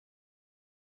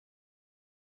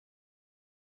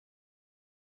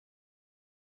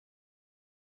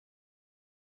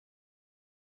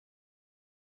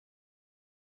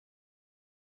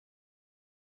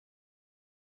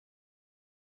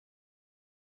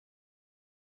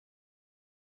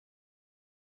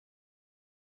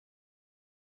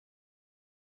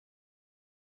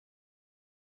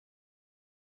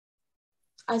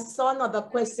 I saw another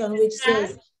question which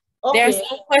says, okay. There's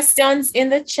some questions in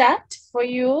the chat for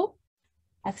you.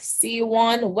 I see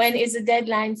one. When is the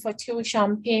deadline for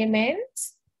tuition payment?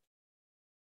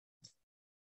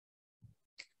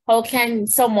 How can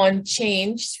someone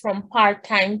change from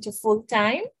part-time to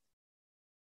full-time?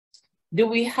 Do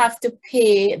we have to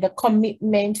pay the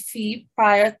commitment fee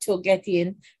prior to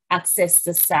getting access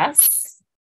to SAS?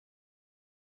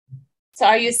 So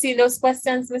are you seeing those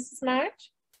questions, Mrs. March?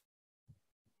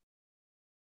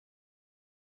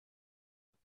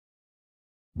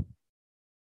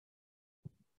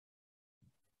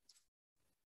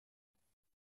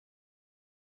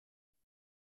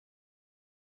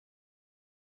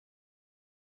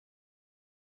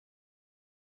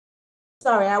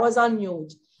 Sorry, I was on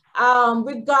mute.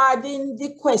 Regarding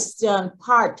the question,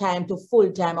 part-time to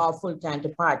full-time or full-time to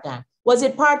part-time. Was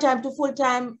it part-time to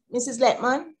full-time, Mrs.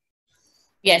 Letman?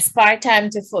 Yes,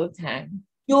 part-time to full-time.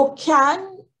 You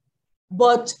can,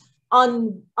 but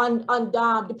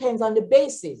depends on the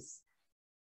basis.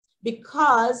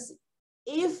 Because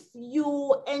if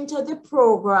you enter the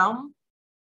program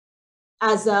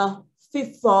as a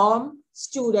 5th form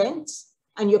student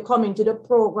and you're coming to the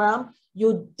program,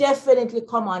 you definitely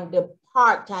come on the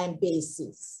part-time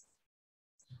basis.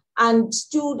 And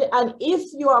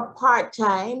if you are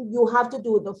part-time, you have to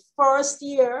do the first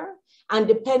year, and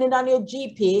depending on your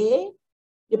GPA,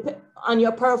 on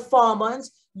your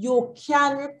performance, you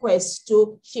can request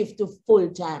to shift to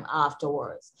full-time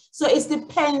afterwards. So it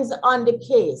depends on the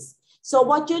case. So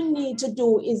what you need to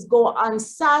do is go on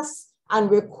SAS and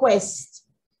request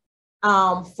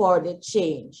for the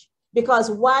change.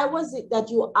 Because why was it that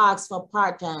you asked for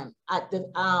part-time at the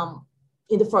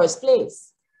in the first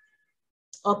place?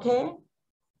 Okay.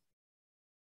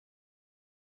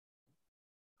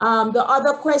 The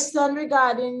other question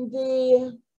regarding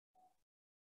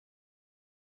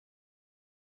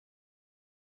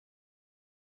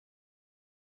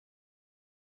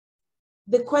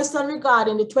the question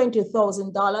regarding the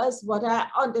 $20,000, what I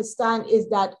understand is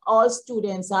that all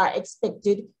students are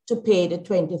expected to pay the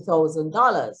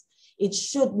 $20,000. It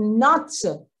should not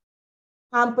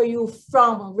hamper you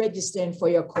from registering for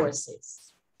your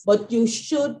courses, but you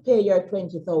should pay your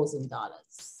 $20,000.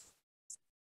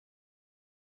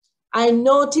 I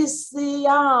noticed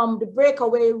the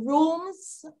breakaway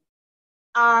rooms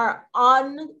are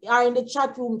in the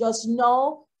chat room just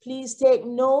now. Please take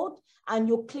note and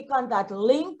you click on that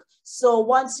link. So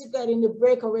once you get in the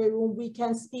breakaway room, we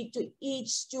can speak to each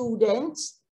student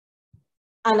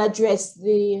and address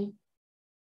the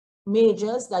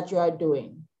majors that you are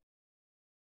doing.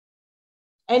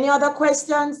 Any other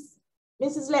questions,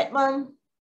 Mrs. Letman?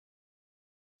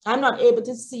 I'm not able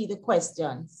to see the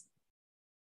questions.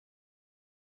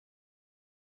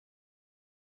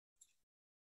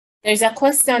 There's a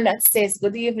question that says,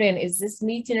 good evening, is this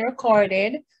meeting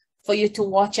recorded for you to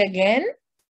watch again?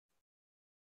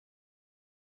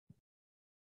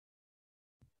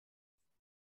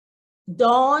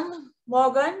 Dawn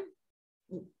Morgan,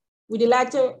 would you like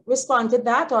to respond to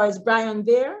that, or is Brian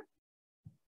there?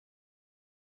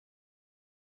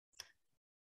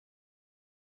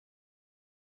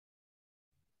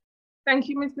 Thank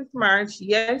you, Mrs. March.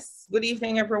 Yes, good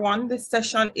evening, everyone. This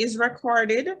session is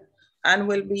recorded and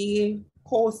will be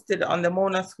posted on the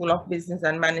Mona School of Business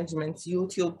and Management's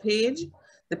YouTube page.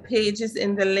 The page is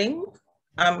in the link.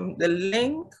 The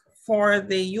link for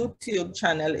the YouTube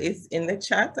channel is in the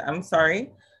chat. I'm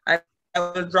sorry. And I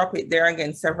will drop it there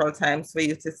again several times for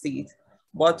you to see it.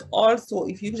 But also,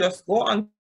 if you just go on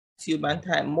YouTube and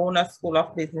type Mona School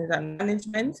of Business and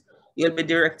Management, you'll be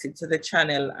directed to the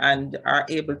channel and are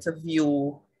able to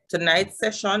view tonight's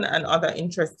session and other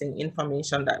interesting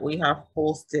information that we have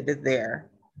posted there.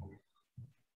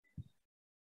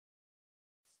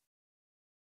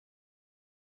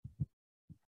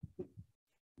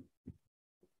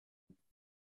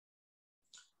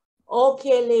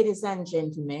 Okay, ladies and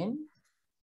gentlemen,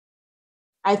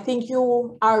 I think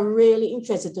you are really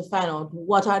interested to find out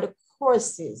what are the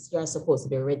courses you're supposed to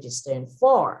be registering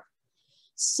for.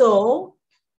 So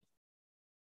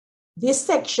this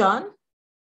section,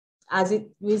 as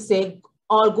we say,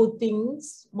 all good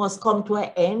things must come to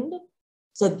an end.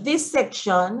 So this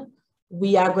section,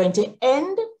 we are going to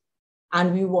end,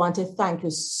 and we want to thank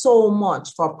you so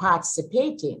much for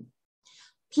participating.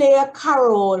 Player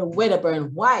Carol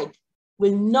Wedderburn White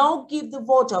will now give the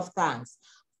vote of thanks,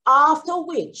 after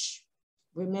which,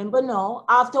 remember now,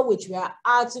 after which we are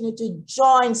asking you to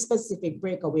join specific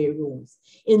breakaway rooms.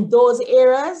 In those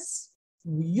areas,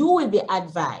 you will be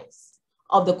advised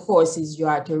of the courses you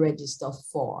are to register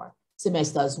for,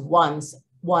 semesters 1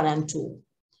 and 2.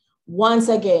 Once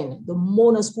again, the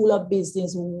Mona School of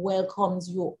Business welcomes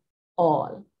you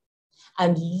all.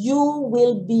 And you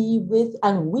will be with,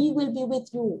 and we will be with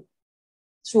you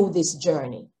through this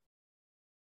journey.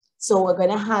 So we're going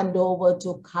to hand over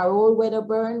to Carol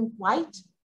Wedderburn White,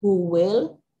 who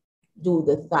will do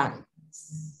the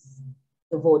thanks,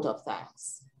 the vote of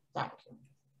thanks. Thank you.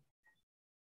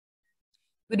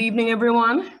 Good evening,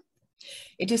 everyone.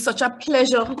 It is such a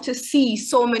pleasure to see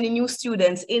so many new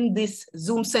students in this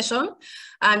Zoom session.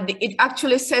 And it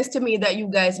actually says to me that you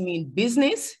guys mean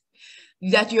business,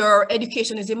 that your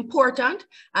education is important,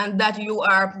 and that you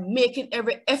are making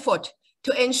every effort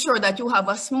to ensure that you have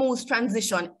a smooth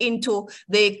transition into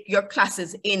your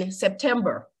classes in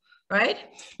September, right?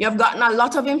 You have gotten a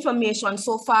lot of information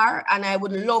so far, and I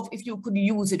would love if you could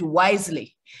use it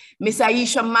wisely. Miss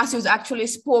Aisha Matthews actually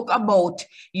spoke about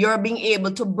your being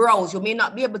able to browse. You may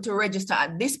not be able to register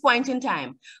at this point in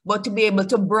time, but to be able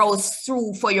to browse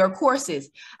through for your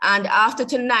courses. And after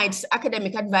tonight's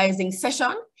academic advising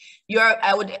session,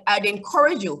 I'd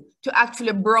encourage you to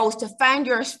actually browse to find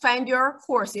your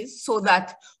courses, so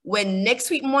that when next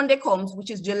week Monday comes,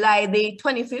 which is July the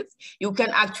 25th, you can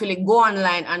actually go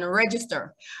online and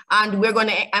register. And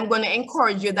I'm gonna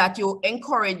encourage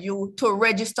you to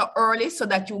register early, so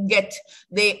that you get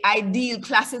the ideal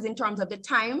classes in terms of the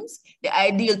times, the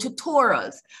ideal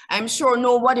tutorials. I'm sure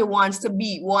nobody wants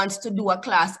to do a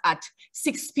class at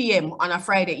 6 p.m. on a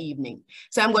Friday evening.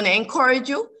 So I'm going to encourage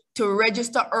you to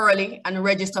register early and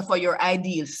register for your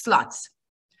ideal slots.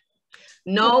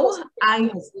 No, I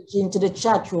message into the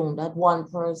chat room, that one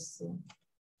person.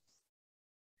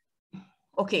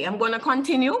 Okay, I'm going to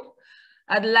continue.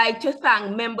 I'd like to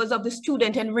thank members of the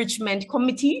Student Enrichment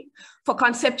Committee for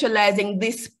conceptualizing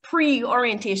this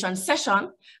pre-orientation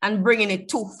session and bringing it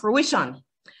to fruition.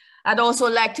 I'd also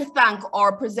like to thank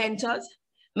our presenters,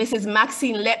 Mrs.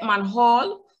 Maxine Letman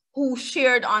Hall, who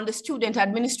shared on the student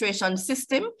administration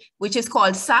system, which is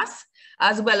called SAS,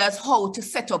 as well as how to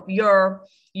set up your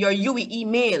UWI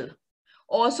email.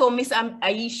 Also, Miss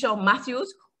Aisha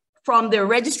Matthews from the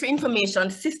Registry Information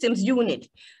Systems Unit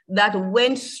that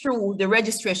went through the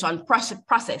registration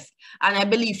process, and I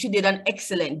believe she did an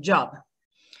excellent job.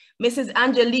 Mrs.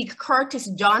 Angelique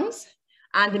Curtis-Johns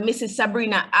and Mrs.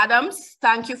 Sabrina Adams,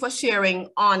 thank you for sharing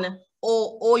on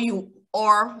OU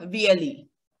or VLE.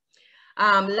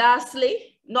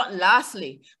 Not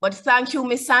lastly, but thank you,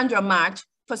 Ms. Sandra March,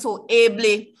 for so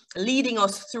ably leading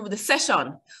us through the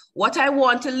session. What I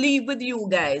want to leave with you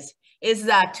guys is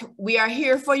that we are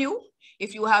here for you.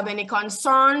 If you have any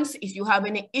concerns, if you have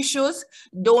any issues,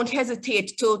 don't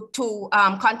hesitate to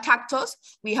contact us.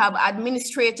 We have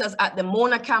administrators at the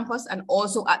Mona campus and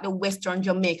also at the Western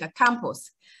Jamaica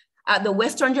campus. At the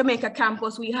Western Jamaica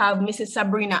campus, we have Mrs.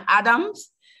 Sabrina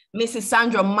Adams, Mrs.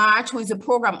 Sandra March, who is the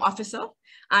program officer,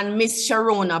 and Miss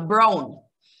Sharona Brown.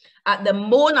 At the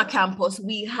Mona campus,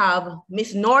 we have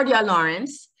Miss Nordia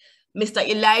Lawrence, Mr.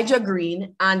 Elijah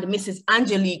Green, and Mrs.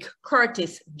 Angelique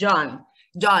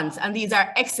Curtis-Johns, and these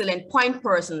are excellent point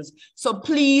persons. So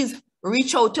please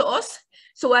reach out to us.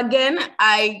 So again,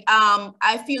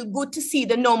 I feel good to see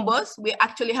the numbers. We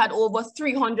actually had over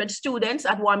 300 students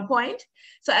at one point.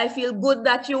 So I feel good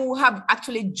that you have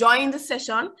actually joined the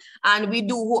session, and we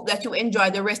do hope that you enjoy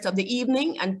the rest of the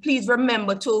evening. And please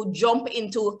remember to jump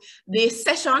into the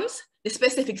sessions, the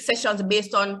specific sessions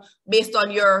based on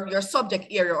your subject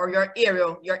area or your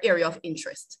area of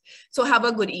interest. So have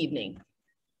a good evening.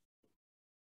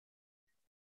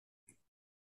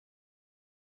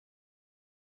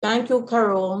 Thank you,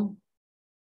 Carol.